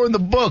 54 in the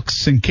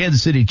books, and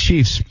Kansas City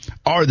Chiefs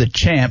are the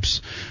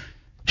champs.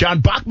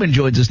 John Bachman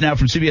joins us now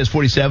from CBS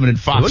 47 and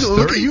Fox 30.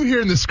 Look at you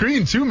here in the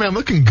screen, too, man.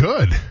 Looking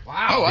good.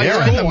 Wow. I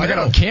got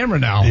on camera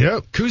now.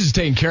 Yep. Kuz is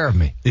taking care of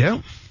me.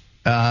 Yep.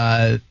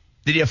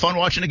 Did you have fun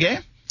watching the game?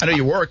 I know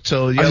you worked,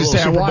 so you had a little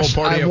Super Bowl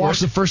party. I watched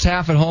the first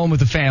half at home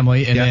with the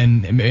family, and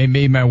then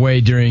made my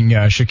way during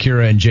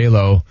Shakira and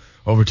J-Lo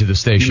over to the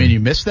station. You mean you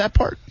missed that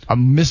part? I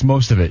missed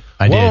most of it.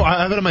 I did.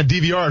 I have it on my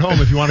DVR at home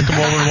if you want to come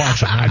over and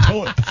watch it.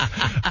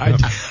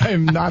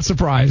 I'm not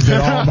surprised at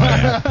all by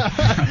that.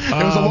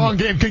 It was a long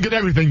game. Couldn't get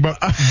everything, but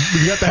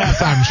we got the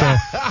halftime show.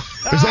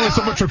 There's only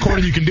so much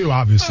recording you can do,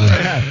 obviously. You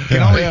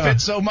can only fit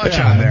so much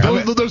on there.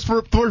 Those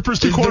first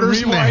 2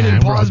 quarters. The rewind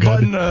and pause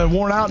button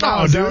worn out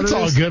now? Oh, dude, it's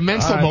all good,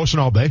 man. Slow motion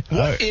all day.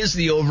 What is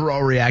the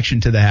overall reaction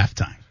to the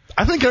halftime?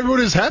 I think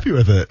everyone is happy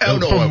with it. Oh,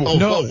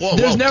 no.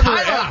 There's never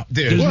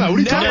dude. What are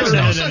you talking about?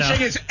 No such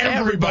thing as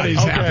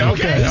everybody's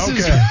happy. This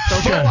is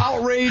full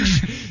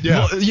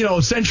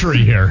outrage, century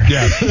here.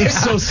 Yeah.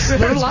 So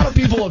there's a lot of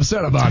people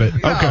upset about it.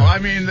 No, I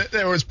mean,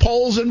 there was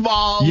polls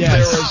involved.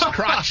 Yes. There was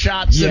crotch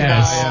shots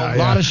involved. A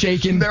lot of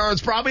shaking. There was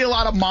probably a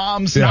lot of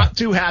moms not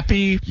too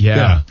happy.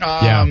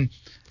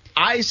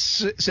 I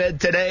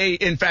said today,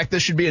 in fact,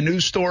 this should be a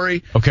news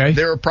story. Okay.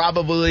 There are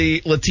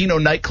probably Latino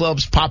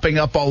nightclubs popping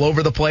up all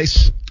over the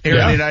place here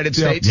in the United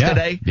States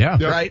today. Yeah.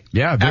 Right?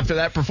 Yeah. After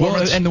that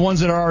performance. Well, and the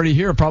ones that are already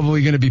here are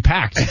probably going to be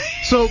packed.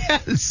 So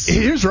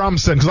here's what I'm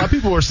saying, because a lot of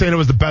people were saying it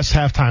was the best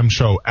halftime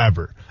show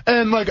ever.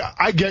 And,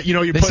 I get,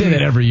 you're they say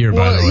that every year,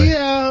 by the way.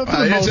 Yeah,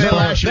 for the most part.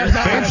 Last year.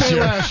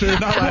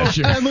 Not last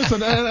year. And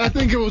listen, I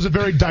think it was a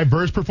very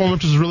diverse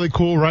performance, which is really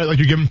cool, right? Like,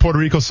 you're giving Puerto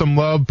Rico some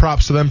love,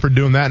 props to them for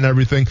doing that and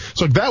everything.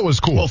 So that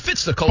was cool. Well, it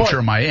fits the culture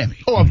of Miami.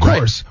 Oh, of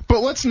course. But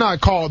let's not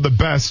call it the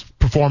best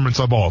performance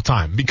of all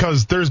time,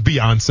 because there's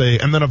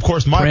Beyonce, and then, of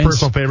course, my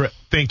personal favorite.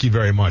 Thank you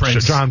very much,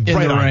 Prince John.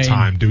 Right on rain.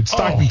 time, dude.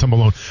 Stockton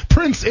Malone.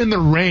 Prince in the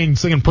rain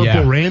singing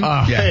Purple Rain.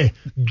 Hey,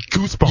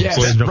 goosebumps.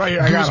 Yes, right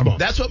here. I got him.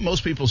 That's what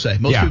most people say.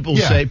 Most people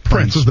say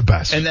Prince was the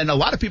best. And then a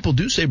lot of people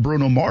do say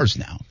Bruno Mars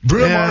now.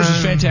 Bruno Mars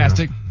is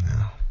fantastic.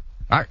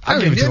 I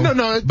give it to him.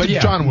 No, but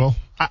John will.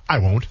 I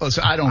won't.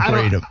 Listen, I don't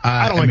grade him.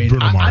 I don't like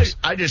Bruno Mars.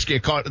 I just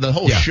get caught. The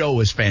whole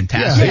show is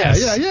fantastic.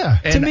 Yeah.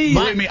 And to me,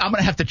 believe me, I'm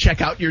going to have to check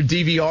out your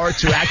DVR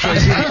to actually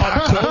see the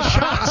up-close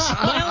shots.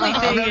 My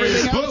only thing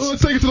is,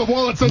 let's take it to the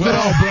wall that says it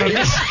all, bro.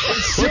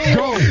 Let's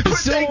go. It's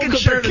still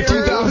compared to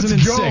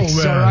 2006,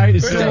 let's go, all right?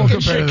 It's We're still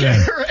taking compared to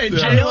that. Shakira and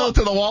J-Lo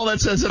to the wall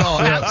that says it all.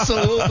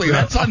 Absolutely.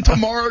 That's on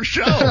tomorrow's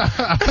show.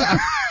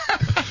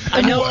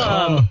 I know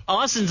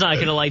Austin's not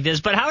going to like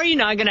this, but how are you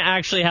not going to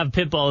actually have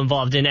Pitbull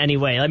involved in any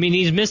way? I mean,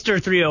 he's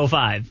Mr.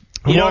 305.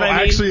 You know what I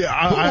mean? Actually, Who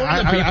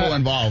were the people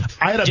involved?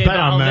 I had a J bet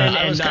on that.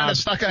 I was kind of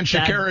stuck on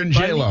Shakira and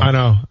J-Lo. I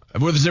know.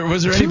 Was there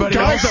anybody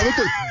guys else?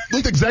 that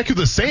looked exactly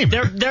the same.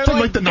 They're from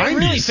like the they're 90s.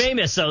 really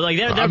famous though. Like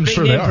they're I'm big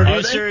sure name they are.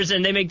 producers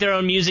and they make their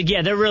own music.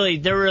 Yeah, they're really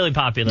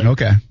popular.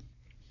 Okay.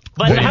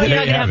 But how are you not they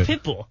gonna have have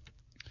it. Pitbull?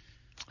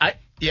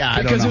 Yeah, I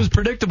don't because know. it was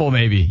predictable.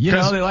 Maybe they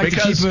like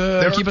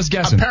to keep us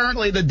guessing.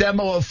 Apparently, the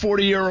demo of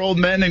 40-year-old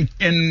men in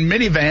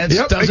minivans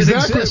doesn't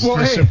exist well,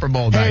 for Super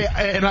Bowl night.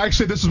 Hey, and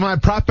actually, this was my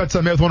prop bets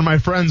I made with one of my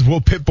friends. Will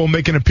Pitbull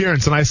make an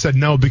appearance? And I said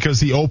no because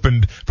he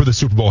opened for the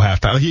Super Bowl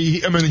halftime.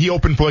 He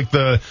opened for like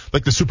the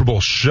Super Bowl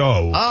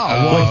show.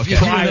 Oh, okay.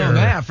 Prior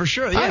that for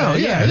sure.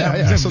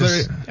 Yeah. So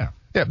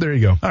there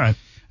you go. All right.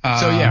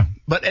 So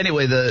but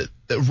anyway, the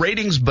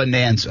ratings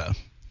bonanza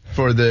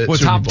for the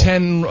Super top Bowl.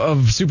 10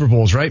 of Super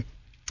Bowls, right?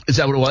 Is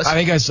that what it was? I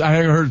think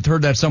I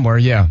heard that somewhere.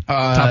 Yeah,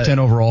 top 10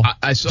 overall.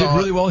 I saw did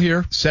really well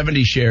here.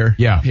 70 share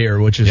here,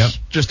 which is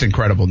just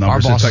incredible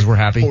numbers. Our bosses were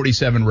happy.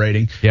 47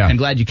 rating. Yeah, I'm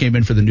glad you came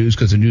in for the news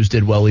because the news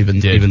did well even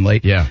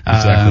late. Yeah,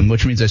 exactly.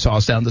 Which means they saw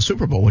us down the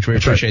Super Bowl, which we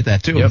appreciate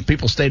that too. Yep.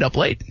 People stayed up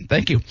late.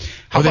 Thank you.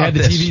 They had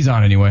the TVs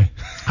on anyway.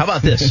 How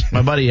about this?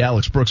 My buddy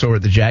Alex Brooks over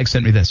at the Jags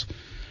sent me this.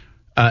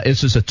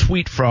 This is a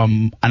tweet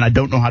from, and I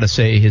don't know how to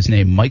say his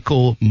name,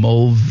 Michael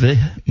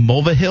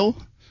Mulvihill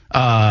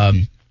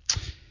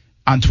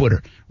on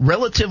Twitter.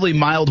 Relatively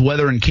mild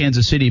weather in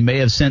Kansas City may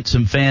have sent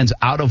some fans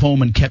out of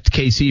home and kept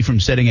KC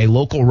from setting a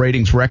local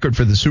ratings record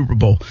for the Super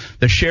Bowl.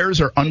 The shares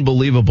are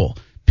unbelievable.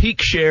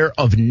 Peak share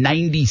of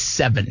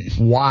 97.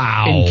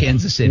 Wow. In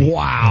Kansas City.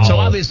 Wow. So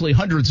obviously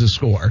hundreds of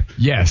score.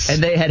 Yes.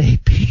 And they had a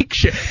peak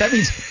share. That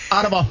means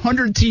out of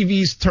 100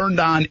 TVs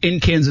turned on in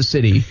Kansas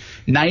City,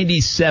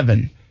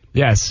 97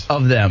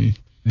 of them.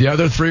 The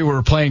other 3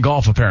 were playing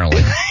golf,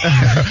 apparently.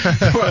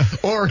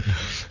 or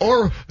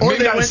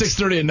maybe not at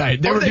 6:30 at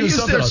night. They were doing used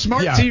something their else.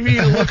 smart TV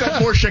to look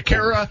up more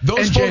Shakira.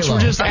 Those and folks J-Lo.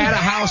 were just at a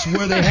house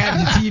where they had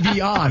the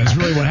TV on. Is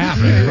really what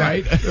happened,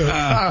 right?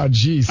 Oh,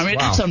 jeez. I mean,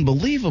 it's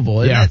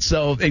unbelievable. Yeah. And that's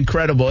so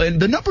incredible. And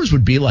the numbers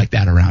would be like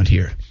that around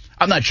here.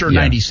 I'm not sure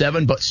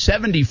 97, but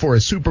 70 for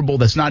a Super Bowl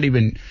that's not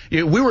even –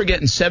 we were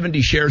getting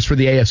 70 shares for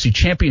the AFC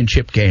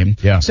Championship game.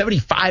 Yeah.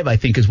 75, I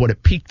think, is what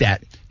it peaked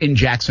at in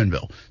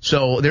Jacksonville.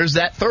 So there's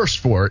that thirst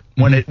for it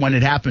when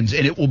it happens,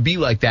 and it will be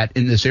like that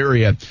in this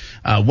area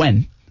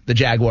when the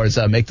Jaguars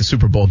make the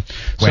Super Bowl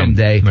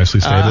someday. Nicely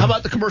stated. How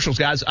about the commercials,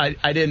 guys?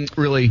 I didn't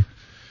really –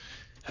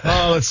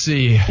 let's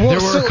see. There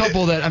were a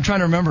couple that I'm trying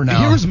to remember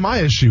now. Here's my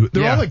issue.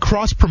 They're all like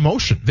cross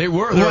promotion. They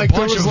were. There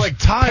was like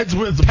Tides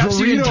with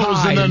Pepsi and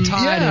Doritos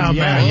Tide and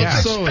then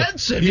It's so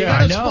expensive.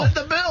 Yeah, You gotta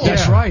split the bill.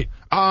 That's right.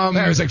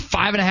 It was like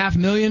 $5.5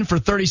 million for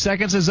 30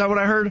 seconds. Is that what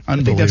I heard? I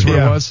think that's what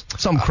it was.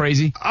 Something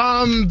crazy.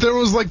 There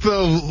was like the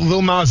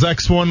Lil Nas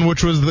X one,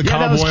 which was the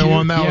cowboy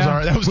one. That was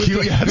alright. That was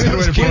cute. That's a good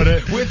way to put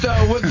it. With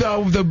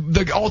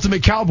the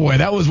ultimate cowboy.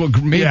 That was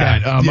what made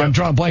that. I'm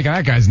drawing a blank on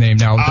that guy's name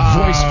now.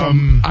 The voice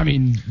from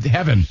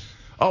heaven.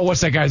 Oh,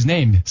 what's that guy's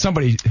name?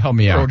 Somebody help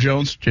me out. Earl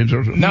Jones? James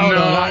Earl Jones? No,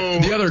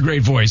 not the other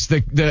great voice.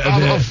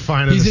 I'll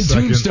find it. He's in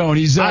Tombstone.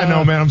 I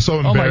know, man. I'm so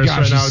embarrassed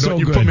right now. So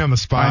you good. put me on the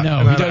spot. I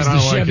know. He does the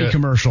Chevy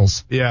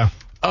commercials. Yeah.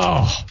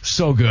 Oh,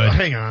 so good.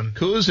 Hang on.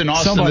 Who's in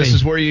Austin? This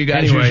is where you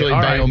guys usually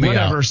bail me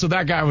whatever. out. So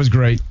that guy was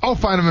great. I'll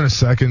find him in a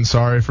second.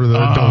 Sorry for the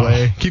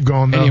delay. Keep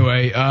going, though.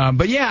 Anyway,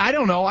 but yeah, I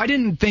don't know. I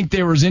didn't think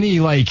there was any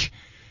like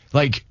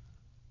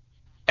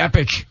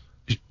epic.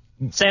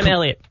 Sam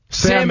Elliott.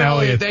 Sam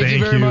Elliott. Thank you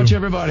very much,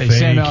 everybody.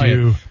 Sam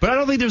Elliott. But I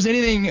don't think there's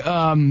anything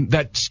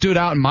that stood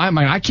out in my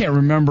mind. I can't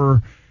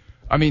remember.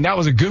 I mean, that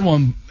was a good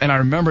one, and I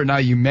remember it now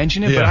that you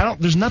mention it. Yeah. But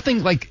there's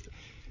nothing like.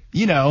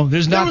 There's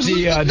not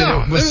the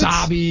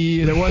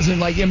wasabi. There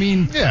wasn't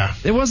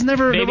there was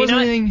never there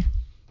wasn't anything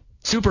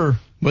super.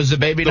 Was the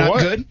baby not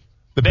good?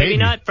 The baby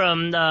nut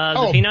from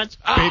the Peanuts?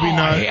 Baby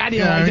nut. Hey, I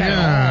didn't like that at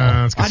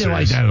all. I didn't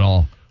like that at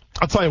all.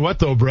 I'll tell you what,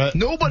 though, Brett.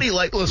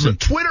 Listen,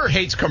 Twitter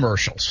hates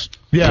commercials.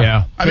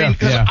 Yeah. I mean,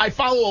 because I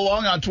follow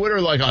along on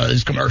Twitter like,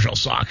 these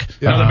commercials suck.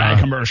 Another bad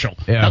commercial.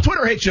 Yeah. Now,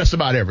 Twitter hates just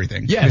about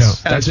everything.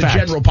 Yes, that's the fact.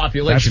 general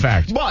population.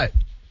 That's fact. But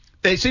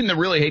they seem to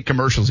really hate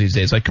commercials these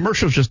days. Like,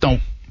 commercials just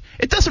don't.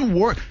 It doesn't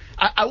work.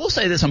 I will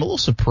say this. I'm a little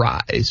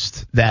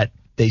surprised that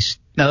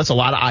now that's a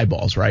lot of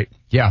eyeballs, right?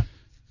 Yeah.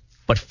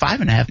 But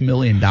 $5.5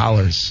 million.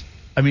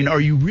 I mean, are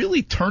you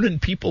really turning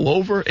people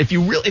over? If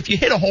you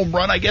hit a home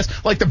run, I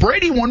guess, like the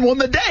Brady one won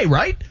the day,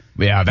 right?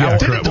 Yeah, that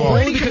was Didn't the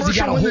Brady because he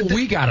got a whole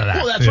week out of that.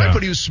 Well, that's right,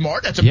 but he was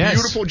smart. That's a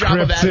beautiful job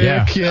of that.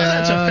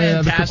 That's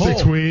a fantastic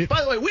tweet.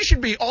 By the way, we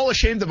should be all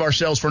ashamed of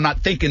ourselves for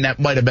not thinking that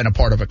might have been a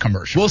part of a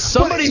commercial. Well,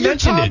 somebody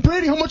mentioned Tom it.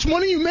 Brady, how much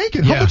money are you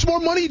making? How much more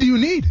money do you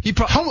need?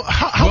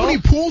 How many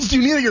pools do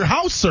you need at your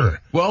house, sir?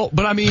 Well,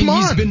 but I mean,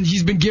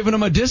 he's been giving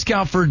him a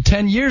discount for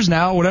 10 years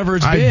now, whatever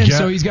it's been.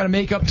 So he's got to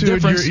make up the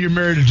difference. You're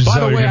married to Giselle.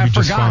 By the way, I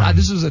forgot.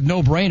 This was a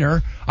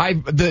no-brainer.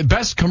 The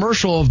best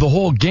commercial of the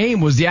whole game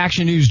was the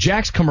Action News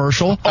Jax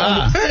commercial.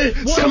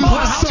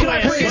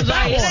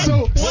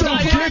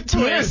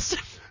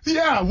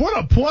 Yeah, what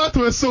a plot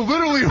twist. So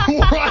literally,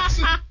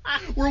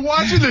 we're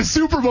watching the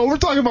Super Bowl. We're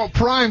talking about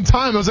prime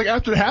time. It was like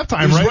after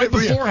halftime, It was right? right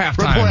before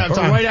halftime.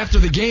 Or right after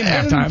the game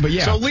halftime, but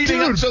yeah. So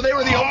leading up, so they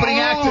were the opening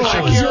act of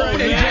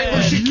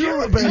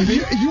Shakira.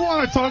 baby. You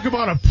want to talk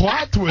about a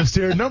plot twist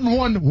here? Number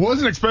one,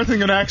 wasn't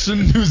expecting an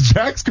Action News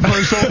Jax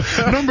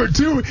commercial. Number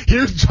two,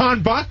 here's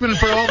John Bachman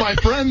for all my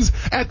friends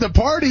at the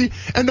party,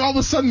 and all of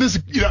a sudden this.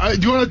 Do you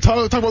want to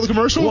talk about the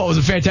commercial? Well, it was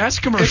a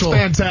fantastic commercial.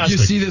 It's fantastic.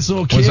 You see this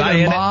little kid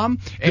and mom,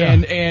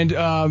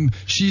 and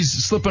she's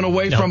slipping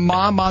away from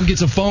mom. Mom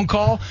gets a phone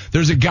call.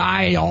 There's a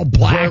guy all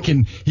black,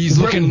 and he's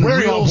looking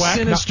real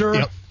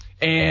sinister.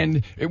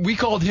 And we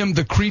called him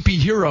the creepy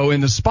hero in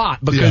the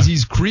spot because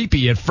he's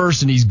creepy at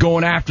first and he's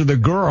going after the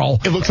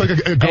girl. It looks like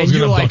a girl's and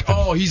you're like, him.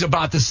 oh, he's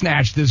about to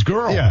snatch this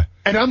girl. Yeah.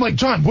 And I'm like,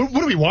 John, what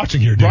are we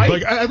watching here, dude? Right?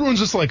 Like, everyone's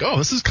just like, oh,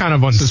 this is kind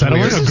of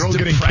unsettling. A girl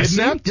getting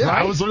kidnapped? Yeah.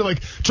 Right? I was literally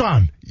like,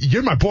 John,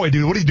 you're my boy,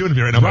 dude. What are you doing to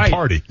me right now? I'm at a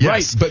party.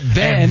 Yes. Right. But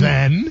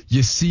then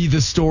you see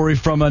the story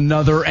from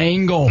another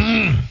angle.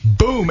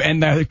 Boom.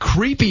 And the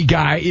creepy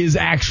guy is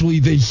actually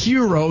the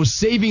hero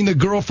saving the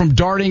girl from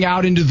darting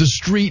out into the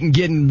street and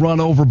getting run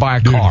over by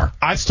a car.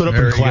 I stood up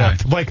and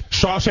clapped. Like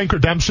Shawshank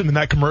Redemption in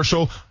that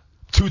commercial.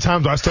 2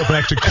 times I stood up and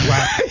actually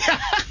clapped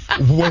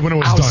when it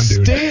was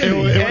done,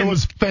 dude. It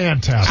was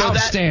fantastic.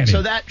 Outstanding.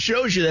 So that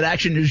shows you that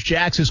Action News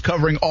Jax is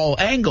covering all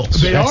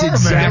angles. They are,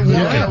 man.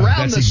 They're working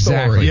around the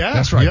story. Yeah,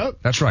 that's right. Yep.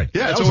 That's right.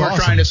 Yeah, that's what we're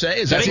trying to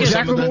say. That's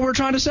exactly what we're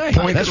trying to say.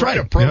 That's right.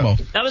 A promo.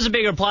 Yeah. That was a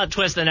bigger plot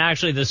twist than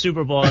actually the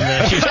Super Bowl.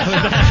 And the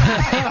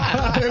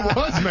It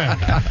was, man.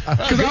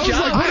 Because I was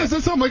like, what is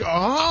this? I'm like,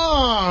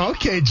 oh,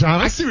 okay,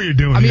 John, I see what you're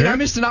doing. I mean, I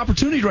missed an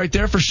opportunity right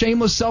there for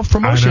shameless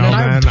self-promotion, and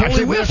I'm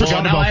totally with it.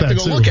 Now I have to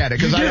go look at it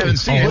because I haven't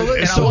seen it,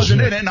 and I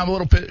wasn't in it, and I'm a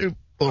little bothered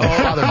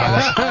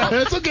by that.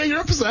 It's okay, you're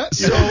upset.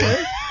 So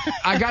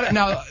I got it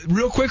now.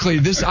 Real quickly,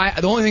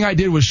 the only thing I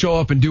did was show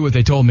up and do what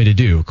they told me to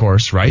do. Of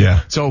course, right?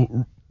 Yeah.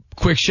 So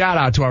quick shout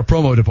out to our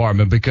promo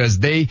department because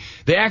they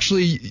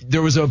actually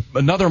there was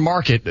another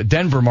market, a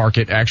Denver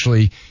market,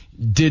 actually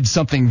did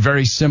something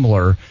very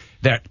similar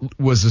that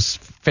was a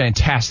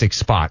fantastic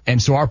spot,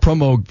 and so our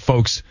promo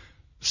folks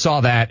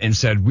saw that and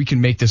said we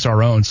can make this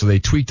our own. So they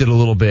tweaked it a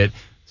little bit.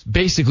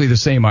 Basically the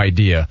same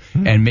idea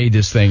and made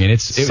this thing,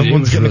 and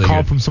someone's getting really a call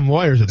good. from some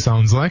lawyers. It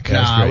sounds like.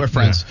 Nah, we're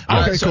friends.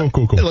 Yeah. Okay,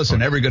 cool.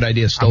 Listen, every good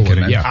idea is stolen.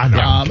 Man. Yeah, I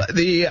know.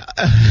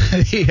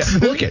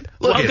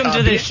 Welcome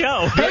to the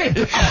show. Hey,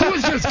 I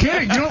was just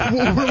kidding.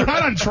 We're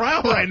not on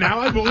trial right now.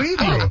 I believe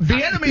you.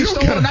 The enemy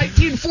stole a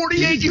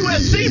 1948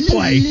 USC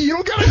play. You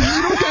don't gotta.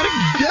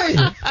 Hey,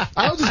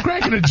 I was just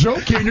cracking a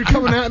joke here, and you're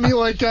coming at me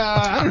like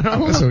I don't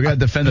know. So we got to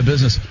defend the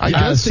business. I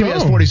guess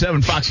CBS so.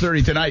 47, Fox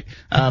 30 tonight,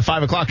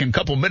 5 o'clock in a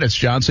couple minutes,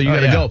 John. So you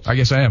got to go. I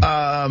guess I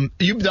am.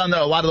 You've done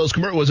a lot of those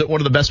commercials. Was it one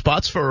of the best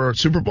spots for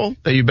Super Bowl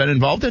that you've been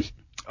involved in?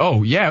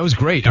 Oh, yeah, it was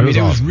great. It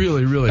was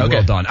really, really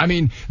well done. I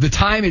mean, the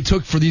time it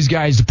took for these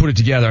guys to put it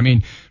together, I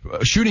mean,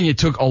 shooting it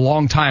took a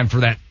long time for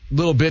that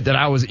little bit that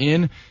I was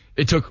in.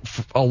 It took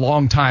a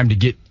long time to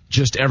get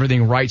just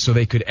everything right so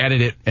they could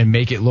edit it and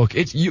make it look.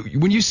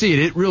 When you see it,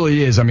 it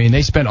really is. I mean,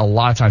 they spent a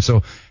lot of time.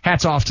 So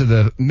hats off to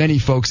the many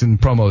folks in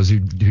promos who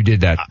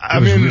did that.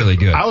 It was really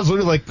good. I was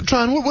literally like,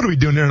 John, what are we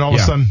doing here? And all of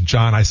a sudden,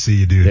 John, I see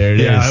you, dude. There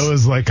it is. Yeah, it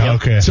was like,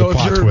 okay. So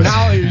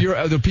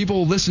if the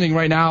people listening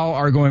right now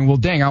are going, well,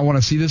 dang, I want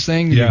to see this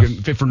thing. Yeah.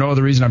 If for no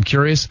other reason, I'm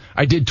curious.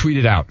 I did tweet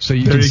it out. So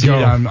you can see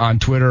it on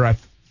Twitter. I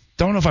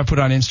don't know if I put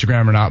it on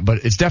Instagram or not,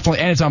 but it's definitely,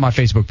 and it's on my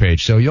Facebook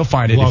page. So you'll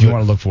find it if you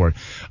want to look for it.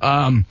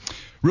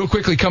 Real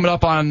quickly, coming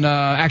up on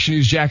Action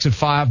News Jax at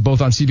 5,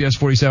 both on CBS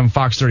 47,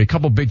 Fox 30. A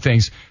couple big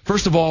things.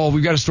 First of all,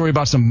 we've got a story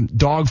about some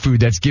dog food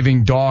that's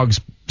giving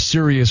dogs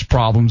serious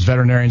problems.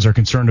 Veterinarians are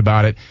concerned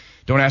about it.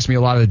 Don't ask me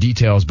a lot of the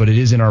details, but it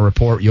is in our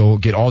report. You'll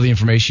get all the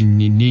information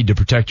you need to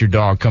protect your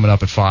dog coming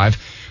up at 5.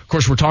 Of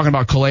course, we're talking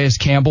about Calais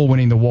Campbell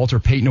winning the Walter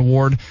Payton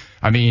Award.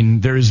 I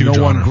mean, there is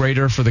no one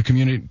greater for the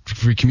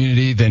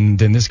community than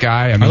this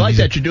guy. I mean, I like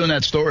that you're doing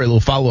that story. A little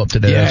follow up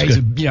today. Yeah, That's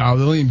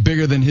he's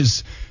bigger than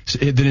his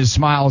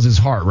smile is his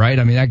heart, right?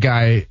 I mean, that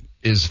guy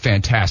is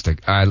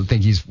fantastic. I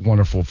think he's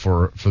wonderful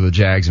for the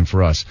Jags and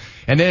for us.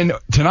 And then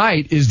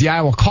tonight is the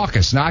Iowa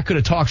caucus. Now, I could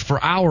have talked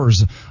for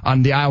hours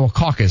on the Iowa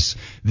caucus.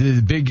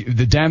 The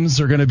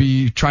Dems are going to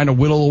be trying to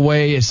whittle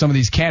away at some of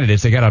these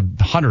candidates. They got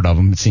 100 of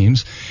them, it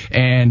seems.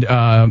 And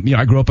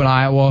I grew up in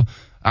Iowa.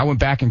 I went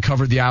back and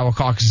covered the Iowa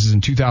caucuses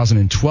in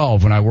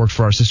 2012 when I worked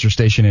for our sister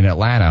station in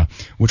Atlanta,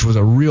 which was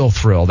a real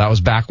thrill. That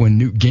was back when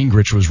Newt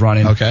Gingrich was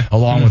running,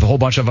 along with a whole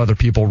bunch of other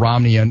people.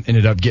 Romney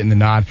ended up getting the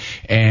nod,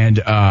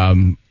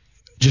 and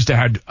just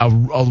had a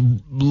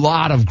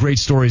lot of great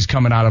stories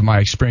coming out of my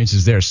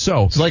experiences there.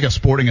 So it's like a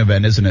sporting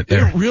event, isn't it?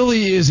 There, it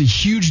really is a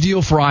huge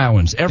deal for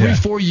Iowans. Every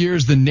 4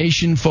 years, the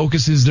nation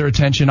focuses their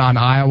attention on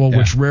Iowa,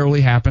 which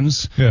rarely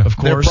happens. Yeah. Of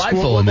course, they're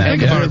prideful in that.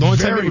 The only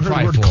time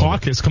the word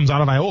caucus comes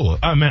out of Iowa.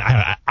 I mean,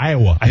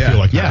 Iowa. I feel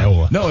like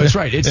Iowa. No, that's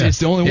right. It's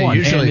the only one.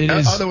 Usually,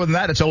 other than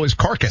that, it's always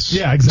carcass.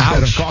 Yeah,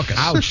 exactly. Ouch. Caucus.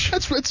 Ouch.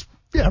 It's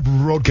Yeah,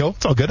 roadkill.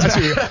 It's all good. I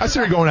see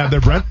where you're going out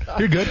there, Brent.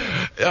 You're good.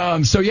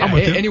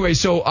 Anyway,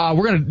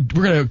 we're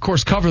gonna of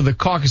course cover the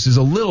caucuses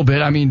a little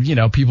bit. I mean,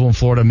 people in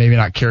Florida maybe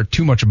not care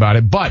too much about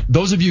it, but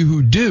those of you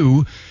who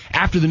do,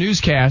 after the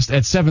newscast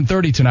at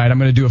 7:30 tonight, I'm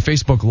going to do a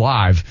Facebook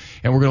Live,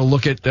 and we're going to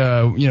look at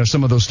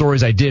some of those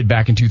stories I did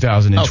back in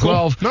 2012.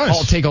 Oh, cool. Nice.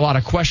 I'll take a lot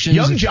of questions.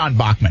 Young John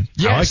Bachman.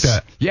 Yes. I like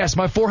that. Yes,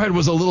 my forehead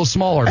was a little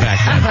smaller back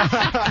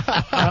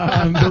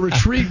then. The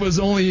retreat was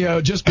only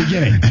just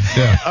beginning.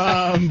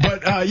 Yeah.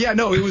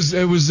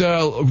 It was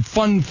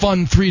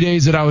fun 3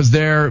 days that I was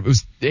there. It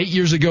was 8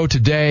 years ago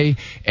today,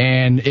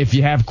 and if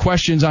you have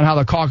questions on how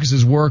the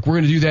caucuses work, we're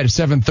going to do that at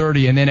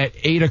 7:30, and then at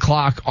 8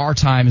 o'clock our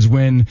time is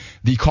when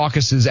the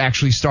caucuses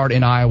actually start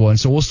in Iowa, and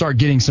so we'll start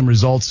getting some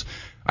results,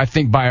 I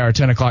think, by our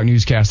 10 o'clock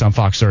newscast on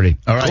Fox 30.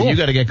 All right, You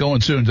got to get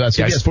going soon.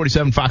 CBS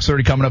 47, Fox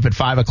 30 coming up at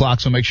 5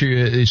 o'clock, so make sure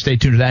you stay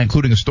tuned to that,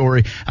 including a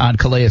story on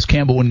Calais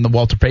Campbell winning the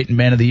Walter Payton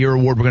Man of the Year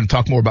Award. We're going to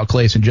talk more about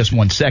Calais in just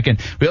 1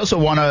 second. We also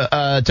want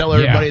to tell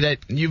everybody that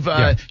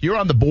you're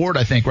on the board,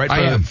 I think,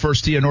 right, for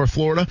First Tee of North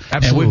Florida?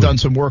 Absolutely. And we've done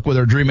some work with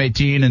our Dream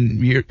 18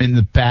 in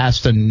the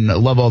past, and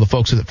love all the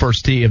folks at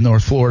First Tee of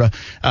North Florida.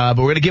 But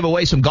we're going to give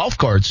away some golf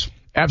cards.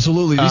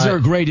 Absolutely. These are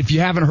great. If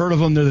you haven't heard of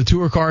them, they're the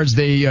tour cards.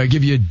 They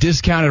give you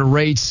discounted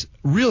rates,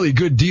 really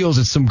good deals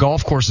at some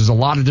golf courses, a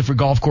lot of different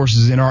golf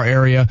courses in our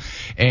area.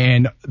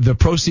 And the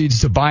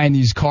proceeds to buying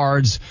these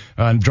cards,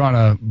 I'm drawing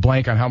a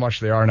blank on how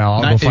much they are now.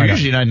 I'll go find out.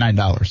 Usually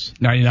 $99.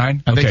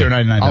 99? I think they're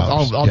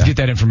 $99. I'll get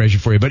that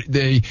information for you. But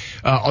the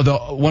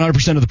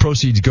 100% of the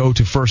proceeds go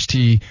to First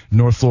Tee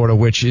North Florida,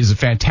 which is a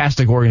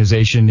fantastic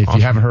organization. If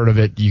you haven't heard of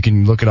it, you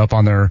can look it up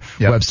on their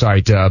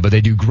website. But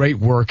they do great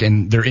work,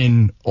 and they're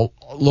in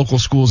local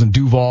schools in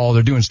Duval.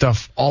 They're doing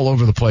stuff all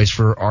over the place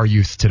for our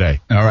youth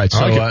today. All right.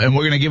 So, and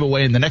we're going to give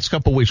away in the next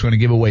couple of weeks. We're going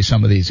to give away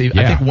some of these. I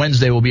think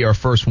Wednesday will be our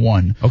first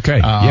one. Okay.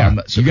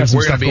 So you got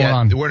some stuff going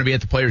on. We're going to be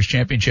at the Players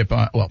Championship,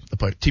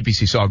 the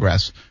TPC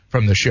Sawgrass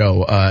from the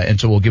show, and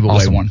so we'll give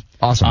away one.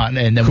 Awesome.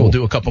 And then we'll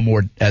do a couple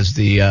more as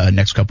the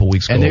next couple of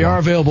weeks go. And they are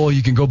available.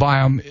 You can go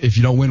buy them if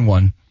you don't win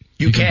one.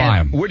 You can buy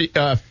them. Where do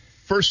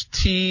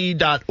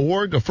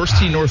firsttee.org or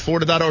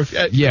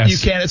firsttnorthflorida.org. Yes. You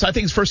can. I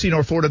think it's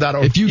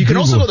firsttnorthflorida.org. If you can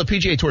also go to the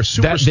PGA Tour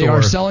Superstore. They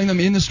are selling them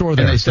in the store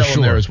there. And they sell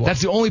them there as well. That's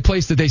the only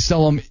place that they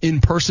sell them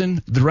in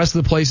person. The rest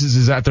of the places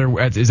is at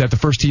the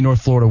First Tee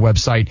North Florida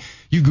website.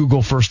 You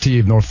Google First Tee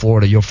of North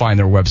Florida, you'll find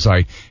their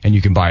website, and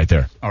you can buy it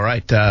there. All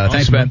right.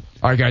 Thanks, Ben.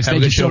 All right, guys. Have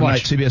thank you so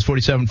much. CBS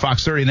 47,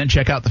 Fox 30, and then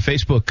check out the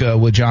Facebook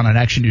with John on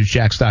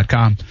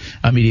ActionNewsJax.com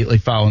immediately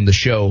following the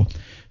show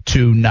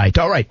tonight.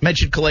 All right.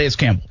 Mentioned Calais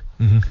Campbell.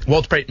 Mm-hmm.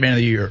 Walter Payton Man of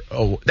the Year.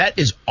 Oh, that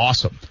is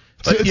really?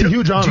 It's a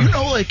huge honor. Do you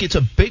know, I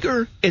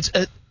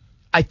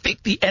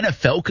think the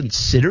NFL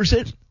considers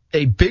it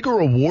a bigger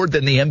award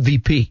than the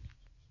MVP.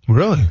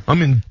 Really? I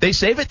mean, they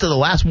save it to the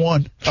last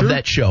one of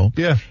that show.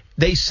 Yeah.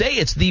 They say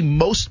it's the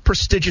most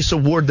prestigious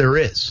award there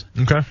is.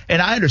 Okay.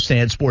 And I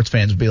understand sports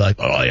fans would be like,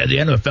 oh, yeah, the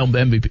NFL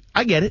MVP.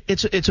 I get it.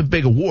 It's a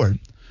big award.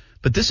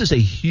 But this is a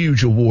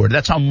huge award.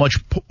 That's how much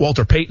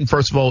Walter Payton,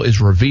 first of all, is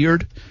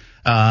revered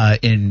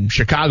in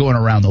Chicago and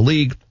around the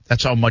league.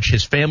 That's how much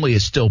his family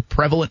is still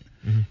prevalent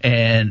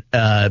and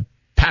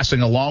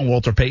passing along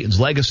Walter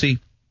Payton's legacy.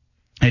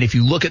 And if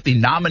you look at the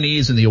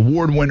nominees and the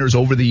award winners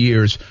over the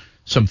years,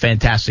 some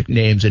fantastic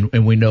names,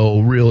 and we know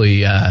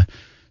really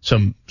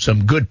some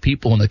good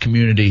people in the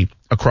community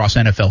across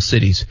NFL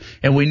cities.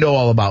 And we know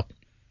all about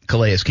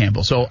Calais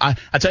Campbell. So I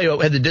tell you,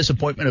 I had the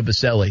disappointment of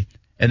Baselli,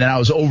 and then I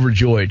was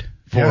overjoyed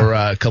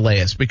for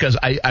Calais because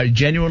I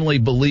genuinely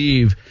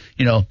believe,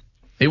 I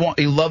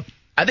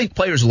think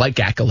players like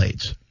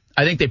accolades.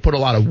 I think they put a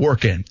lot of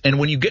work in. And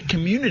when you get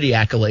community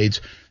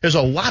accolades, there's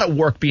a lot of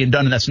work being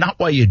done, and that's not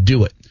why you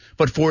do it.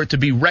 But for it to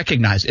be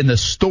recognized in the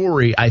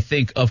story, I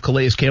think, of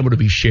Calais Campbell to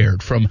be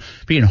shared, from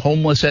being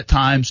homeless at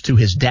times to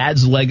his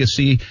dad's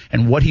legacy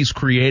and what he's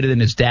created in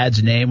his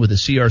dad's name with the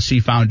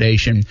CRC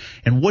Foundation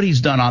and what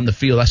he's done on the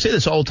field. I say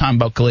this all the time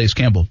about Calais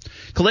Campbell.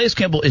 Calais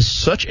Campbell is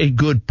such a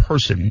good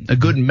person, a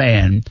good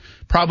man,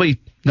 probably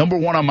number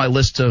one on my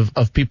list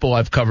of people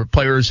I've covered,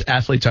 players,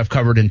 athletes I've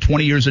covered in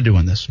 20 years of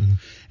doing this. Mm-hmm.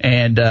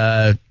 And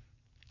I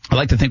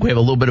like to think we have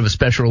a little bit of a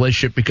special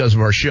relationship because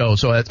of our show,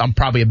 so I'm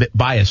probably a bit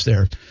biased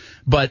there.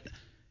 But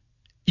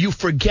you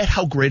forget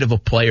how great of a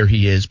player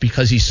he is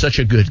because he's such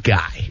a good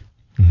guy.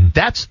 Mm-hmm.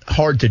 That's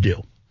hard to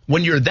do.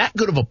 When you're that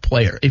good of a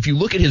player, if you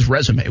look at his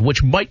resume,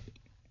 which might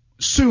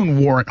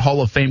soon warrant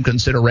Hall of Fame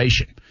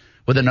consideration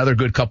with another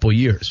good couple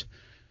years,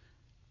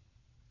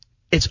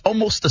 it's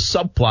almost the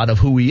subplot of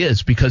who he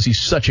is because he's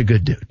such a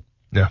good dude.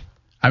 Yeah.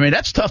 I mean,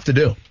 that's tough to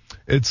do.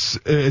 It's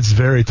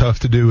very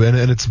tough to do, and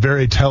it's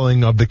very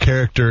telling of the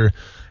character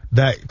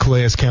that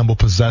Calais Campbell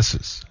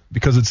possesses.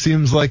 Because it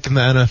seems like in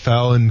the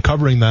NFL and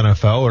covering the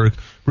NFL or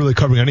really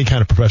covering any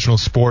kind of professional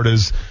sport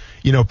is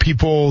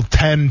people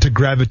tend to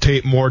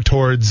gravitate more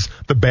towards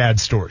the bad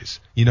stories,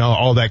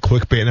 all that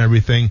clickbait and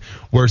everything,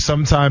 where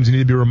sometimes you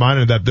need to be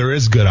reminded that there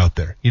is good out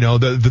there.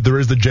 There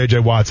is the J.J.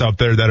 Watts out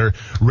there that are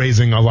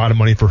raising a lot of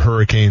money for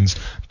hurricanes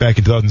back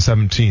in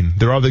 2017.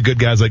 There are the good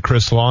guys like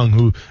Chris Long,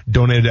 who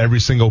donated every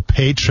single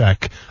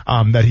paycheck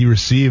that he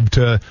received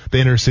to the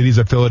inner cities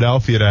of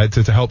Philadelphia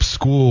to help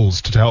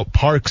schools, to help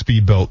parks be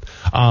built.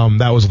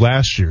 That was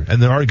last year.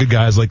 And there are good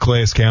guys like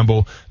Calais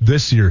Campbell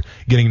this year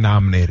getting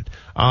nominated.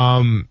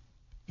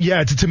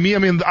 To me,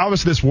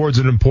 obviously this award's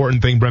an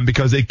important thing, Brent,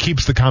 because it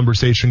keeps the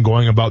conversation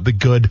going about the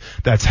good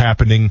that's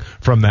happening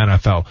from the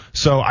NFL.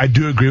 So I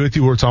do agree with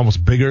you where it's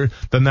almost bigger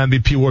than the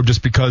MVP award,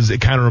 just because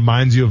it kind of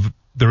reminds you of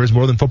there is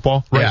more than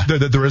football, right? Yeah.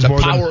 There is the more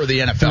power of the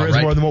NFL, there is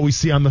right? more than what we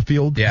see on the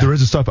field. Yeah. There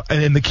is stuff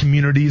in the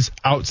communities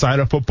outside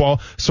of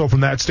football. So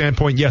from that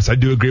standpoint, yes, I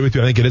do agree with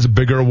you. I think it is a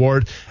bigger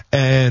award,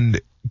 and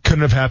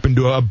couldn't have happened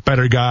to a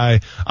better guy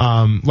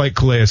like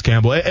Calais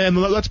Campbell. And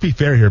let's be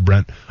fair here,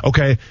 Brent.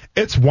 Okay,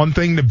 it's one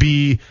thing to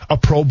be a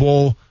Pro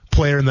Bowl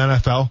player in the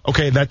NFL.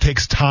 Okay, that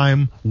takes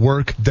time,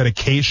 work,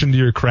 dedication to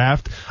your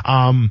craft.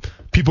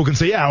 People can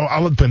say, yeah, I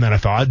would play in the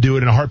NFL. I'd do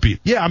it in a heartbeat.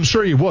 Yeah, I'm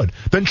sure you would.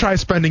 Then try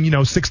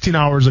spending, 16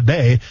 hours a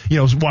day,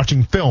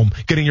 watching film,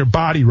 getting your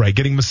body right,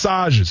 getting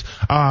massages.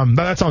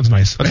 That sounds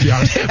nice. Let's be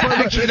honest.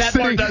 Actually, that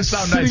part does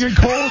sound nice. Sitting in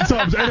cold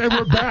tubs, and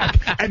we're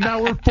back. And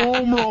now we're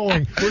foam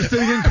rolling. We're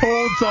sitting in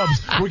cold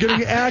tubs. We're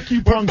getting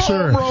acupuncture.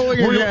 We're foam rolling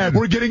again.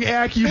 We're getting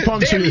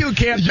acupuncture. Damn you,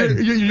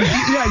 Camden. Your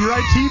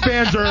IT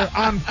bands are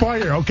on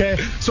fire, okay?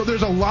 So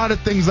there's a lot of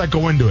things that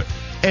go into it.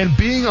 And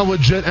being a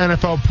legit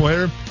NFL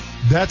player,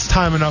 that's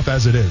time enough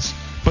as it is.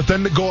 But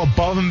then to go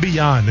above and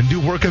beyond and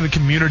do work in the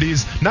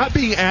communities, not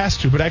being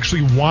asked to, but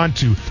actually want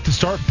to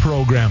start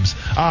programs,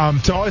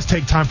 to always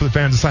take time for the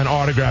fans to sign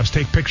autographs,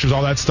 take pictures,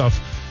 all that stuff,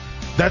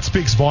 that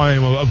speaks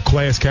volume of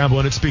Calais Campbell,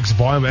 and it speaks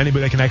volume of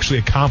anybody that can actually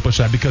accomplish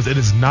that, because it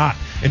is not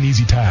an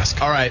easy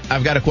task. All right,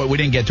 I've got a quote. We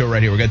didn't get to it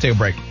right here. We're going to take a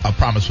break. I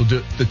promise we'll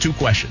do the two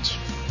questions.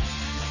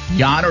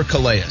 Jan or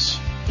Calais,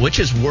 which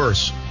is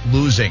worse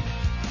losing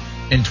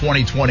in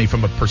 2020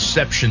 from a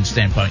perception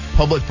standpoint,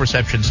 public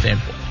perception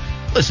standpoint?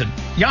 Listen,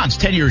 Jan's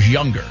 10 years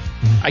younger.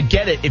 I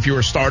get it if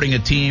you're starting a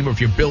team or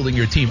if you're building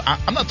your team.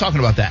 I'm not talking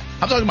about that.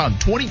 I'm talking about in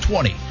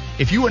 2020.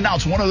 If you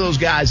announce one of those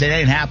guys, it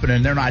ain't happening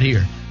and they're not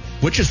here.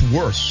 Which is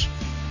worse?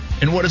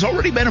 In what has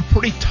already been a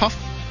pretty tough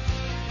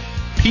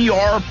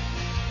PR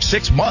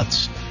 6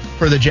 months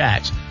for the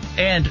Jags.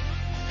 And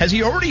has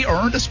he already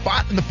earned a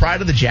spot in the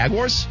pride of the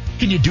Jaguars?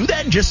 Can you do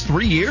that in just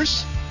 3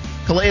 years?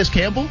 Calais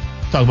Campbell?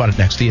 Talk about it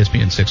next.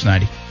 ESPN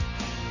 690.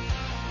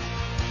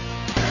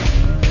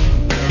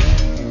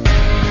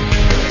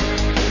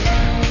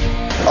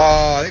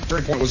 I think the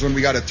turning point was when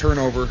we got a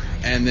turnover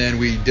and then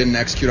we didn't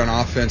execute on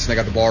offense, and they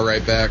got the ball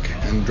right back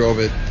and drove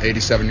it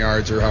 87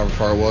 yards or however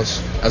far it was.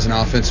 As an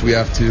offense, we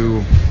have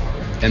to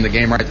end the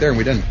game right there, and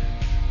we didn't.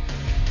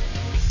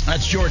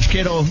 That's George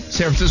Kittle,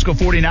 San Francisco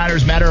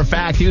 49ers. Matter of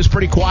fact, he was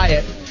pretty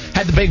quiet.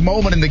 Had the big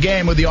moment in the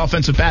game with the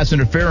offensive pass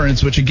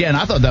interference, which, again,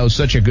 I thought that was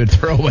such a good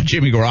throw by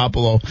Jimmy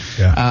Garoppolo.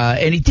 Yeah.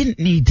 And he didn't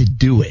need to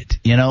do it.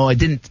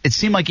 It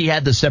seemed like he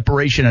had the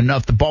separation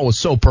enough. The ball was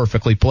so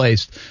perfectly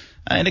placed.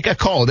 And it got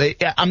called.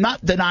 I'm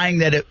not denying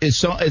that it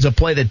is a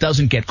play that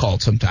doesn't get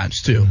called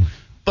sometimes, too.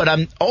 But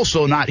I'm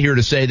also not here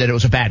to say that it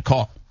was a bad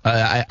call.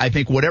 I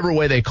think whatever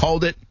way they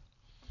called it,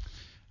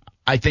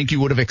 I think you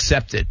would have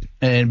accepted.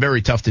 And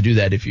very tough to do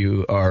that if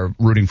you are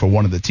rooting for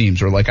one of the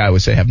teams, or like I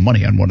always say, have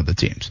money on one of the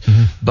teams.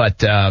 Mm-hmm.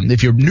 But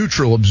if you're a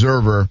neutral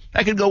observer,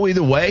 that could go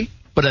either way.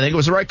 But I think it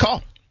was the right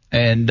call.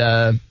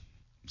 And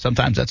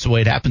sometimes that's the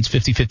way it happens.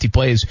 50-50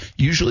 plays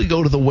usually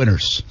go to the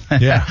winners,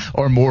 yeah,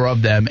 or more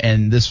of them.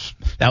 And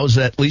that was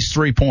at least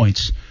 3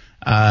 points,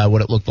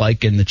 what it looked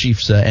like, and the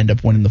Chiefs end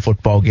up winning the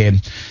football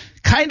game.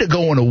 Kind of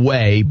going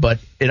away, but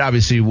it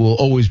obviously will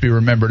always be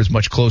remembered as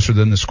much closer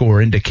than the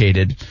score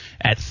indicated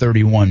at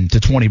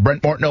 31-20.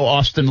 Brent Martineau,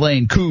 Austin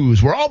Lane,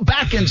 Coos. We're all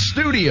back in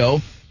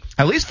studio,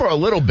 at least for a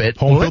little bit.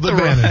 Home field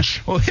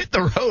advantage. We'll hit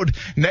the road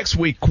next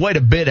week quite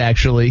a bit,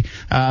 actually.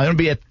 It'll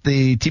be at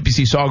the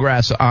TPC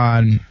Sawgrass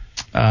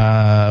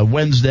on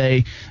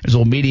Wednesday. There's a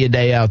little media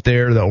day out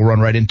there that will run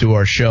right into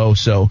our show,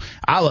 so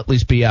I'll at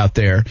least be out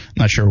there. I'm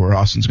not sure where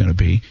Austin's going to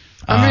be.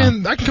 I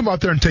can come out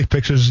there and take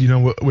pictures,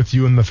 with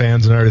you and the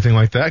fans and everything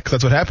like that, because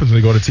that's what happens when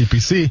you go to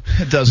TPC.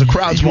 It does. The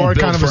crowds won't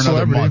build kind of for a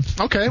another celebrity.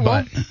 month. Okay,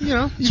 well,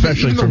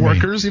 especially even for the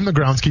workers, even the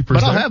groundskeepers.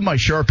 But I'll have my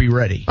Sharpie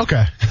ready.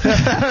 Okay.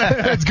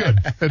 That's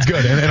good. That's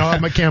good. And I'll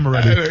have my camera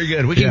ready. Very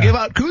good. We can give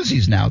out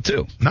koozies now,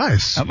 too.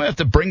 Nice. I'm going to have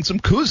to bring some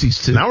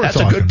koozies, too. Now we're That's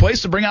talking. a good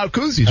place to bring out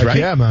koozies, Heck right?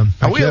 Yeah, man.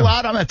 Are we allowed?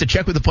 I'm going to have to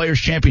check with the Players'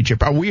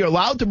 Championship. Are we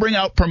allowed to bring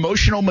out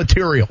promotional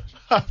material?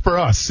 For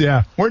us,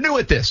 yeah. We're new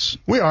at this.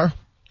 We are.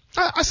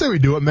 I say we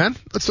do it, man.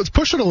 Let's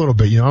push it a little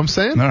bit. You know what I'm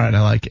saying? All right,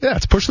 I like it. Yeah,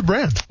 let's push the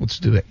brand. Let's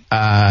do it.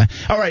 All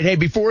right, hey,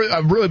 before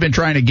I've really been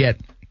trying to get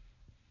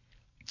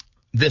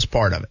this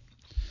part of it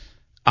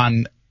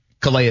on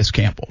Calais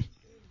Campbell.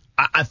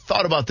 I've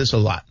thought about this a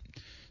lot.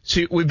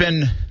 See, I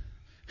gotta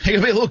be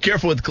a little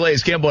careful with Calais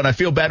Campbell, and I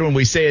feel bad when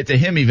we say it to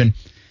him even.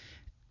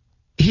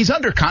 He's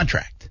under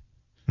contract.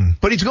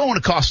 but he's going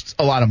to cost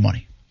a lot of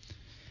money.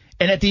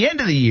 And at the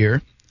end of the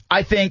year,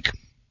 I think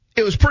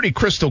it was pretty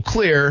crystal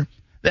clear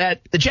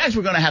that the Jags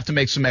were going to have to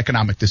make some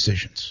economic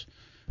decisions.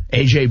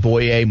 A.J.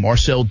 Boye,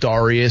 Marcel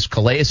Darius,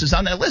 Calais is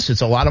on that list.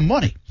 It's a lot of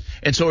money.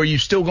 And so are you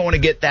still going to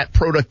get that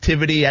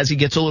productivity as he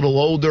gets a little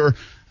older?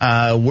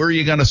 Where are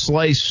you going to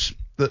slice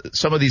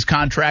some of these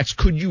contracts?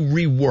 Could you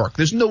rework?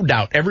 There's no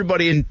doubt.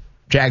 Everybody in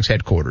Jags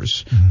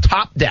headquarters,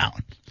 top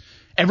down,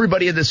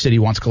 everybody in the city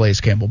wants Calais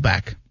Campbell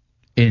back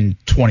in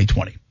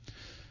 2020.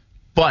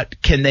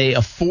 But can they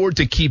afford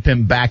to keep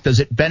him back? Does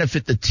it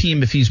benefit the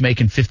team if he's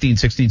making $15,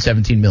 $16,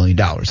 $17 million?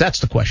 That's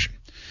the question.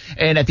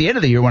 And at the end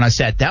of the year, when I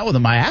sat down with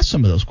him, I asked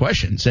some of those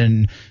questions,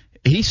 and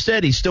he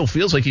said he still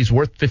feels like he's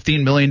worth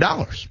 $15 million.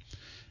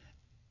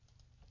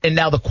 And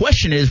now the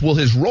question is, will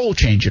his role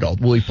change at all?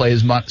 Will he play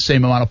his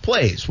same amount of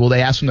plays? Will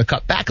they ask him to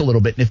cut back a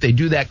little bit? And if they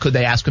do that, could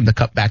they ask him to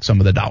cut back some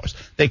of the dollars?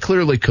 They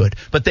clearly could.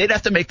 But they'd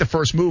have to make the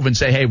first move and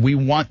say, hey, we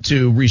want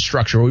to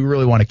restructure. We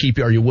really want to keep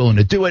you. Are you willing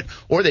to do it?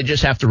 Or they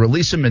just have to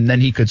release him, and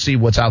then he could see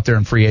what's out there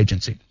in free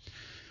agency.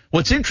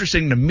 What's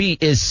interesting to me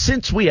is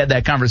since we had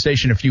that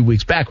conversation a few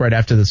weeks back right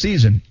after the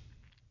season,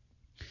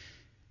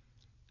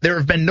 there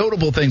have been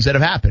notable things that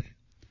have happened.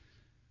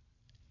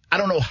 I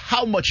don't know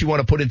how much you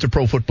want to put into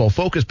Pro Football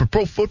Focus, but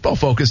Pro Football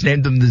Focus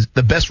named him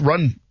the best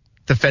run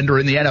defender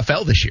in the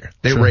NFL this year.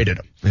 They rated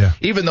him. Yeah.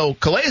 Even though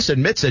Calais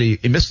admits that he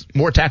missed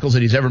more tackles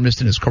than he's ever missed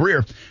in his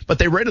career, but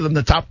they rated him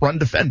the top run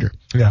defender.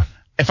 Yeah.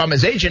 If I'm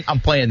his agent, I'm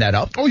playing that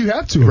up. Oh, you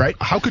have to. Right?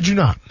 How could you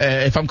not?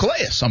 If I'm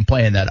Calais, I'm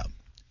playing that up.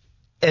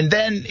 And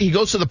then he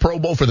goes to the Pro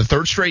Bowl for the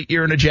third straight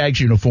year in a Jags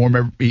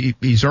uniform.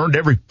 He's earned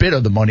every bit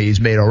of the money he's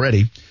made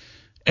already.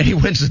 And he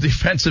wins the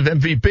defensive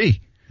MVP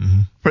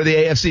for the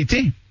AFC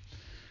team.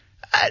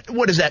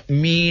 What does that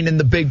mean in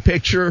the big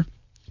picture?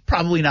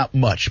 Probably not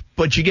much,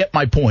 but you get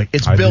my point.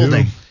 It's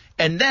building.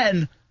 And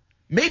then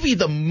maybe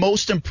the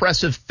most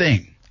impressive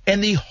thing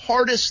and the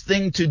hardest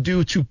thing to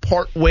do to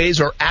part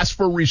ways or ask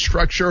for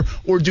restructure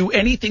or do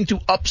anything to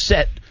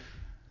upset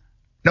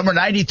number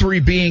 93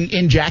 being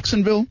in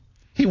Jacksonville,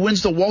 he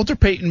wins the Walter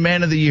Payton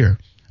Man of the Year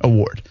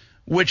award,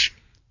 which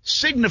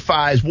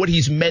signifies what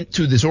he's meant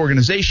to this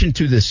organization,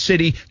 to this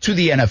city, to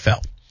the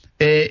NFL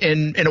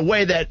in a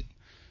way that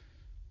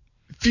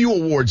few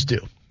awards do.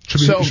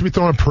 Should be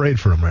throwing a parade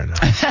for him right now.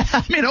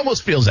 I mean, it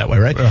almost feels that way,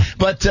 right? Yeah.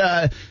 But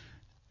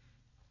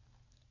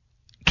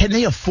can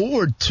they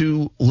afford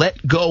to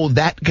let go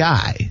that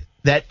guy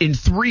that in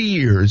 3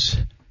 years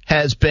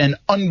has been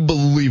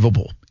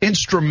unbelievable,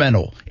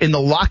 instrumental in the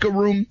locker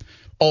room,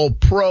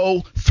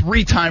 All-Pro,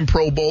 3-time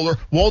Pro Bowler,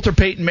 Walter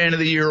Payton Man of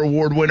the Year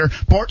award winner,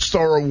 Bart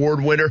Starr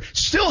award winner,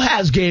 still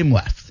has game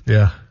left.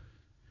 Yeah.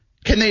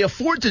 Can they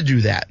afford to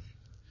do that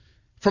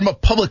from a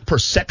public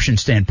perception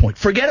standpoint?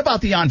 Forget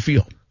about the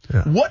on-field.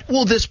 Yeah. What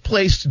will this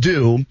place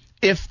do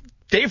if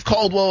Dave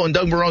Caldwell and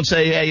Doug Marrone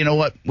say, hey, you know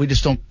what, we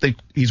just don't think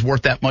he's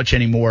worth that much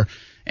anymore,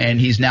 and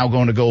he's now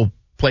going to go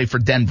play for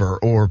Denver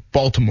or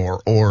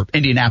Baltimore or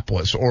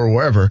Indianapolis or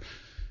wherever?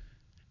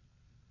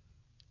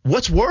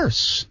 What's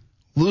worse,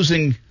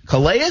 losing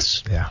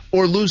Calais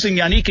or losing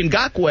Yannick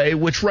Ngakoue,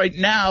 which right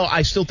now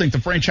I still think the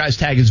franchise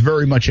tag is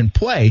very much in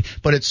play,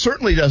 but it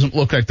certainly doesn't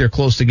look like they're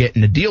close to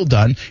getting a deal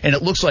done, and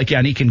it looks like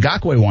Yannick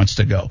Ngakoue wants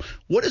to go.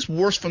 What is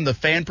worse from the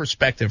fan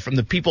perspective, from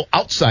the people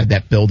outside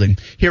that building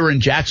here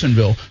in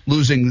Jacksonville,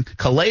 losing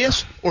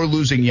Calais or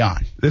losing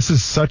Jan? This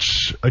is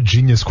such a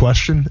genius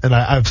question, and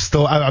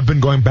I've been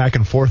going back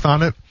and forth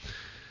on it.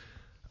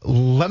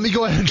 Let me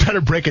go ahead and try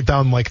to break it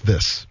down like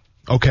this,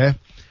 okay?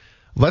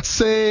 Let's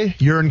say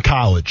you're in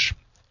college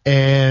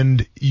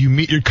and you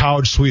meet your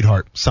college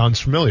sweetheart. Sounds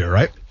familiar,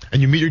 right?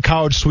 And you meet your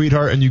college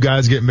sweetheart and you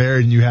guys get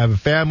married and you have a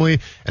family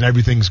and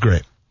everything's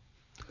great.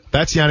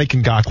 That's Yannick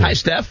Ngakoue. Hi,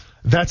 Steph.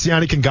 That's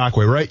Yannick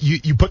Ngakoue, right?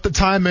 You put the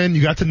time in,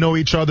 you got to know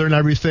each other and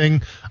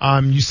everything.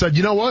 You said,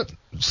 you know what?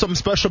 Something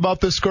special about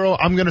this girl.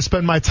 I'm going to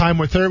spend my time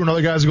with her. When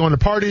other guys are going to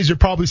parties, you're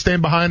probably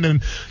staying behind,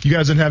 and you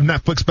guys didn't have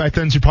Netflix back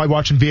then, so you're probably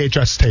watching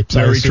VHS tapes.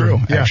 Very true,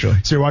 actually.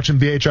 So you're watching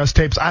VHS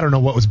tapes. I don't know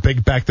what was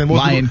big back then.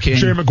 Lion King.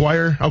 Jerry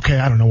Maguire. Okay,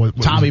 I don't know what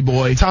Tommy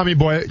Boy.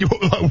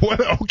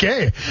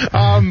 Okay.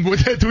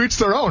 To each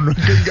their own.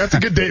 That's a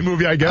good date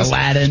movie, I guess.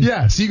 Aladdin.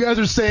 Yeah, so you guys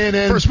are staying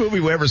in. First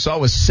movie we ever saw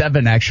was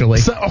Seven, actually.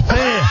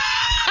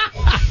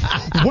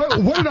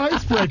 What an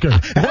icebreaker.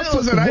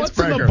 What's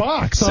in the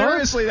box, huh?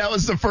 Seriously, that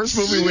was the first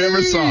movie we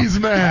ever saw. Jeez,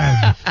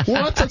 man.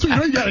 Well, that's what you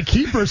know. You got to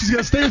keep her. She's got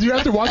to stay with you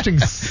after watching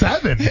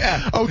Seven.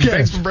 Yeah. Okay.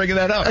 Thanks for bringing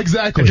that up.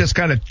 Exactly. It just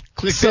kind of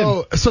clicked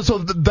in. So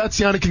that's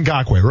Yannick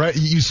Ngakoue, right?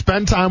 You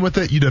spend time with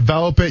it. You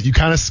develop it. You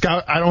kind of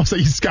scout. I don't say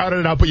you scouted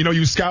it out, but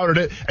you scouted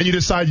it, and you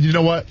decided, you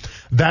know what?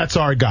 That's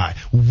our guy.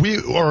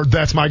 Or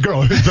that's my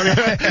girl.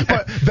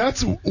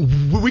 But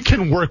we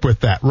can work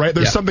with that, right?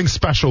 There's something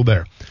special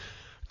there.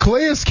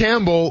 Calais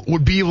Campbell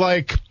would be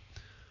like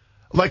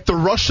like the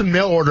Russian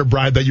mail order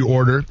bride that you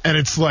order, and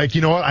it's like,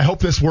 you know what, I hope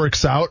this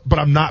works out, but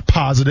I'm not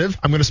positive.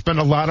 I'm going to spend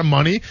a lot of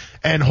money,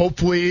 and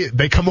hopefully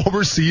they come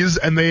overseas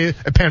and it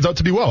pans out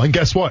to be well. And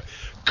guess what?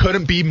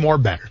 Couldn't be more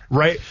better,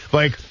 right?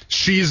 Like,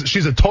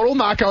 she's a total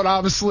knockout,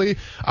 obviously.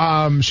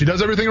 She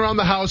does everything around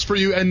the house for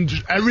you, and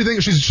everything,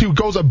 she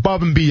goes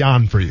above and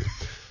beyond for you.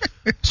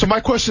 So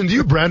my question to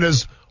you, Brent,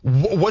 is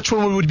which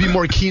one would be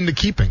more keen to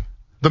keeping?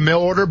 The mail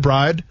order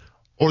bride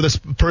or this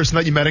person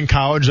that you met in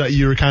college that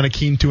you were kind of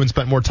keen to and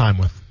spent more time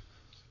with?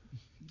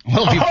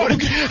 Well, if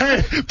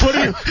you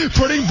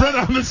putting Brent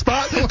on the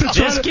spot.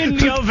 This can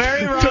go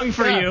very wrong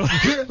for you.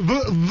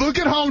 Look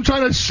at how I'm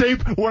trying to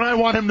shape what I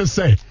want him to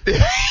say.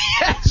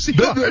 Yes,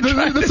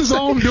 this is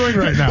all I'm doing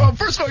right now. Well,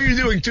 first of all, you're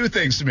doing two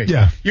things to me.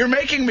 Yeah. You're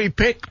making me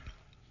pick.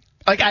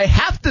 Like, I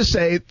have to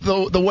say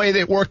the way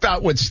that worked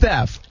out with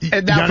Steph,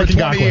 and now Yannick for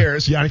 20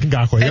 years. Yannick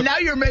Ngakoue. And now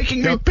you're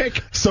making me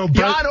pick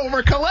Jan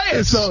over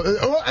Calais.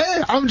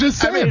 I'm just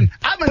saying. I mean,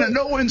 I'm in a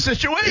no-win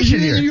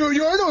situation here. You're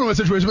in a no-win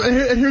situation.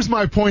 And here's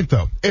my point,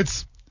 though.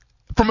 It's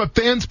from a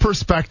fan's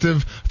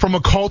perspective, from a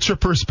culture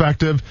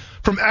perspective,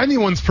 from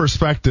anyone's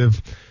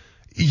perspective,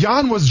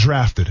 Jan was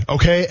drafted,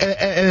 okay?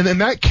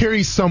 And that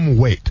carries some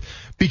weight.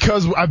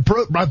 Because I've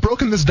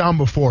broken this down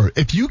before.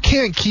 If you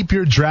can't keep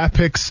your draft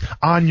picks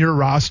on your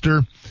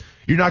roster,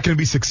 you're not going to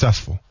be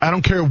successful. I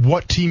don't care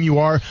what team you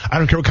are. I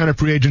don't care what kind of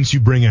free agents you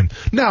bring in.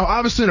 Now,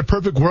 obviously, in a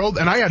perfect world,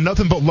 and I got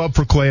nothing but love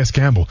for Calais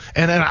Campbell,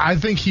 and I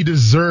think he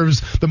deserves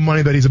the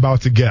money that he's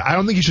about to get. I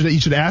don't think he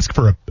should ask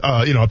for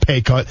a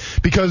pay cut,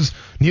 because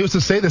needless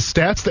to say, the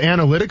stats, the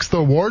analytics, the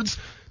awards,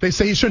 they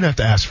say he shouldn't have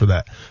to ask for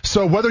that.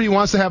 So whether he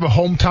wants to have a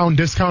hometown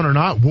discount or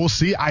not, we'll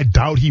see. I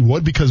doubt he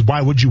would, because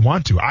why would you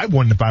want to? I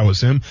wouldn't if I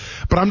was him.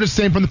 But I'm just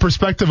saying, from the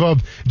perspective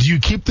of, do you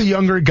keep the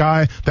younger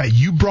guy that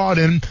you brought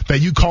in, that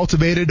you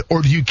cultivated,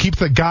 or do you keep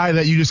the guy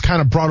that you just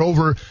kind of brought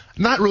over,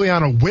 not really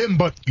on a whim,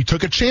 but you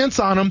took a chance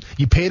on him,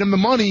 you paid him the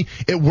money,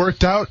 it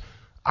worked out.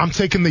 I'm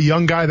taking the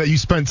young guy that you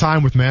spent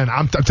time with, man.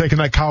 I'm taking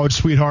that college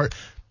sweetheart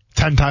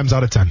 10 times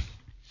out of 10.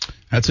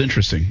 That's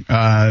interesting.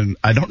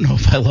 I don't know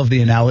if I love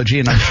the analogy,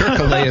 and I'm sure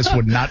Calais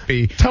would not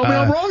be. Tell me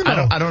I'm wrong,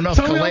 though. I don't know if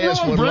Calais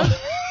would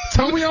love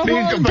Tell me I'm being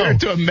wrong, compared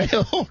though. to a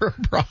male or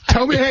a bride.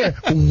 Tell me, hey,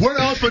 where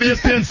else on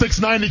ESPN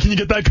 690 can you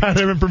get that kind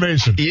of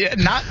information? Yeah,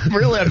 not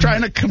really. I'm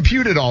trying to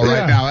compute it all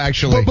right now,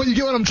 actually. But you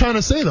get what I'm trying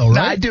to say, though, right?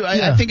 No, I do.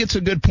 I think it's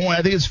a good point.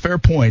 I think it's a fair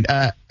point.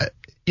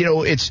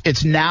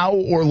 It's now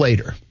or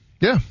later.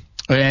 Yeah.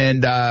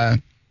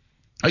 And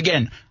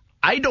again,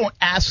 I don't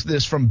ask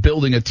this from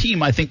building a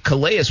team. I think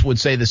Calais would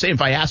say the same.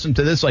 If I asked him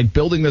to this, like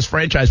building this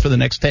franchise for the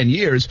next 10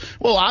 years,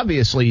 well,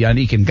 obviously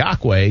Yannick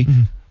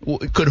Ngakoue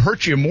could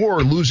hurt you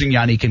more losing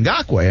Yannick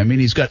Ngakoue. I mean,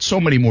 he's got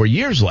so many more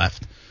years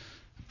left.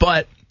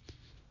 But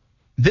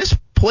this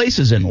place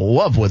is in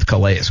love with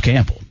Calais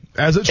Campbell.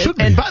 As it should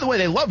be. And by the way,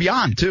 they love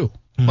Jan, too.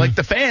 Like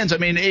the fans, I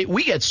mean,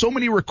 we get so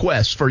many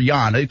requests for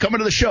Jan. Coming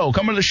to the show,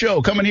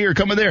 coming here,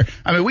 coming there.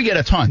 I mean, we get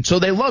a ton. So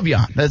they love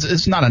Jan.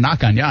 It's not a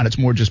knock on Jan. It's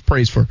more just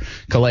praise for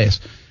Calais.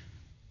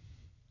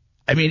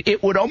 I mean,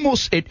 it would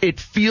almost, it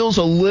feels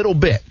a little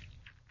bit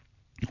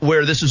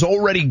where this has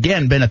already,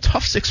 again, been a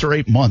tough 6 or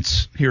 8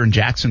 months here in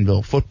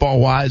Jacksonville,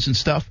 football-wise and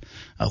stuff.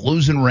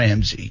 Losing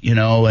Ramsey,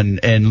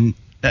 and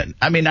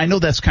I mean, I know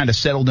that's kind of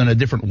settled in a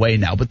different way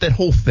now, but that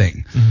whole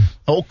thing,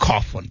 the whole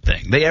Coughlin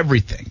thing,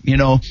 everything,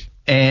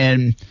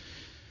 and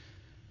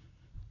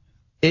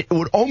it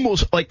would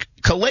almost, like,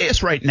 Calais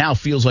right now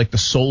feels like the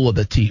soul of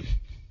the team.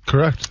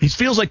 Correct. He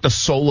feels like the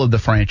soul of the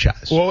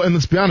franchise. Well, and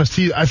let's be honest,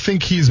 I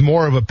think he's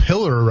more of a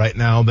pillar right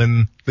now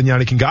than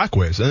Yannick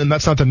Ngakoue is. And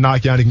that's not to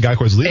knock Yannick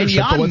Ngakoue's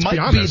leadership, but let's be honest. And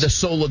Jan might be the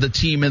soul of the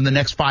team in the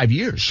next 5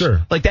 years.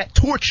 Sure. Like, that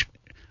torch,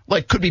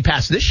 could be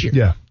passed this year.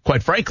 Yeah.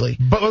 Quite frankly.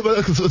 But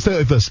let's say it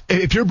like this.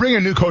 If you're bringing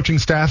a new coaching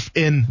staff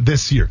in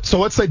this year, so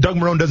let's say Doug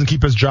Marrone doesn't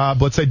keep his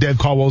job, let's say Dave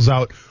Caldwell's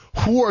out,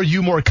 who are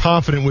you more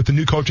confident with the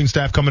new coaching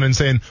staff coming in and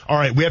saying, all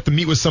right, we have to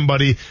meet with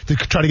somebody to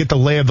try to get the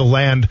lay of the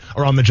land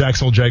around the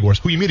Jacksonville Jaguars?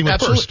 Who are you meeting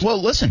with first?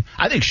 Well, listen,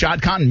 I think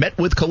Shad Khan met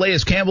with Calais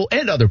Campbell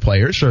and other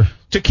players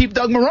to keep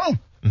Doug Marrone.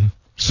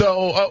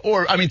 So,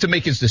 to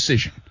make his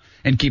decision.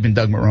 And keeping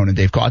Doug Marrone and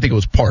Dave Caldwell, I think it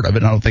was part of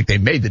it. I don't think they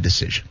made the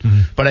decision.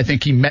 But I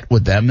think he met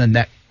with them and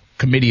that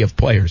committee of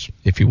players,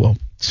 if you will.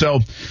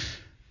 So,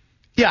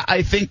 yeah,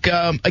 I think,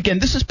 again,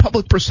 this is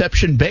public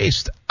perception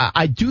based.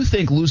 I do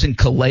think losing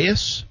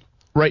Calais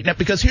right now,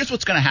 because here's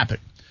what's going to happen.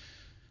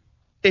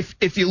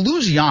 If you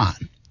lose Jan,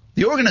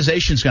 the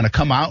organization's going to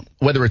come out,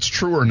 whether it's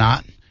true or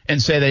not, and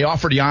say they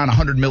offered Jan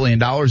 $100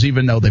 million,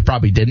 even though they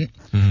probably didn't.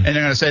 And they're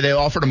going to say they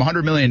offered him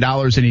 $100 million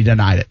and he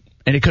denied it,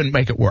 and he couldn't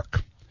make it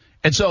work.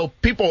 And so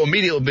people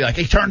immediately will be like,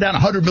 he turned down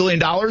 $100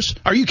 million?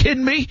 Are you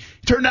kidding me?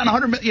 He turned down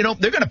 $100 million?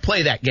 They're going to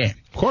play that game.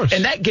 Of course.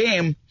 And that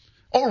game,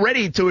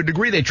 already to a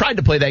degree, they tried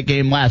to play that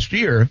game last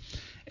year,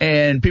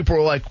 and people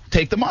were like,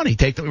 take the money,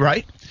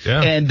 right?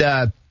 Yeah.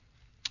 And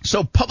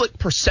so public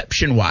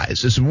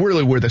perception-wise is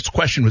really where this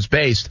question was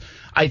based.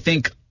 I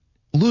think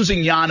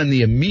losing Jan in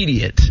the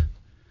immediate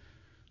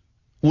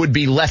would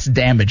be less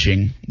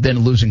damaging than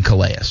losing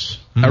Calais.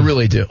 I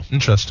really do.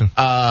 Interesting.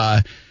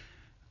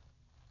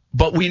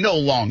 But we know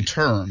long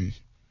term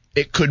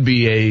it could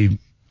be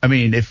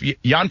if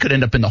Jan could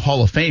end up in the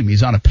Hall of Fame,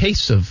 he's on a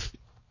pace of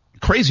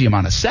crazy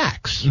amount of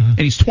sacks, and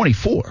he's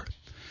 24.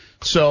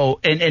 So,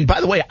 and by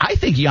the way, I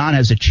think Jan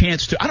has a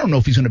chance to. I don't know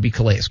if he's going to be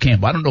Calais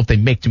Campbell. I don't know if they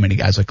make too many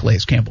guys like Calais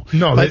Campbell.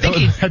 No,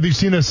 have you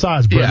seen his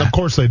size? But of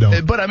course they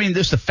don't. But I mean,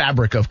 there's the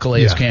fabric of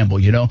Calais Campbell,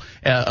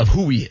 of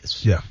who he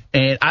is. Yeah.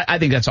 And I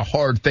think that's a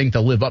hard thing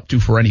to live up to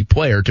for any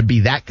player, to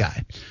be that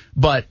guy.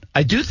 But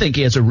I do think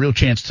he has a real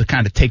chance to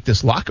kind of take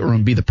this locker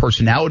room, be the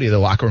personality of the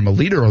locker room, a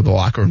leader of the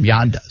locker room.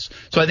 Jan does.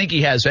 So I think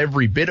he has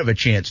every bit of a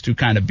chance to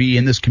kind of be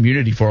in this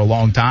community for a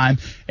long time.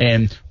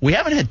 And we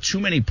haven't had too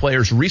many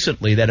players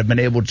recently that have been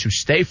able to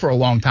stay for a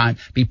long time,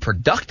 be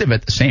productive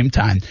at the same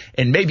time,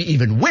 and maybe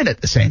even win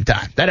at the same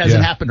time. That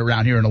hasn't happened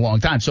around here in a long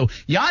time. So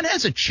Jan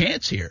has a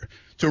chance here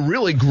to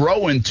really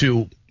grow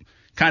into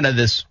kind of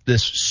this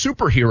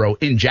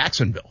superhero in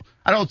Jacksonville.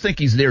 I don't think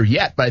he's there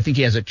yet, but I think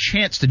he has a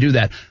chance to do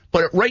that.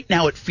 But right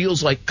now it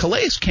feels like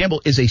Calais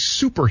Campbell is a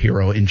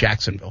superhero in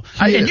Jacksonville.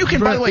 And you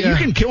can, by the way, you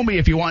can kill me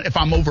if you want, if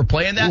I'm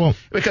overplaying that.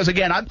 Because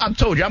again, I'm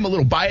told you, I'm a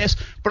little biased,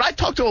 but I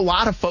talk to a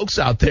lot of folks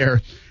out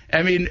there.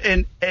 I mean,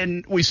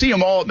 and we see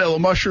him all at Mellow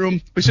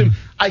Mushroom.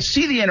 I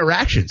see the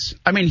interactions.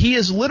 I mean, he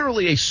is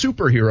literally a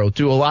superhero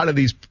to a lot of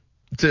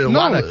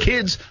lot of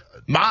kids,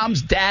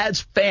 moms,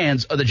 dads,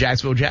 fans of the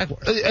Jacksonville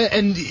Jaguars.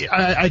 And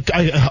I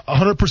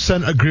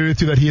 100% agree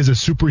with you that he is a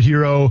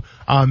superhero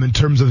in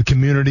terms of the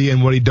community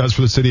and what he does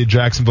for the city of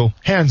Jacksonville.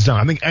 Hands down.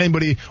 I think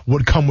anybody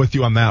would come with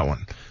you on that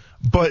one.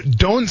 But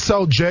don't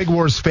sell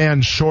Jaguars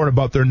fans short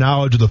about their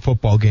knowledge of the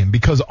football game,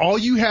 because all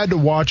you had to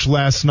watch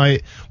last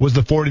night was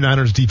the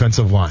 49ers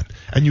defensive line.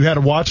 And you had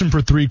to watch them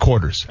for 3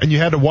 quarters. And you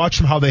had to watch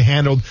them how they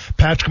handled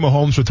Patrick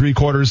Mahomes for 3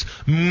 quarters.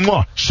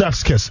 Mwah,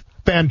 chef's kiss.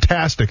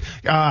 Fantastic.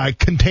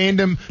 Contained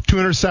him, 2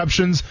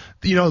 interceptions,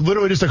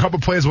 literally just a couple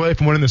plays away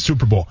from winning the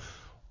Super Bowl.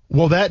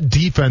 Well, that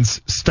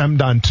defense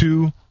stemmed on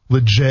 2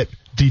 legit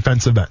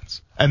defensive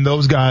ends. And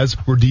those guys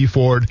were Dee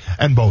Ford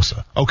and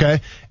Bosa,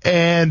 okay?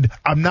 And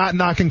I'm not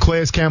knocking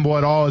Calais Campbell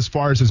at all as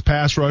far as his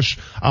pass rush,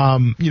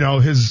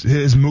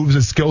 his moves,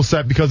 his skill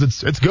set, because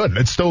it's good.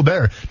 It's still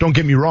there. Don't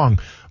get me wrong.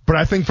 But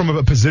I think from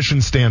a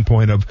position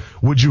standpoint of,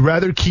 would you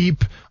rather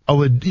keep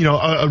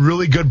a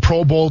really good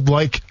Pro Bowl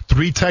like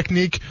 3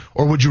 technique,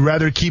 or would you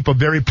rather keep a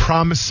very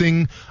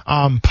promising,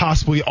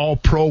 possibly all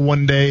pro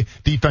one day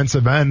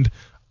defensive end?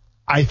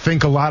 I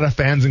think a lot of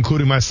fans,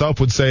 including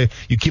myself, would say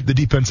you keep the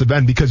defensive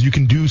end, because you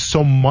can do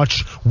so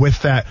much with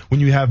that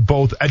when you have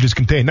both edges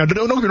contained. Now,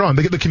 don't get me wrong.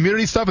 They get the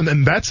community stuff,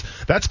 and that's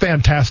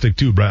fantastic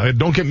too, Brad.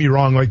 Don't get me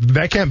wrong. Like,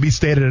 that can't be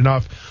stated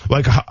enough,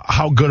 like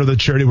how good of the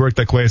charity work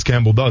that Calais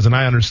Campbell does, and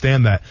I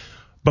understand that.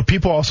 But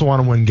people also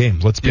want to win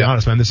games. Let's be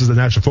honest, man. This is the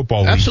National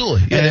Football League.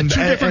 Absolutely. Yeah, and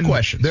 2 different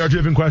questions. There are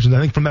different questions. I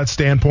think from that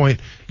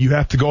standpoint, you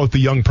have to go with the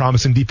young,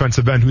 promising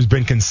defensive end who's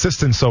been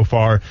consistent so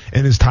far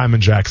in his time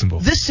in Jacksonville.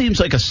 This seems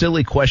like a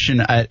silly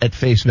question at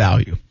face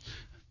value.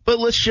 But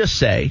let's just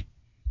say,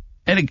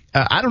 and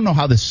I don't know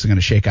how this is going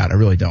to shake out. I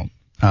really don't,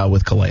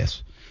 with Calais.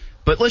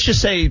 But let's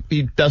just say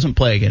he doesn't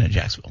play again in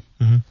Jacksonville.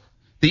 Mm-hmm.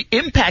 The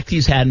impact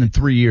he's had in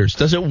 3 years,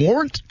 does it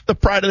warrant the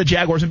pride of the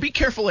Jaguars? And be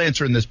careful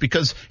answering this,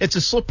 because it's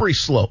a slippery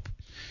slope.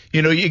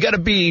 You got to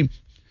be,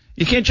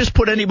 you can't just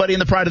put anybody in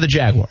the pride of the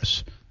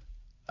Jaguars.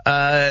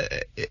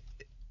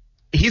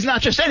 He's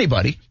not just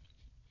anybody.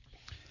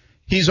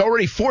 He's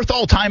already 4th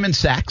all-time in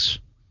sacks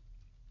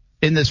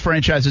in this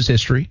franchise's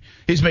history.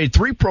 He's made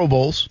 3 Pro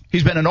Bowls.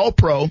 He's been an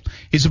All-Pro.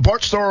 He's a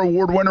Bart Starr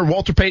Award winner,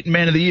 Walter Payton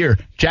Man of the Year.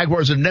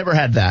 Jaguars have never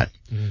had that.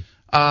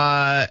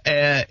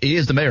 He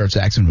is the mayor of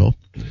Jacksonville.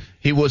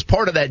 He was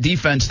part of that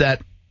defense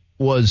that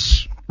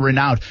was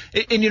renowned.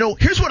 And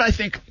here's what I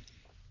think.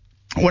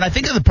 When I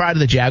think of the pride of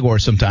the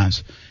Jaguars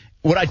sometimes,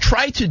 what I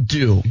try to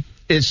do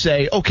is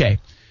say, okay,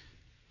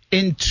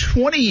 in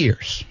 20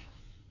 years,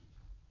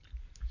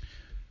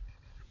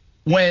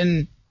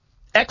 when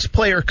X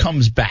player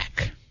comes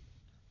back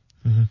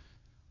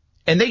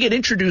and they get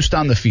introduced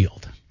on the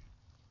field,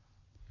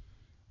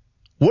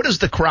 how does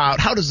the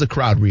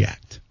crowd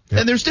react? Yep.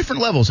 And there's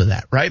different levels of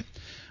that, right?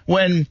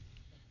 When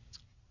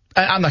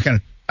I'm not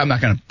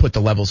going to put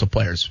the levels of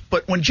players,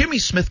 but when Jimmy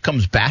Smith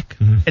comes back,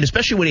 and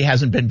especially when he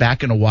hasn't been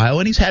back in a while,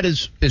 and he's had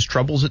his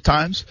troubles at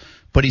times,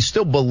 but he's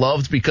still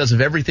beloved because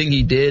of everything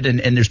he did,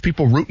 and there's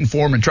people rooting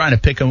for him and trying to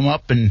pick him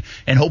up and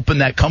hoping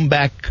that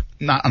comeback,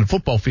 not on the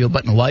football field,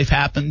 but in life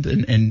happened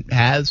and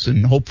has,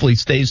 and hopefully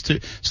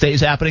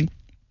stays happening.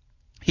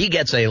 He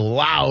gets a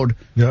loud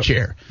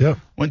cheer. Yep.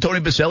 When Tony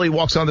Boselli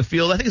walks on the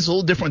field, I think it's a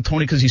little different with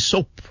Tony because he's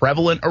so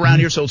prevalent around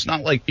here, so it's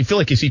not like you feel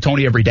like you see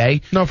Tony every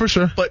day. No, for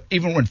sure. But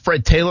even when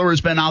Fred Taylor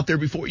has been out there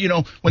before,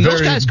 when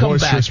those guys come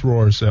back,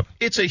 roars,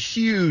 it's a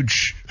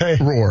huge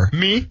roar.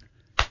 Me?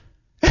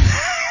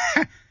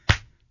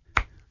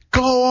 Go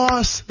Go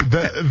us!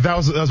 That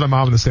was my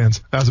mom in the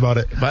stands. That was about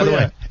it. By the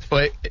way,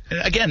 but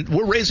again,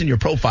 we're raising your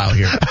profile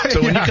here.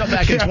 So when you come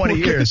back in 20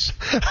 years,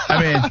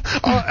 I mean,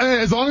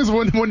 as long as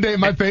one day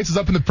my face is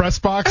up in the press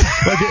box,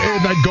 like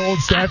in that gold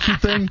statue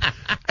thing,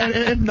 and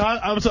if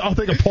not, I'll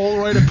take a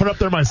Polaroid and put it up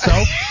there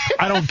myself.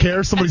 I don't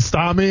care. Somebody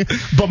stop me,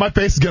 but my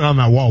face is getting on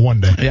that wall one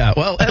day. Yeah.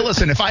 Well, hey,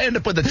 listen, if I end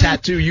up with a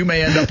tattoo, you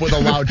may end up with a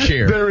loud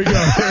cheer. There we go.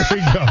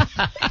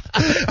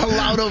 A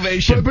loud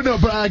ovation. But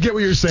I get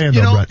what you're saying,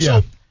 though, Brett.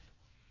 Yeah.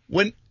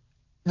 So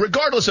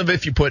regardless of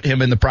if you put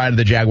him in the pride of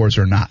the Jaguars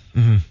or not,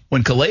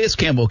 when Calais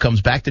Campbell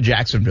comes back to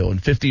Jacksonville in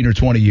 15 or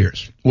 20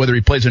 years, whether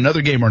he plays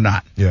another game or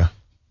not,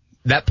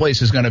 that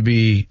place is going to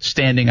be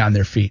standing on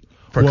their feet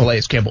for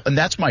Calais Campbell. And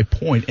that's my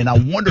point. And I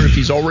wonder if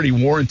he's already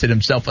warranted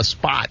himself a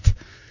spot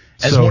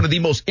as one of the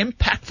most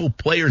impactful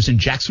players in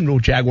Jacksonville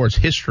Jaguars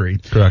history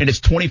in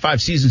its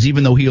 25 seasons,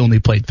 even though he only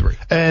played 3.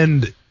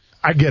 And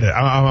I get it.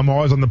 I'm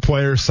always on the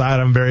player side.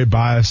 I'm very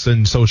biased,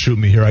 and so shoot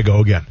me. Here I go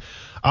again.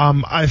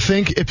 I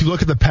think if you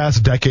look at the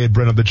past decade,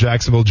 Brent, of the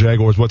Jacksonville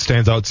Jaguars, what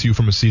stands out to you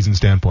from a season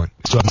standpoint?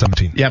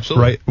 2017. Yeah,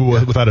 absolutely.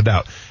 Right? Without a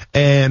doubt.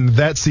 And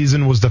that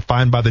season was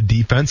defined by the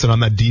defense, and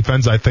on that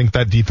defense, I think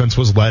that defense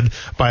was led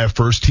by a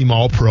first-team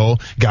All-Pro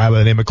guy by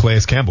the name of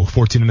Calais Campbell,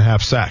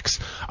 14.5 sacks.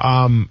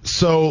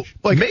 So,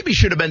 like, maybe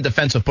should have been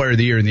Defensive Player of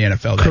the Year in the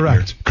NFL that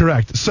year.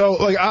 Correct. So,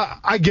 like,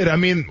 I get it. I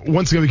mean,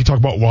 once again, we can talk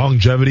about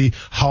longevity,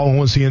 how long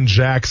was he in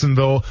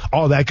Jacksonville,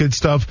 all that good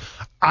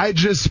stuff. I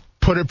just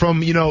put it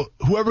from,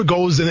 whoever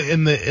goes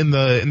in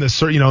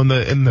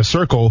the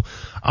circle,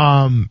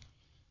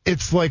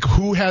 it's like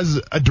who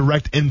has a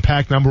direct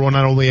impact, number one,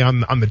 not only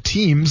on the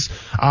teams,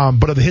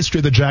 but of the history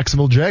of the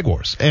Jacksonville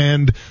Jaguars.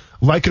 And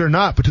like it or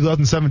not, but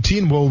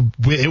 2017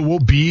 will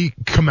be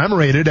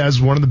commemorated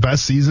as one of the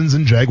best seasons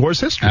in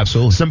Jaguars history.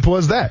 Absolutely. Simple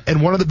as that.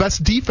 And one of the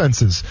best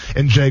defenses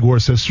in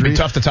Jaguars history. Be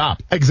tough to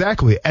top.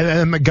 Exactly.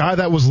 And the guy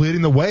that was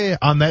leading the way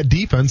on that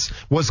defense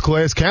was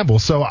Calais Campbell.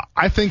 So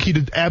I think he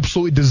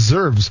absolutely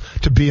deserves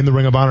to be in the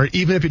Ring of Honor,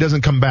 even if he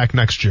doesn't come back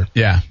next year.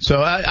 Yeah.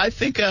 So I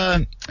think,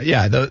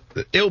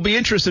 it'll be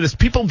interesting as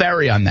people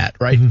vary on that,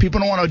 right? Mm-hmm. People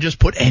don't want to just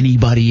put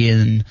anybody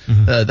in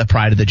the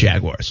pride of the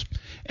Jaguars.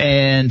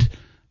 And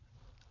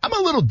I'm a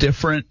little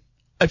different.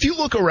 If you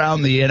look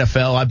around the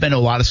NFL, I've been to a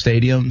lot of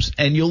stadiums,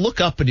 and you'll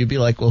look up and you'll be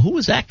like, well, who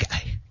is that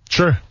guy?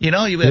 Sure. You'd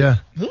be like,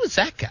 who is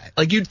that guy?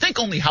 Like, you'd think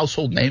only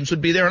household names would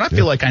be there, and I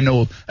feel like I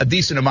know a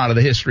decent amount of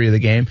the history of the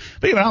game.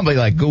 But even I'll be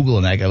like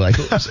Googling that guy, like,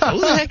 who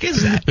the heck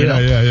is that? You know?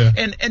 Yeah.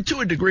 And to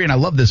a degree, and I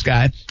love this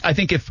guy, I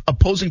think if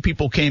opposing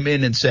people came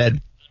in and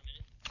said,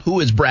 who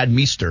is Brad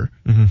Meester?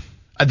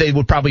 They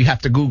would probably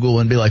have to Google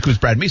and be like, who's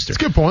Brad Meester?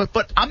 That's a good point.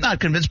 But I'm not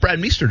convinced Brad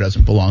Meester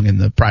doesn't belong in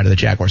the pride of the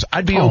Jaguars.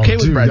 I'd be okay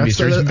with Brad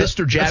Meester. He's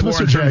Mr. Jaguar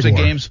in terms of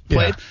games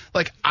played.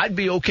 Like, I'd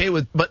be okay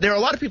with, but there are a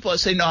lot of people that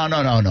say, no.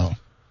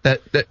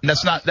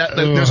 That's not that.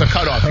 There's a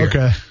cutoff here.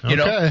 Okay. You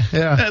know?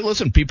 Yeah.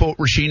 Listen, people,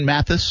 Rasheed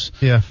Mathis.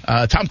 Yeah.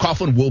 Tom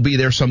Coughlin will be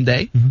there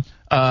someday.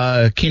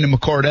 Keenan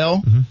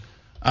McCardell.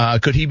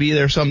 Could he be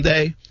there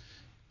someday?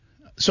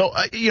 So,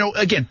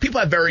 again,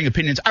 people have varying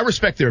opinions. I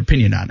respect their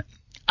opinion on it.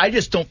 I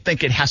just don't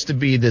think it has to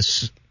be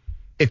this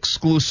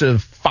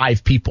exclusive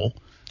 5 people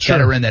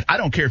that are in that. I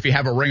don't care if you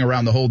have a ring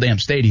around the whole damn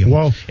stadium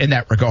in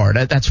that regard.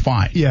 That's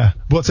fine. Yeah.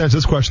 Well, let's answer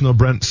this question, though,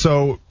 Brent.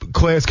 So,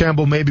 Calais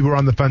Campbell, maybe we're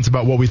on the fence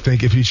about what we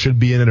think, if he should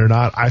be in it or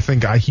not. I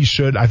think he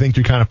should. I think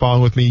you're kind of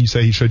following with me. You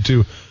say he should,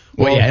 too.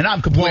 Well, yeah, and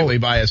I'm completely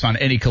biased on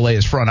any Calais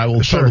front, I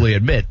will totally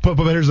admit. But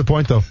here's the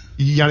point, though.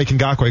 Yannick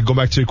Ngakoue, go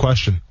back to your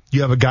question.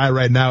 You have a guy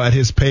right now at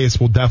his pace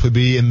will definitely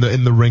be in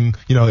the ring,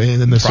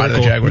 in the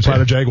circle, the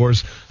pride of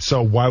Jaguars.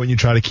 So why wouldn't you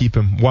try to keep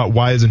him?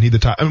 Why isn't he the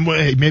top? I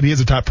mean, maybe he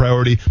is a top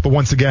priority, but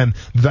once again,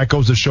 that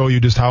goes to show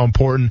you just how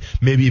important,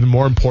 maybe even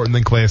more important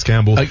than Calais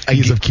Campbell, he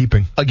is of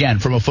keeping. Again,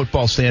 from a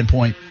football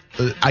standpoint,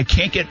 I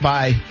can't get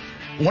by.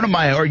 One of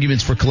my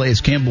arguments for Calais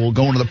Campbell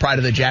going to the pride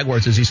of the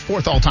Jaguars is he's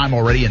 4th all-time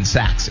already in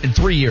sacks in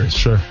 3 years.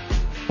 Sure.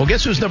 Well,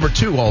 guess who's number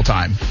 2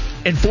 all-time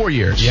in 4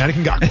 years?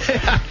 Yannick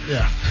Ngakoue.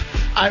 Yeah.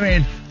 I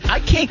mean, I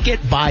can't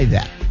get by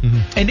that.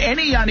 And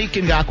any Yannick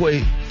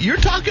Ngakoue, you're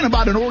talking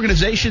about an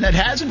organization that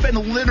hasn't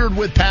been littered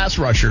with pass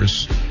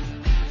rushers.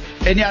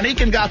 And Yannick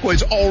Ngakoue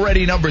is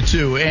already number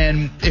 2.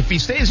 And if he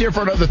stays here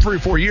for another 3 or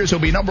 4 years, he'll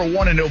be number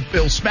 1 and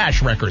he'll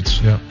smash records.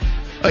 Yeah.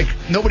 Like,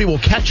 nobody will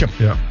catch him.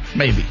 Yeah.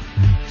 Maybe.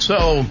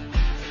 So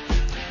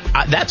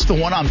that's the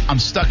one I'm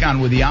stuck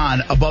on with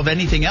Jan above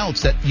anything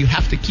else, that you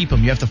have to keep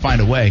him. You have to find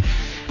a way.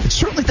 It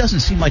certainly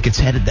doesn't seem like it's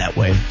headed that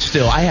way.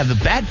 Still, I have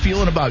a bad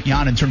feeling about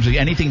Jan in terms of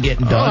anything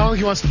getting done. I don't think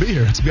he wants to be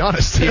here, to be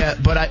honest. Yeah,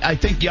 but I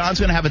think Jan's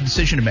going to have a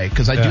decision to make,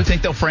 because I do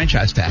think they'll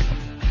franchise tag him.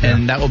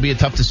 And that will be a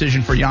tough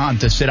decision for Jan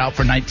to sit out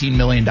for $19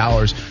 million.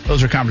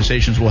 Those are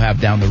conversations we'll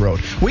have down the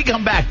road. We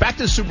come back to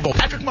the Super Bowl.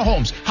 Patrick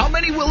Mahomes, how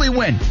many will he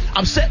win?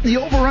 I'm setting the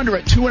over-under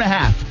at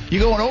 2.5. You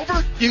going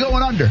over? You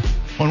going under?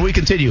 When we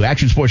continue,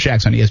 Action Sports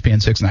Shacks on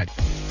ESPN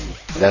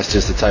 690. That's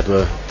just the type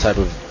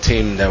of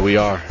team that we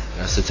are.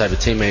 That's the type of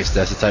teammates,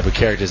 that's the type of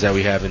characters that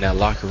we have in that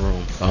locker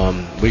room.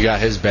 We got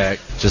his back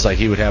just like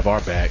he would have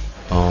our back.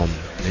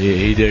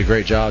 He did a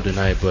great job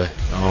tonight, but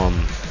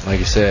like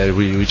you said,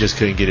 we just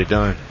couldn't get it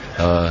done,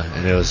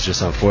 and it was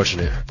just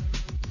unfortunate.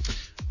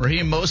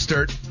 Raheem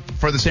Mostert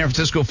for the San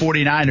Francisco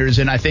 49ers,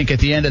 and I think at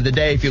the end of the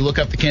day, if you look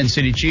up the Kansas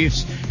City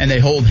Chiefs and they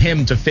hold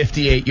him to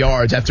 58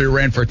 yards after he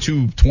ran for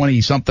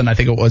 220-something, I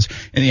think it was,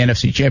 in the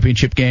NFC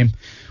Championship game,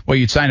 well,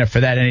 you'd sign up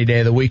for that any day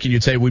of the week, and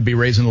you'd say we'd be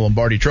raising the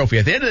Lombardi Trophy.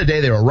 At the end of the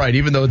day, they were right,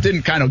 even though it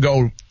didn't kind of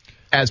go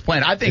as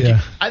planned. I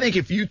think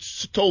if you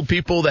told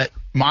people that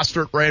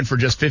Mostert ran for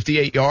just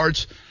 58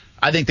 yards,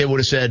 I think they would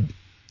have said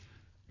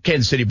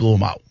Kansas City blew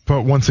him out.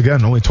 But once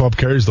again, only 12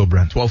 carries though,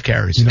 Brent. 12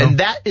 carries. You know? And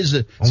that is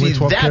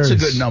that's a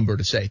good number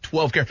to say.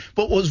 12 carries.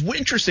 But what was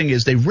interesting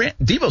is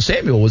Deebo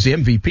Samuel was the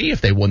MVP if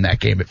they won that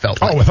game, it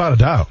felt like. Oh, without a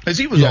doubt. Because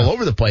he was all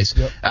over the place.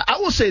 Yep. I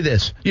will say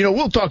this.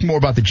 We'll talk more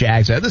about the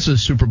Jags. This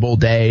is Super Bowl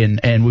day,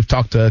 and we've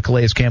talked to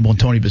Calais Campbell and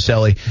Tony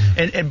Baselli.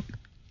 And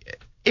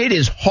it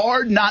is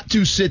hard not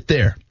to sit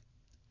there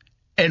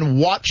and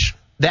watch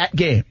that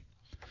game.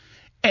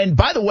 And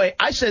by the way,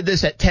 I said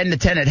this at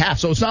 10-10 at half,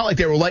 so it's not like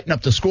they were lighting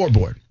up the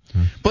scoreboard.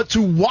 But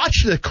to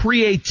watch the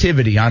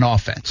creativity on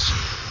offense,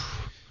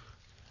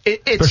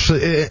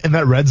 especially in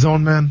that red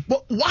zone, man.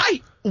 Well,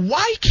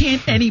 why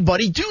can't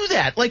anybody do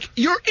that? Like,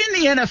 you're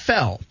in the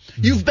NFL.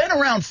 You've been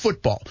around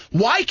football.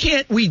 Why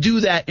can't we do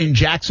that in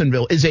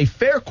Jacksonville is a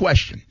fair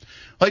question.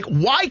 Like,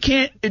 why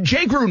can't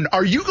Jay Gruden,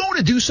 are you going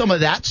to do some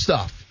of that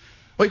stuff?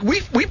 Like,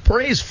 we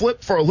praised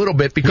Flip for a little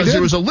bit because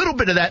there was a little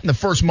bit of that in the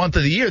first month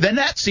of the year. Then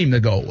that seemed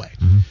to go away.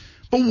 Mm-hmm.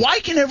 But why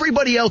can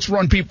everybody else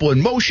run people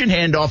in motion,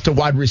 hand off to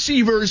wide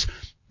receivers,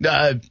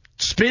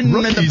 spin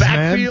rookies, in the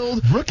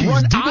backfield, rookies.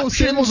 Run Deebo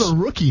Samuel's a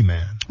rookie,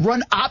 man.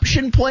 Run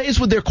option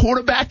plays with their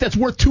quarterback that's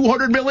worth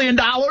 $200 million?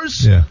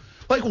 Yeah.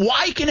 Like,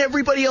 why can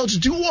everybody else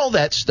do all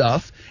that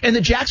stuff? And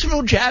the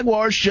Jacksonville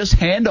Jaguars just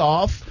hand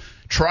off,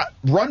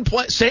 run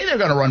play, say they're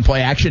going to run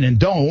play action and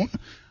don't.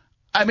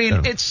 I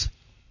mean,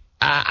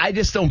 I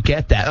just don't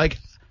get that. Like,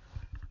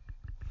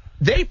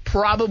 they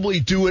probably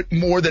do it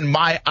more than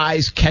my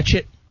eyes catch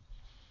it.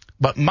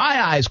 But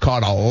my eyes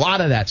caught a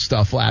lot of that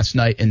stuff last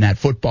night in that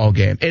football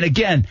game. And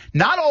again,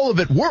 not all of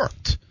it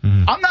worked.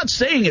 Mm-hmm. I'm not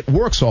saying it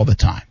works all the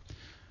time.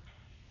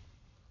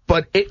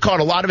 But it caught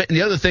a lot of it. And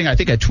the other thing, I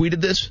think I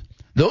tweeted this.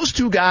 Those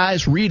two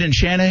guys, Reed and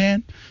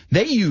Shanahan,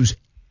 they use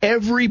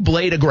every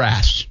blade of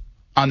grass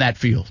on that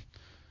field.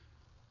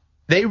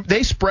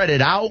 They spread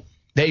it out.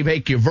 They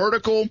make you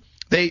vertical.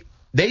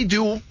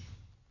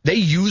 They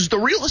use the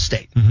real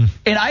estate. Mm-hmm.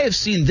 And I have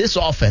seen this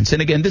offense,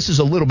 and again, this is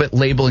a little bit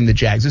labeling the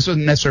Jags. This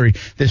isn't necessarily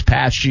this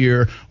past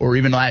year or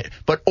even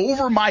but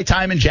over my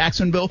time in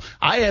Jacksonville,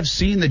 I have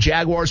seen the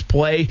Jaguars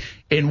play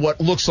in what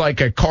looks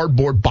like a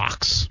cardboard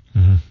box,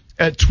 mm-hmm.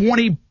 a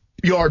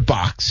 20-yard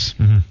box.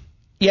 Mm-hmm.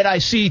 Yet I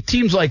see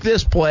teams like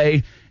this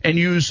play and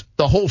use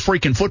the whole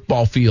freaking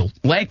football field,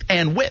 length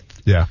and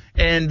width. Yeah.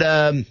 And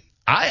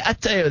I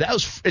tell you,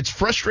 it's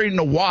frustrating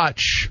to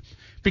watch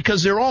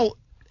because they're all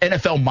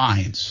NFL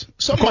minds.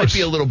 Some might be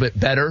a little bit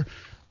better,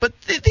 but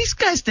these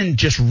guys didn't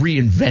just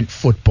reinvent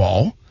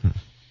football.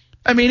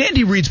 I mean,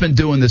 Andy Reid's been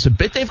doing this a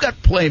bit. They've got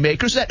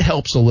playmakers. That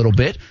helps a little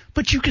bit,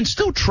 but you can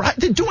still try.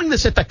 They're doing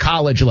this at the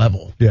college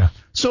level. Yeah.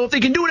 So if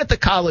they can do it at the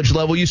college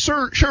level, you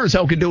sure as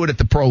hell can do it at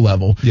the pro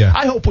level. Yeah.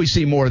 I hope we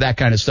see more of that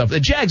kind of stuff. The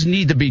Jags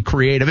need to be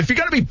creative. If you're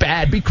going to be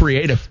bad, be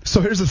creative.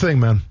 So here's the thing,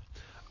 man.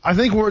 I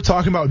think we're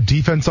talking about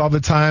defense all the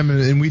time,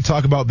 and we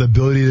talk about the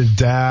ability to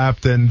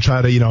adapt and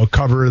try to,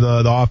 cover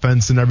the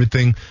offense and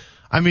everything.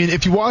 I mean,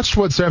 if you watched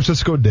what San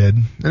Francisco did,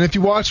 and if you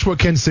watched what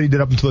Kansas City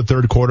did up until the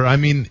third quarter, I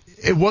mean,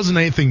 it wasn't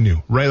anything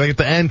new, right? Like at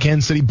the end,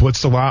 Kansas City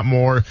blitzed a lot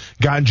more,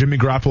 got in Jimmy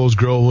Garoppolo's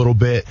grill a little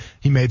bit.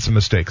 He made some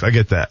mistakes. I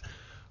get that.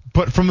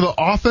 But from the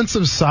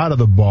offensive side of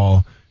the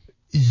ball,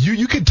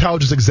 you could tell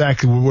just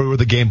exactly where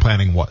the game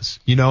planning was,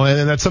 and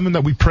that's something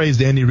that we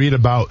praised Andy Reid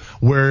about,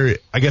 where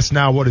I guess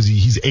now, what is he?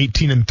 He's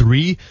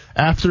 18-3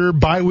 after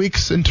bye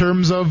weeks in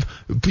terms of,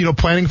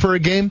 planning for a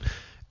game.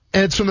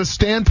 And it's from the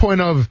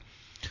standpoint of,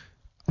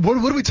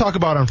 what did we talk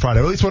about on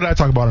Friday? Or at least what did I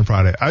talk about on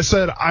Friday? I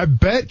said, I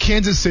bet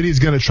Kansas City is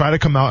going to try to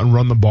come out and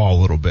run the ball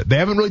a little bit. They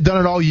haven't really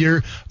done it all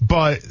year,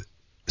 but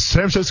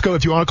San Francisco,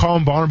 if you want to call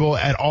them vulnerable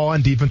at all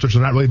on defense, which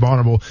they're not really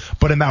vulnerable,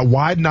 but in that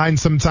wide nine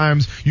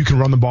sometimes you can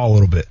run the ball a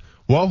little bit.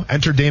 Well,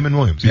 enter Damon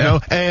Williams, you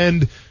know?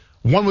 And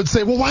one would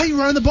say, well, why are you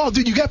running the ball?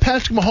 Dude, you got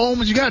Patrick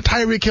Mahomes, you got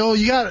Tyreek Hill,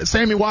 you got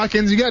Sammy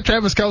Watkins, you got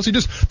Travis Kelce.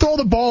 Just throw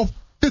the ball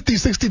 50,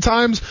 60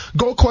 times,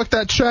 go collect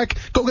that check,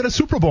 go get a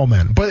Super Bowl,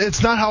 man. But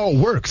it's not how it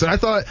works. And I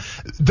thought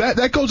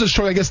that goes to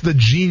show, I guess, the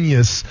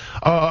genius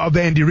of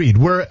Andy Reid.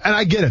 And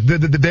I get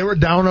it. They were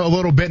down a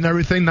little bit and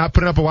everything, not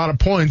putting up a lot of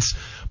points.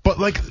 But,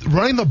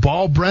 running the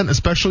ball, Brent,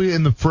 especially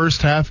in the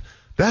first half,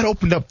 that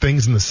opened up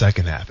things in the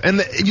second half.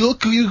 And you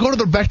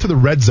go back to the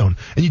red zone,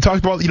 and you talked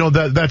about,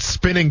 that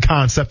spinning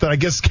concept that I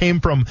guess came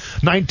from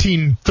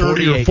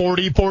 1930 or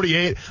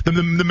 48,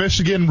 the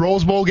Michigan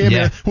Rose Bowl game.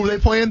 Yeah. Who were they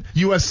playing?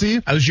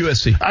 USC? I was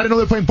USC. I didn't know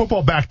they were playing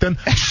football back then.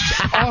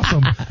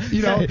 Awesome.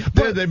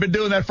 They've been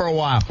doing that for a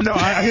while. No,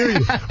 I hear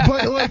you.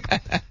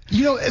 But,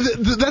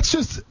 that's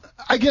just,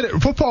 I get it.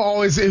 Football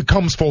always it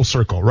comes full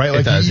circle, right?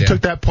 Like you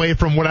took that play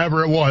from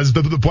whatever it was,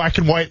 the black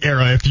and white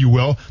era, if you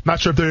will. Not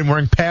sure if they're even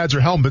wearing pads or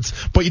helmets,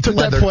 but you took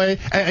that play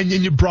and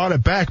you brought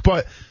it back.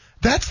 But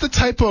that's the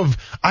type of,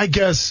 I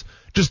guess,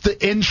 just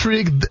the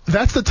intrigue.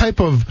 That's the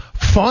type of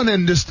fun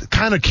and just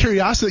kind of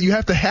curiosity that you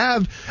have to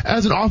have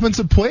as an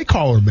offensive play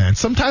caller, man.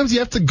 Sometimes you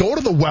have to go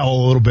to the well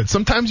a little bit.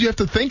 Sometimes you have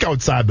to think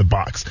outside the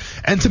box.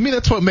 And to me,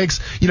 that's what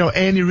makes,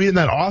 Andy Reid and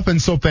that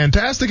offense so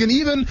fantastic. And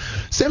even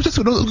San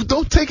Francisco,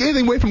 don't take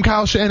anything away from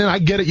Kyle Shanahan. I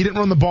get it. You didn't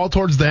run the ball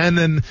towards the end,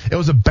 and it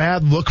was a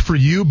bad look for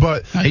you,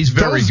 but he's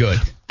very good.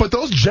 But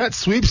those jet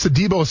sweeps to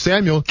Deebo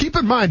Samuel, keep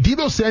in mind,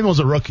 Deebo Samuel's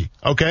a rookie,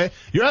 okay?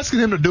 You're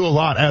asking him to do a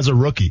lot as a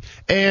rookie.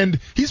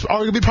 And he's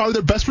arguably probably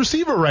their best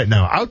receiver right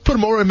now. I would put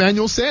him over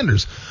Emmanuel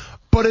Sanders.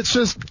 But it's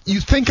just, you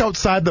think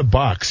outside the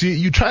box.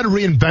 You try to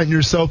reinvent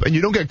yourself, and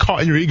you don't get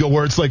caught in your ego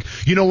where it's like,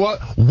 you know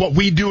what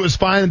we do is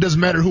fine. It doesn't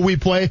matter who we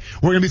play.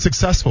 We're going to be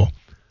successful.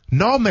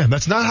 No, man,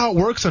 that's not how it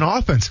works in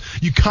offense.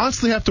 You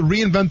constantly have to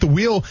reinvent the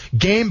wheel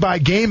game by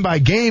game by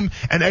game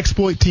and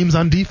exploit teams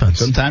on defense.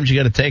 Sometimes you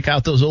got to take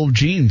out those old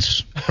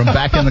jeans from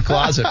back in the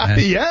closet, man.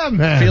 Yeah,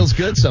 man. Feels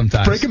good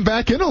sometimes. Breaking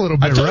back in a little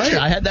bit, right?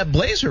 I had that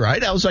blazer,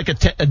 right? I was like a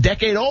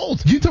decade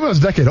old. You told me I was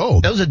a decade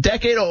old. That was a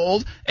decade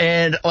old,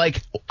 and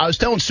like I was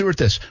telling Stuart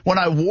this. When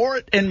I wore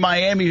it in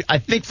Miami, I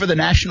think for the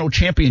national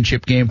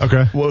championship game,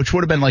 which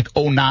would have been like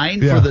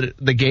 2009 for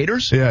the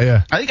Gators.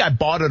 Yeah. I think I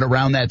bought it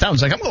around that time. I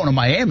was like, I'm going to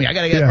Miami. I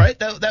got to get right.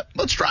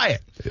 Let's try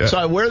it. Yeah. So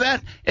I wear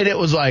that, and it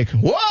was like,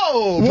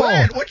 whoa,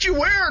 Brad, what you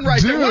wearing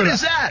right there? What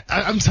is that?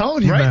 I'm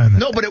telling you, man.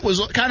 No, but it was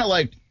kind of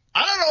like,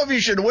 I don't know if you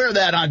should wear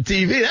that on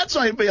TV. That's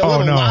might be a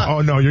little wild.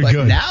 Oh, no, you're like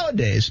good.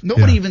 Nowadays,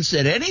 nobody even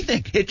said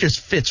anything. It just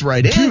fits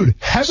right in. Dude,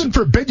 heaven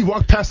forbid you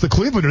walk past the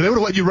Clevelander. They would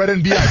have let you right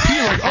in VIP.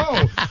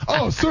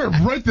 Like, sir,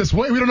 right this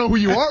way. We don't know who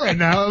you are right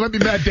now. It might be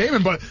Matt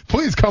Damon, but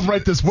please come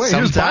right this way.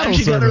 Sometimes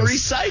you got to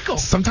recycle.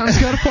 Sometimes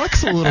you got to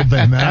flex a little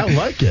bit, man. I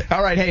like it.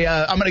 All right, hey,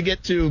 I'm going to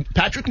get to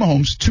Patrick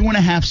Mahomes,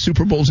 2.5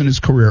 Super Bowls in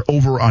his career,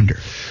 over under.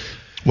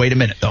 Wait a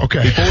minute, though.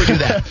 Okay. Before we do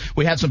that,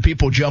 we had some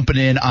people jumping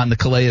in on the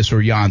Calais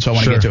or Jan, so I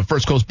want to get to it.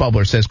 First Coast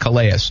Bubbler says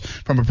Calais.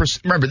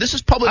 Remember, this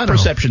is public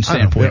perception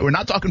standpoint. We're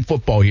not talking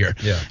football here.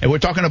 Yeah. And we're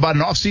talking about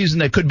an offseason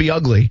that could be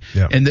ugly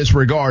in this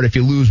regard if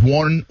you lose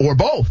one or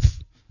both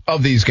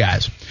of these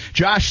guys.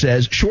 Josh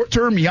says,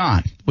 short-term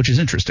Jan, which is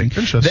interesting.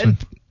 Then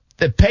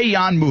the pay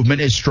Jan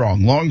movement is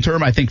strong.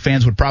 Long-term, I think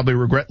fans would probably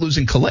regret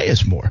losing Calais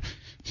more.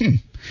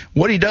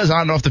 What he does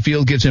on and off the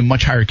field gives him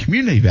much higher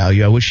community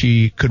value. I wish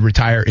he could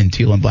retire in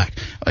teal and black.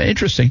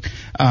 Interesting.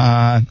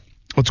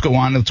 Let's go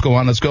on.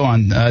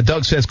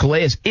 Doug says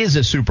Calais is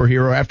a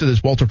superhero. After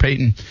this Walter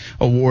Payton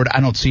award,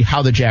 I don't see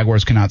how the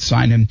Jaguars cannot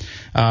sign him.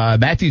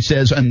 Matthew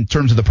says, in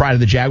terms of the pride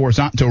of the Jaguars,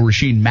 not until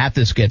Rasheed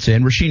Mathis gets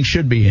in. Rasheed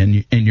should be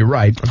in, and you're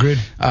right. Agreed.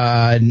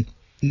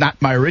 Not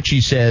my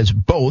Richie says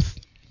both.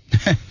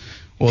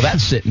 Well,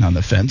 that's sitting on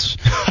the fence.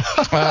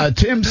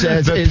 Tim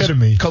says,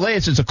 Calais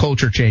is a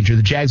culture changer.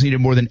 The Jags need it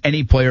more than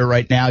any player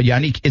right now.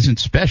 Yannick isn't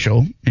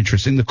special.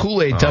 Interesting. The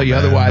Kool-Aid tell you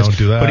otherwise, don't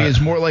do that. But he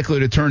is more likely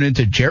to turn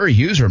into Jerry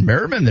Hughes or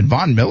Merriman than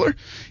Von Miller.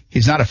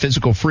 He's not a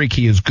physical freak.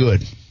 He is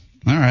good.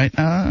 All right.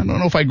 I don't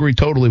know if I agree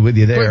totally with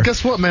you there. But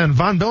guess what, man?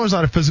 Von Miller's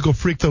not a physical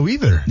freak, though,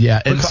 either. Yeah.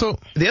 And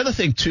the other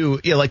thing, too,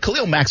 like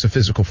Khalil Mack's a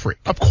physical freak.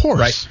 Of course.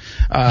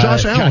 Right?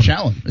 Josh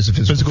Allen is a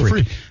physical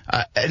freak.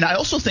 And I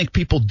also think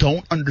people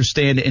don't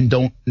understand and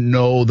don't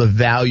know the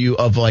value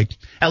of, like,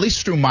 at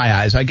least through my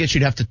eyes, I guess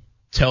you'd have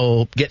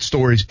to get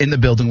stories in the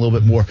building a little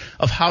bit more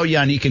of how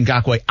Yannick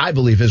Ngakoue, I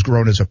believe, has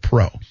grown as a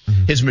pro.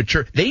 His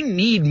mature. They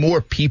need more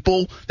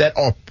people that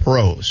are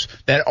pros,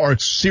 that are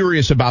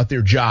serious about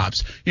their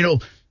jobs.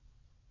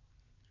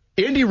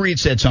 Andy Reid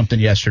said something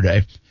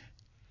yesterday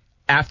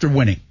after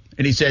winning,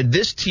 and he said,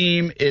 this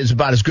team is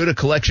about as good a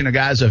collection of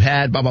guys I've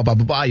had, blah, blah, blah,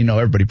 blah, blah.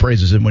 Everybody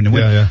praises him when they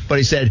win. Yeah. But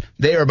he said,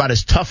 they are about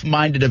as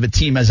tough-minded of a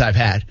team as I've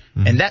had.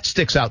 And that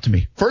sticks out to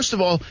me. First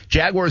of all,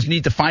 Jaguars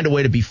need to find a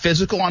way to be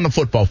physical on the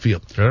football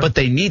field, but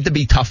they need to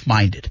be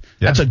tough-minded.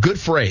 Yeah. That's a good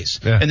phrase.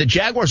 Yeah. And the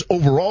Jaguars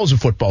overall as a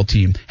football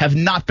team have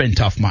not been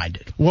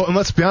tough-minded. Well, and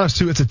let's be honest,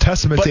 too, it's a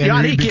testament to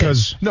Andy Reid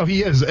because – no,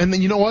 he is. And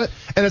then you know what?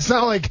 And it's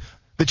not like –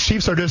 the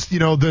Chiefs are just,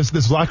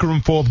 this locker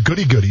room full of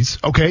goody-goodies,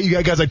 okay? You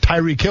got guys like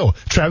Tyreek Hill.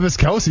 Travis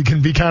Kelce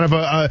can be kind of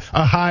a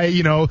high,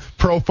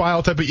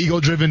 profile type of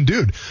ego-driven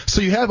dude. So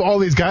you have all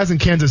these guys in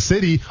Kansas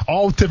City,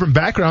 all with different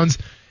backgrounds.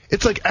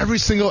 It's like every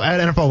single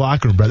NFL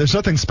locker room, bro. There's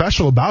nothing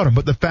special about him.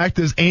 But the fact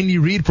is, Andy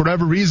Reid, for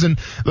whatever reason,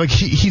 like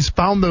he's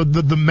found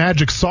the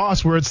magic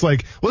sauce where it's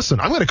like, listen,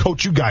 I'm going to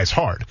coach you guys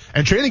hard.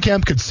 And training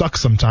camp could suck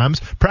sometimes.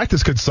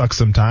 Practice could suck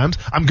sometimes.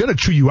 I'm going to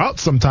chew you out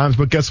sometimes.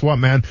 But guess what,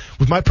 man?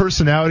 With my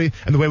personality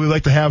and the way we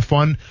like to have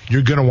fun,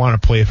 you're going to want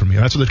to play for me.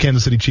 And that's what the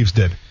Kansas City Chiefs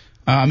did.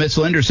 Mitch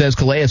Linder says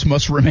Calais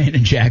must remain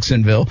in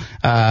Jacksonville.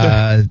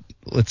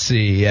 Let's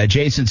see.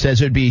 Jason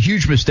says it would be a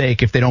huge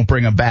mistake if they don't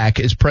bring him back.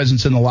 His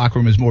presence in the locker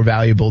room is more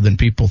valuable than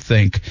people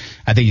think.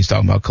 I think he's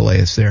talking about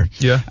Calais there.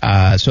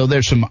 Yeah. So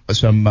there's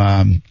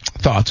some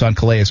thoughts on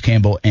Calais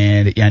Campbell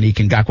and Yannick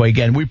Ngakoue.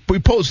 Again, we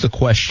posed the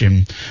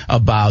question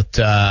about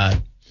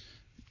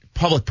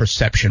public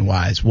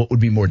perception-wise, what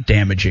would be more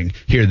damaging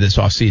here this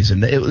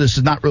offseason? This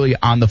is not really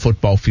on the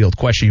football field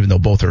question, even though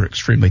both are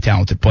extremely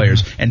talented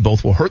players, and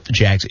both will hurt the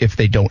Jags if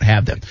they don't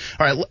have them.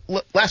 All right,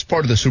 last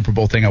part of the Super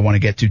Bowl thing I want to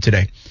get to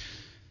today.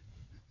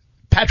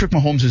 Patrick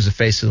Mahomes is the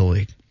face of the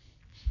league.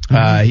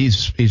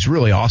 He's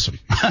really awesome.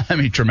 I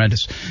mean,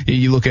 tremendous.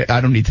 You look at,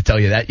 I don't need to tell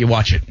you that. You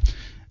watch it.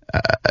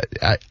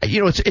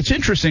 It's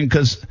interesting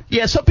because,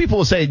 some people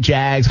will say,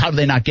 Jags, how do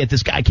they not get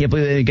this guy? I can't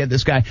believe they didn't get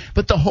this guy.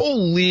 But the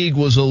whole league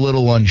was a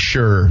little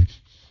unsure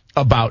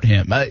about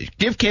him.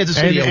 Give Kansas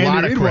City a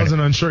lot of credit. He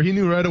wasn't unsure. He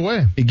knew right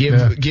away.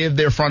 Give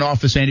their front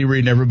office, Andy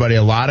Reid and everybody,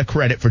 a lot of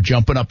credit for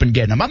jumping up and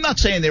getting him. I'm not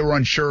saying they were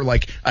unsure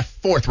like a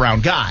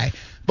fourth-round guy,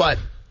 but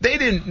they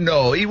didn't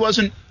know. He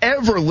wasn't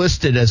ever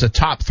listed as a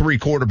top 3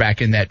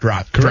 quarterback in that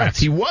draft. Correct.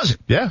 He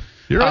wasn't. Yeah,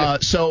 you're right.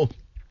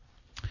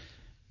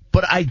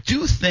 But I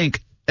do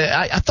think,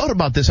 I thought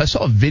about this. I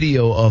saw a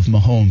video of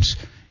Mahomes,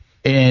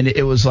 and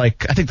it was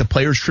like, I think the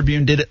Players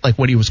Tribune did it, like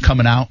when he was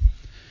coming out.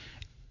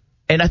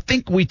 And I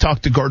think we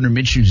talked to Gardner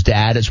Minshew's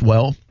dad as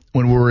well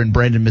when we were in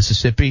Brandon,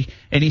 Mississippi.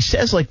 And he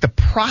says, like, the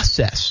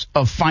process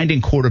of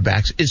finding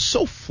quarterbacks is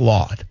so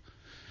flawed.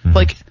 Mm-hmm.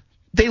 Like,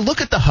 they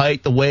look at the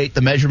height, the weight,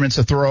 the measurements,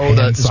 the throw,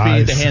 the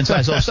speed, the hand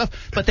size, all that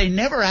stuff, but they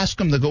never ask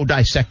them to go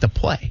dissect a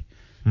play.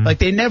 Like,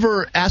 they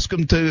never ask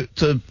them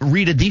to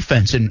read a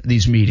defense in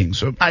these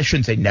meetings. I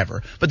shouldn't say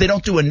never, but they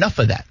don't do enough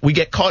of that. We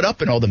get caught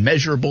up in all the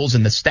measurables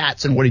and the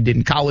stats and what he did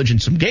in college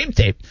and some game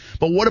tape.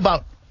 But what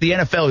about the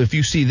NFL if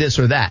you see this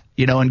or that?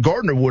 And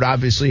Gardner would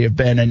obviously have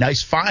been a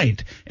nice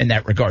find in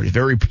that regard. He's a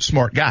very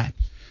smart guy.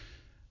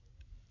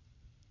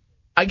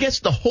 I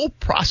guess the whole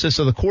process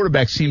of the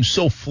quarterback seems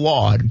so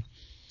flawed.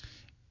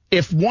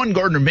 If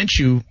Gardner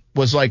Minshew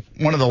was like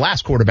one of the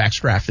last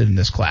quarterbacks drafted in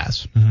this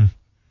class,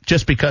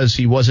 just because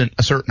he wasn't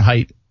a certain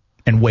height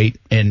and weight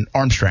and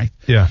arm strength.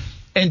 Yeah.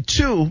 And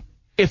 2,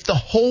 if the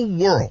whole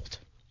world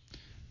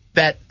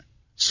that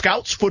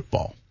scouts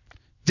football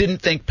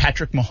didn't think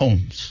Patrick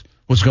Mahomes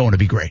was going to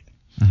be great.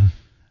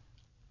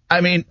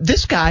 I mean,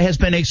 this guy has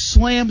been a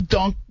slam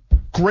dunk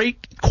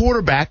great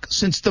quarterback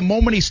since the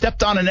moment he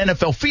stepped on an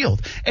NFL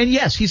field. And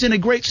yes, he's in a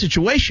great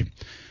situation.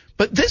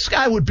 But this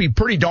guy would be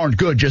pretty darn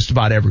good just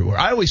about everywhere.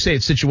 I always say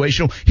it's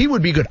situational. He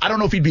would be good. I don't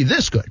know if he'd be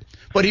this good,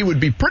 but he would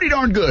be pretty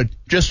darn good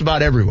just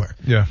about everywhere.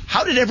 Yeah.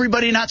 How did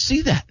everybody not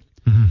see that?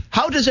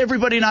 How does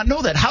everybody not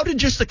know that? How did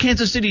just the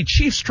Kansas City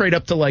Chiefs trade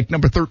up to like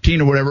number 13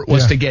 or whatever it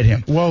was to get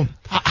him? Well,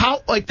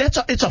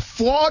 it's a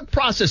flawed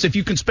process if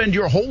you can spend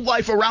your whole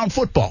life around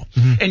football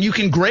and you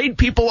can grade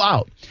people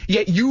out.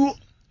 Yet you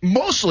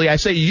mostly, I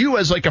say you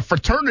as like a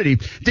fraternity,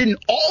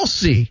 didn't all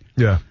see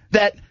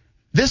that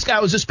this guy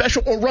was a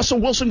special, or Russell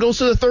Wilson goes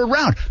to the 3rd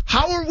round.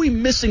 How are we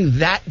missing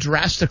that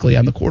drastically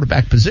on the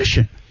quarterback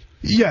position?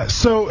 Yeah,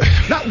 so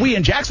not we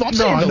in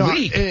Jacksonville. I'm saying the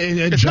league.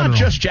 It's general. Not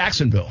just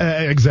Jacksonville.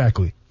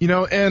 Exactly.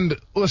 And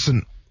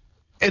listen,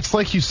 it's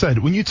like you said,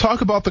 when you talk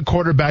about the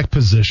quarterback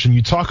position,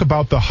 you talk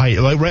about the height.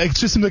 It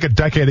just seemed like a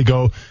decade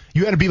ago,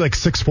 you had to be like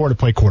 6'4" to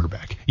play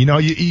quarterback. You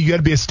got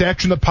to be a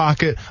stature in the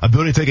pocket,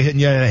 ability to take a hit,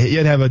 and you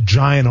had to have a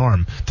giant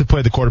arm to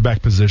play the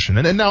quarterback position.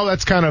 And now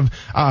that's kind of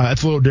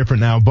it's a little different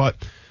now, but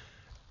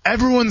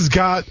everyone's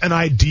got an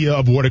idea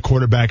of what a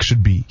quarterback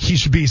should be. He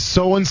should be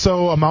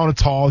so-and-so amount of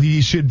tall.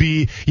 He should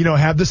be,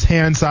 have this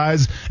hand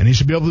size, and he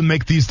should be able to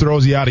make these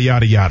throws, yada,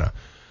 yada, yada.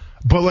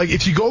 But,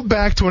 if you go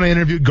back to when I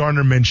interviewed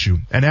Gardner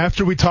Minshew, and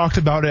after we talked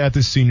about it at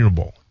the Senior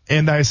Bowl,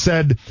 and I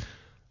said,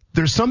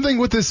 there's something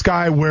with this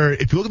guy where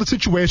if you look at the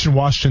situation in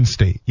Washington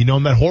State, in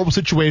that horrible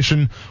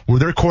situation where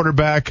their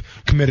quarterback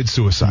committed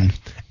suicide,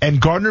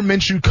 and Gardner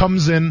Minshew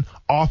comes in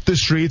off the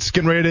streets,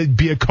 getting ready to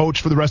be a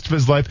coach for the rest of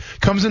his life,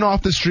 comes in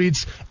off the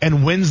streets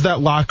and wins that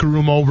locker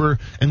room over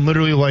in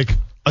literally like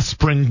a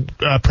spring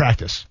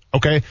practice,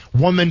 okay?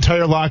 Won the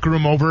entire locker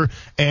room over,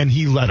 and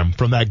he led them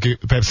from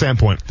that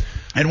standpoint.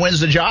 And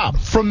wins the job.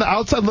 From the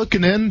outside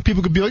looking in,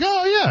 people could be like,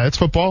 oh, yeah, it's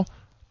football.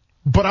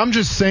 But I'm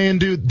just saying,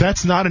 dude,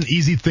 that's not an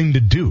easy thing to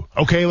do,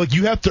 okay?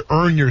 You have to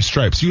earn your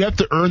stripes. You have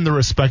to earn the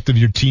respect of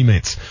your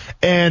teammates.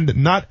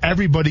 And not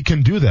everybody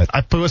can do that.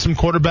 I play with some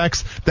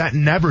quarterbacks that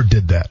never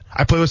did that.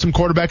 I play with some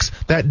quarterbacks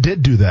that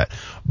did do that.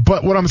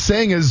 But what I'm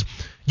saying is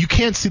you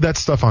can't see that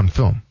stuff on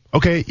film,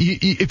 okay?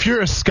 If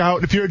you're a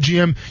scout, if you're a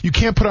GM, you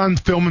can't put on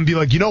film and be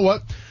like, you know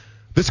what?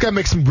 This guy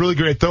makes some really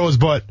great throws,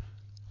 but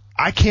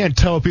I can't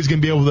tell if he's going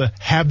to be able to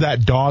have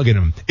that dog in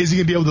him. Is he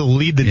going to be able to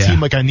lead the team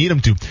like I need him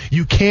to?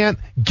 You can't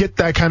get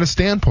that kind of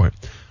standpoint.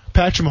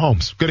 Patrick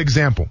Mahomes, good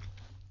example.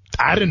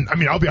 I'll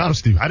be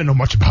honest with you. I didn't know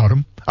much about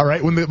him. All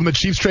right. When the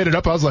Chiefs traded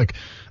up, I was like,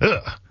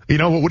 ugh.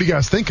 What are you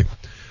guys thinking?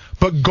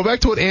 But go back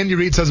to what Andy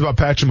Reid says about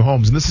Patrick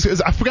Mahomes. And this is,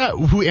 I forgot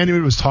who Andy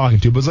Reid was talking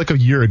to, but it was like a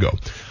year ago.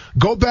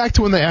 Go back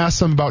to when they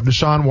asked him about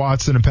Deshaun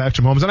Watson and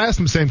Patrick Mahomes. And I asked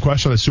him the same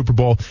question at the Super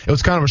Bowl. It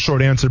was kind of a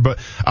short answer, but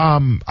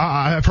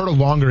I've heard a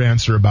longer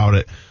answer about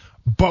it.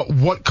 But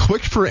what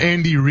clicked for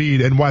Andy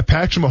Reid and why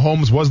Patrick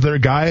Mahomes was their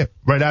guy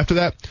right after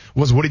that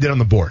was what he did on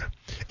the board.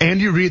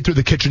 Andy Reid threw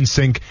the kitchen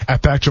sink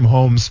at Patrick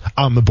Mahomes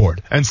on the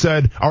board and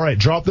said, all right,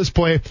 drop this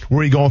play.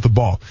 Where are you going with the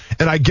ball?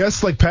 And I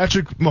guess like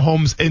Patrick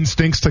Mahomes'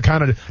 instincts to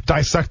kind of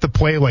dissect the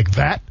play like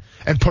that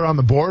and put it on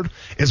the board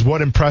is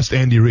what impressed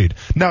Andy Reid.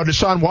 Now,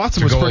 Deshaun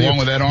Watson was pretty... along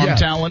with that arm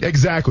talent?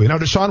 Exactly. Now,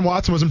 Deshaun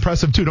Watson was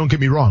impressive too, don't get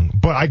me wrong.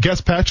 But I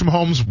guess Patrick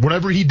Mahomes,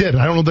 whatever he did,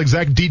 I don't know the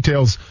exact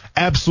details,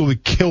 absolutely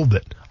killed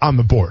it on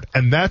the board.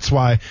 And that's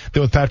why they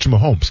went with Patrick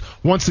Mahomes.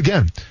 Once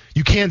again,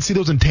 you can't see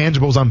those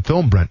intangibles on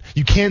film, Brent.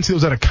 You can't see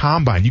those at a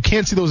combine. You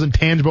can't see those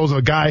intangibles of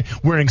a guy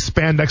wearing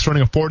spandex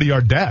running a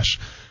 40-yard dash.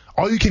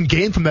 All you can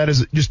gain from that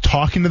is just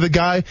talking to the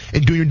guy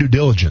and doing your due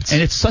diligence.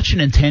 And it's such an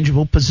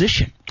intangible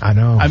position. I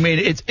know. I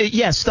mean,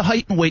 yes, the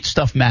height and weight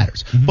stuff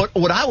matters. Mm-hmm. But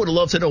what I would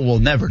love to know, we'll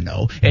never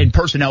know, and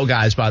personnel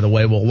guys, by the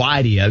way, will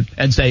lie to you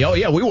and say, oh,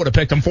 yeah, we would have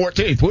picked him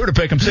 14th. We would have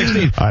picked him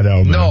 16th. I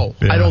know, man. No,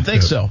 yeah, I don't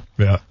think so.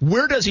 Yeah.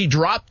 Where does he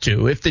drop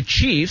to if the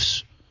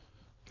Chiefs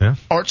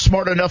aren't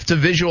smart enough to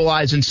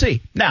visualize and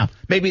see? Now,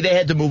 maybe they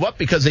had to move up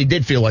because they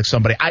did feel like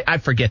somebody. I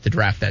forget the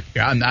draft that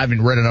year. I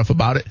haven't read enough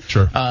about it.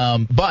 Sure.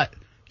 But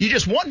you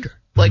just wonder.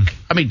 Like,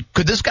 I mean,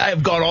 could this guy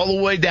have gone all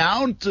the way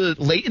down to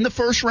late in the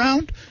first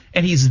round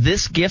and he's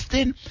this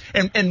gifted?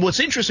 And what's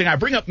interesting, I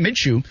bring up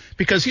Minshew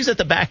because he's at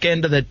the back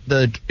end of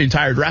the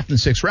entire draft in the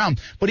 6th round,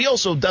 but he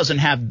also doesn't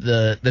have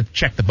the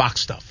check the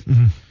box stuff.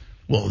 Mm-hmm.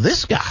 Well,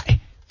 this guy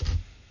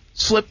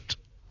slipped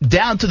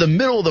down to the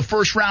middle of the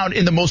first round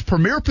in the most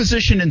premier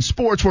position in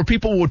sports where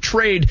people will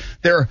trade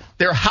their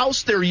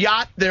house, their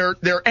yacht, their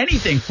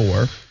anything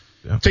for.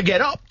 Yeah. To get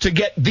up, to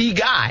get the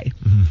guy.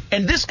 Mm-hmm.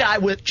 And this guy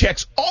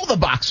checks all the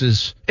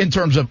boxes in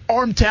terms of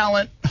arm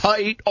talent,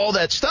 height, all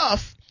that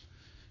stuff,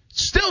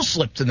 still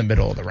slipped in the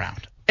middle of the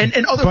round. And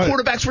other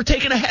quarterbacks were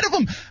taken ahead of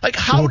him. Like,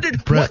 what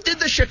did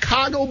the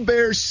Chicago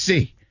Bears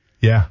see?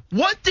 Yeah.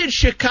 What did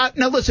Chicago...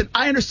 Now, listen,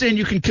 I understand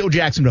you can kill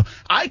Jacksonville.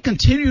 I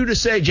continue to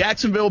say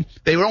Jacksonville,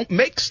 they don't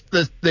make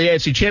the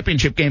AFC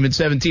Championship game in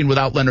 17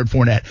 without Leonard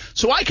Fournette.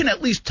 So I can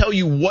at least tell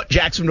you what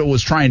Jacksonville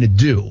was trying to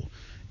do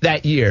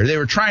that year. They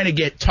were trying to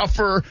get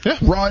tougher,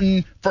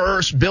 run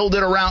first, build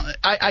it around.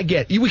 I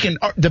get. We can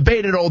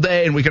debate it all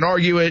day and we can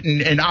argue it,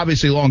 and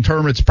obviously long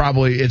term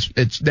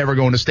it's never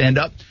going to stand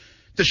up.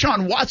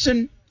 Deshaun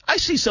Watson, I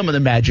see some of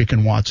the magic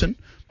in Watson,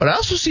 but I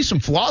also see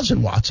some flaws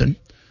in Watson.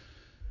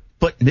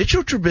 But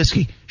Mitchell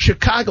Trubisky,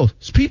 Chicago,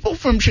 people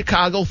from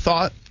Chicago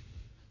thought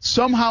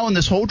somehow in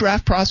this whole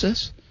draft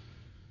process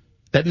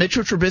that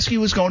Mitchell Trubisky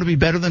was going to be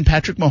better than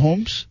Patrick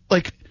Mahomes.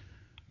 Like,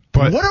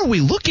 what are we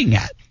looking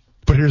at?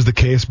 But here's the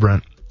case,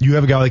 Brent. You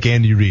have a guy like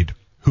Andy Reid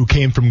who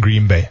came from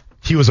Green Bay.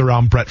 He was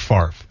around Brett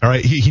Favre. All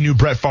right, he knew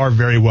Brett Favre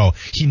very well.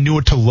 He knew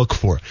what to look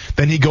for.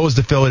 Then he goes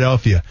to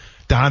Philadelphia.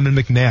 Donovan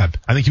McNabb.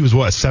 I think he was a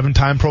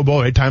 7-time Pro Bowl,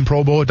 8-time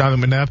Pro Bowl.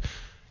 Donovan McNabb.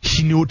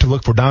 He knew what to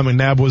look for. Donovan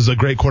McNabb was a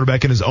great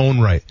quarterback in his own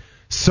right.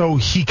 So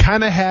he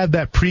kind of had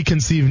that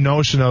preconceived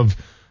notion of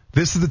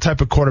this is the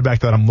type of quarterback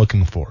that I'm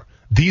looking for.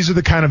 These are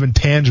the kind of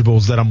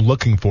intangibles that I'm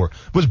looking for.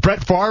 Was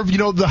Brett Favre,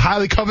 the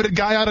highly coveted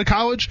guy out of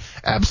college?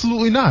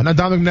 Absolutely not. Now,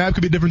 Donovan McNabb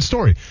could be a different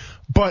story.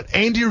 But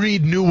Andy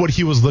Reid knew what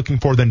he was looking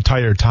for the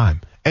entire time.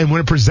 And when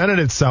it presented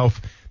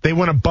itself, they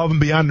went above and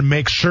beyond to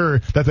make sure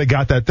that they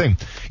got that thing.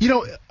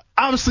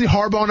 Obviously,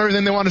 Harbaugh and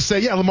everything, they want to say,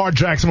 yeah, Lamar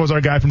Jackson was our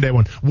guy from day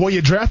one. Well,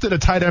 you drafted a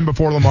tight end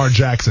before Lamar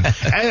Jackson.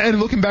 and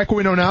looking back what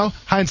we know now,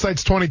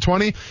 hindsight's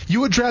 20/20, you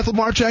would draft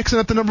Lamar Jackson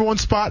at the number 1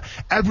 spot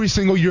every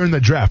single year in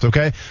the draft,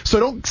 okay? So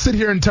don't sit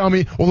here and tell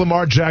me, well,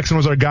 Lamar Jackson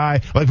was our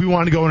guy, like we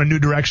wanted to go in a new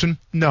direction.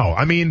 No.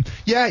 I mean,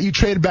 yeah, you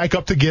traded back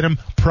up to get him.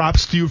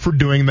 Props to you for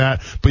doing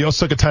that, but you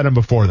also took a tight end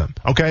before them,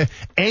 okay?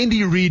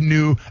 Andy Reid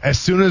knew as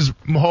soon as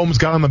Mahomes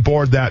got on the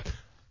board that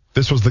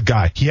this was the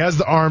guy. He has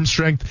the arm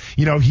strength.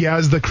 He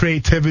has the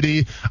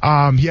creativity.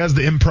 He has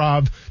the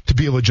improv to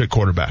be a legit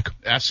quarterback.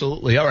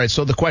 Absolutely. All right.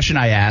 So the question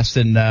I asked,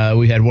 and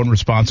we had one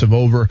response of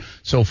over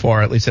so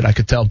far, at least that I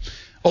could tell.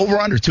 Over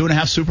under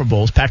 2.5 Super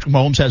Bowls. Patrick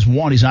Mahomes has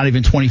 1. He's not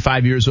even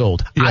 25 years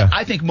old. Yeah.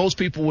 I think most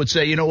people would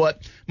say, you know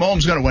what? Mahomes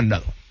is going to win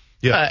another one.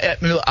 Yeah.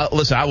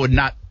 Listen,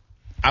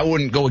 I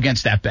wouldn't go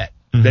against that bet.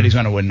 Mm-hmm. That he's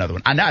going to win another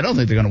one. I don't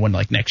think they're going to win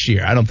like next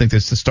year. I don't think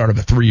this is the start of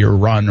a 3-year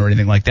run or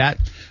anything like that.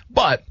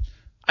 But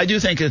I do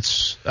think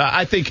it's.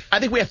 I think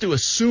we have to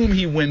assume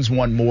he wins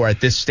one more at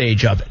this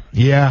stage of it.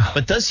 Yeah.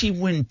 But does he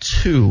win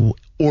 2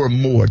 or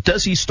more?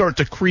 Does he start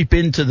to creep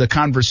into the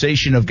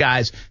conversation of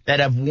guys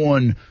that have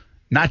won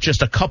not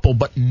just a couple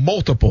but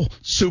multiple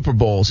Super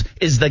Bowls?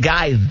 Is the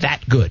guy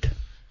that good?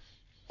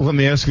 Let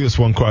me ask you this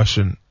one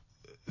question.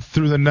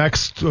 Through the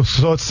next,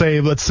 so let's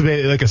say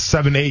like a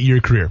 7-8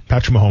 year career,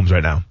 Patrick Mahomes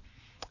right now,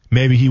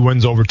 maybe he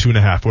wins over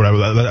 2.5,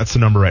 whatever. That's the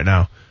number right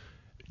now.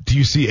 Do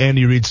you see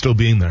Andy Reid still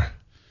being there?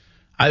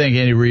 I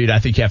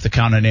think you have to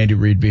count on Andy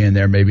Reid being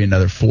there maybe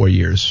another 4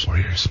 years. 4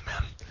 years,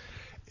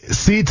 man.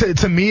 See,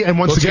 to me, and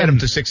once Let's again, get him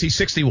to 60,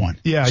 61.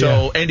 Yeah,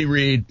 so Andy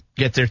Reid,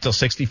 get there till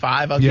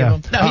 65, I'll give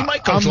him. Now, he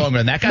might coach longer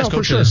than that. Guy's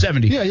coached till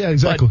 70. Yeah,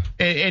 exactly.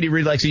 But Andy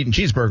Reid likes eating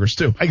cheeseburgers,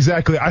 too.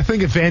 Exactly. I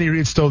think if Andy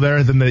Reid's still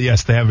there, then they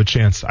have a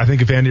chance. I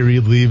think if Andy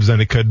Reid leaves, then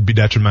it could be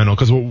detrimental.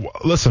 Because,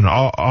 listen,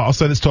 I'll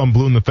say this till I'm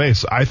blue in the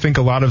face. I think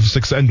a lot of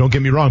success, and don't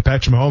get me wrong,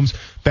 Patrick Mahomes,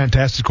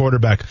 fantastic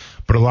quarterback,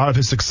 but a lot of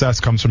his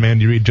success comes from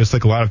Andy Reid, just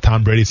like a lot of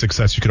Tom Brady's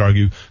success, you could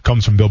argue,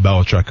 comes from Bill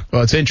Belichick.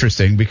 Well, it's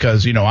interesting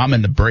because, I'm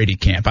in the Brady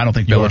camp. I don't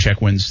think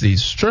Belichick wins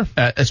these,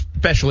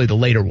 especially the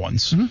later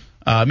ones.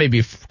 Mm-hmm. Maybe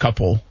a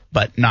couple,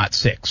 but not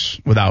 6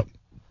 without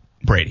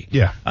Brady.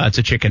 Yeah. It's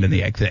a chicken and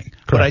the egg thing.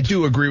 Correct. But I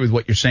do agree with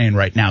what you're saying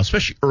right now,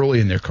 especially early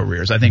in their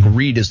careers. I think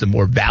Reid is the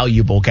more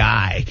valuable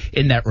guy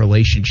in that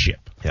relationship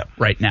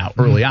right now,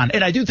 early on.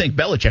 And I do think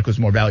Belichick was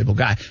the more valuable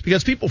guy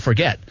because people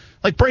forget,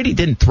 like Brady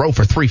didn't throw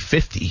for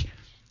 350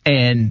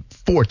 and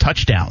 4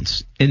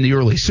 touchdowns in the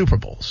early Super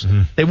Bowls.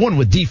 Mm-hmm. They won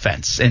with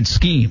defense and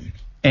scheme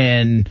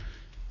and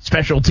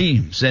special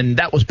teams, and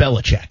that was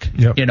Belichick,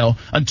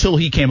 until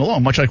he came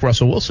along, much like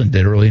Russell Wilson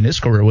did early in his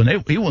career when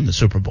he won the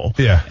Super Bowl.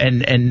 Yeah.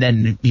 And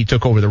then he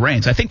took over the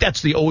reins. I think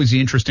that's always the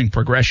interesting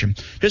progression.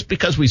 Just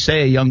because we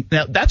say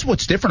now that's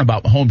what's different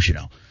about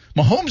Mahomes,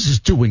 Mahomes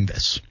is doing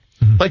this.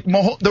 Mm-hmm. Like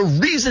the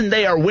reason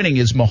they are winning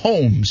is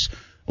Mahomes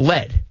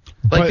led.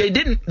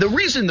 The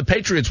reason the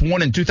Patriots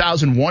won in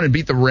 2001 and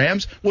beat the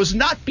Rams was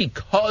not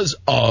because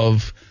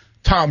of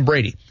Tom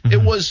Brady. Mm-hmm.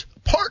 It was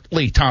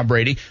partly Tom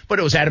Brady, but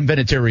it was Adam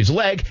Vinatieri's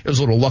leg. It was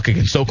a little luck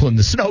against Oakland in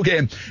the snow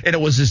game, and it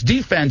was this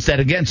defense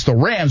that against the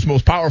Rams'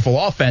 most powerful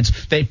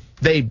offense, they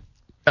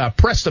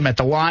pressed them at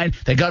the line.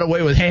 They got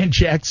away with hand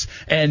checks,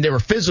 and they were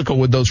physical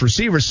with those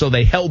receivers, so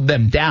they held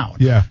them down.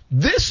 Yeah.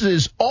 This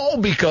is all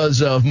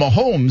because of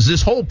Mahomes,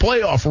 this whole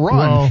playoff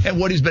run, and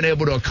what he's been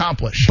able to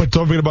accomplish. But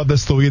don't forget about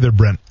this, though, either,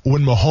 Brent.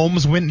 When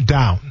Mahomes went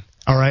down,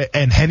 all right,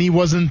 and Henne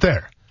wasn't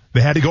there, they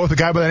had to go with a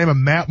guy by the name of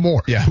Matt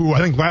Moore, who I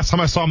think last time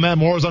I saw Matt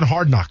Moore was on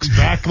Hard Knocks,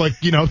 back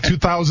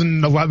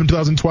 2011,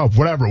 2012,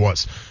 whatever it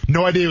was.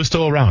 No idea he was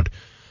still around.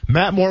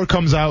 Matt Moore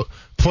comes out,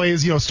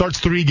 plays,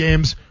 starts 3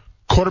 games,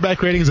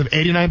 quarterback ratings of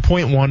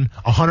 89.1,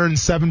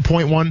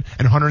 107.1,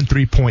 and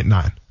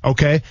 103.9.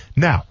 Okay?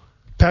 Now,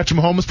 Patrick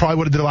Mahomes probably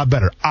would have did a lot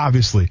better,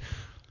 obviously.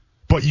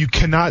 But you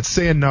cannot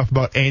say enough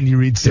about Andy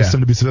Reid's system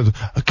to be successful.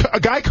 A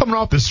guy coming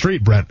off the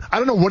street, Brent, I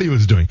don't know what he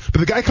was doing,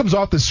 but the guy comes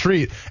off the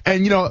street,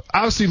 and,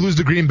 obviously you lose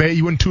to Green Bay.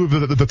 You win 2 of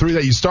the 3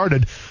 that you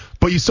started,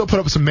 but you still put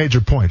up some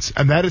major points,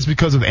 and that is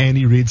because of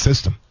Andy Reid's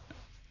system.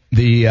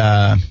 We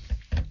kind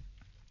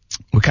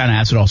of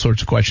answered all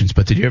sorts of questions,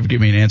 but did you ever give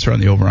me an answer on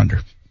the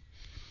over-under?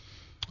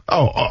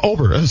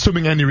 Over,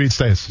 assuming Andy Reid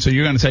stays. So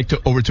you're going to take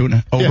over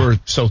 2.5,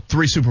 so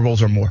 3 Super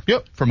Bowls or more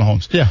for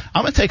Mahomes. Yeah.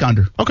 I'm going to take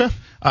under. Okay.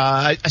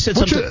 I said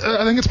something.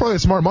 I think it's probably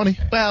smart money.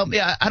 Well,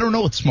 yeah, I don't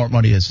know what smart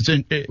money is.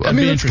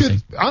 It's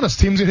good.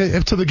 Honest, teams get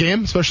hit to the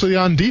game, especially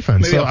on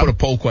defense. Maybe I'll put a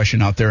poll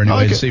question out there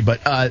anyway to see.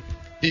 But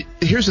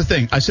here's the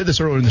thing. I said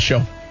this earlier in the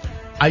show.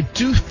 I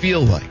do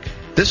feel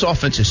like this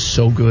offense is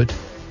so good,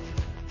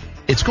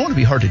 it's going to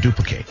be hard to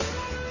duplicate.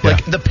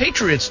 Like the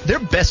Patriots, their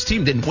best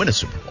team didn't win a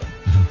Super Bowl.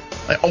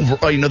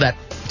 That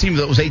team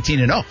that was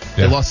 18-0.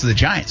 They lost to the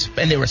Giants,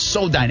 and they were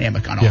so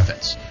dynamic on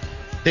offense.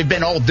 They've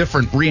been all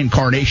different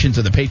reincarnations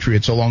of the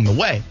Patriots along the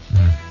way.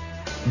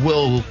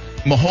 Will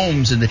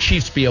Mahomes and the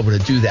Chiefs be able to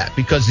do that?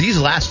 Because these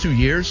last 2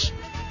 years,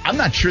 I'm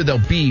not sure they'll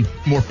be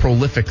more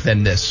prolific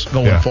than this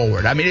going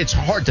forward. I mean, it's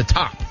hard to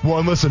top. Well,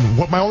 and listen,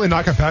 what my only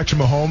knock on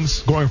Patrick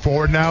Mahomes going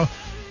forward now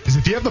is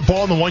if you have the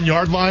ball on the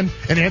 1-yard line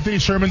and Anthony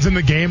Sherman's in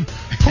the game,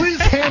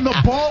 please hand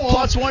the ball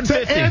plus off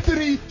 150 to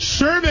Anthony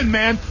Sherman,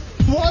 man.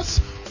 Plus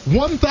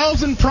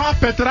 1,000 prop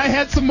bet that I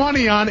had some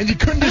money on, and you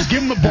couldn't just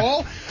give him the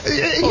ball.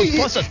 It's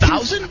plus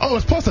 1,000? Oh,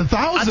 it's plus 1,000.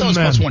 I thought it was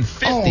plus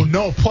 150. Oh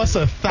no, plus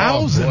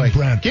 1,000,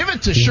 Brent. Give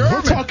it to Sherman.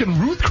 We're talking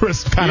Ruth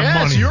Chris kind of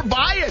money. Yes, you're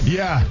buying.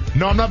 Yeah.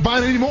 No, I'm not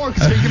buying anymore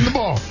because you can't give him the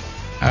ball.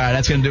 All right,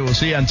 that's going to do it. We'll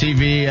see you on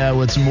TV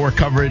with some more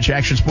coverage.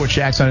 Action Sports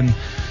Jacks on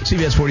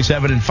CBS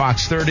 47 and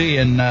Fox 30,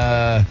 and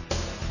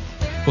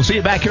we'll see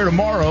you back here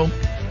tomorrow.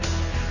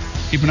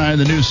 Keep an eye on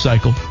the news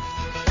cycle.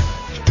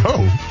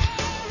 Oh.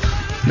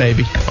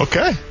 Maybe.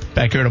 Okay.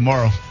 Back here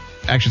tomorrow.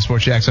 Action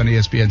Sports Jacks on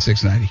ESPN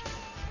 690.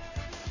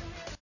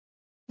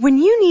 When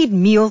you need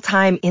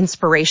mealtime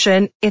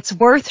inspiration, it's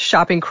worth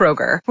shopping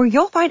Kroger, where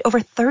you'll find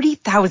over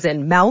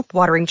 30,000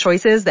 mouth-watering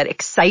choices that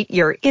excite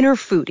your inner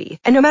foodie.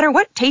 And no matter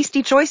what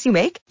tasty choice you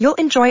make, you'll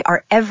enjoy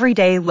our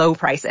everyday low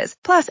prices,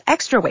 plus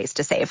extra ways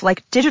to save,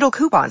 like digital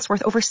coupons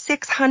worth over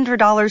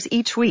 $600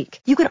 each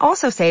week. You can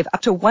also save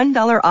up to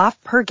 $1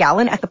 off per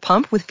gallon at the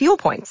pump with fuel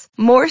points.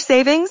 More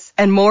savings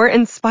and more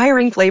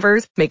inspiring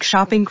flavors make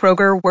shopping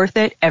Kroger worth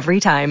it every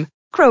time.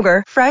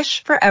 Kroger,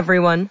 fresh for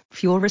everyone.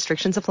 Fuel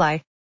restrictions apply.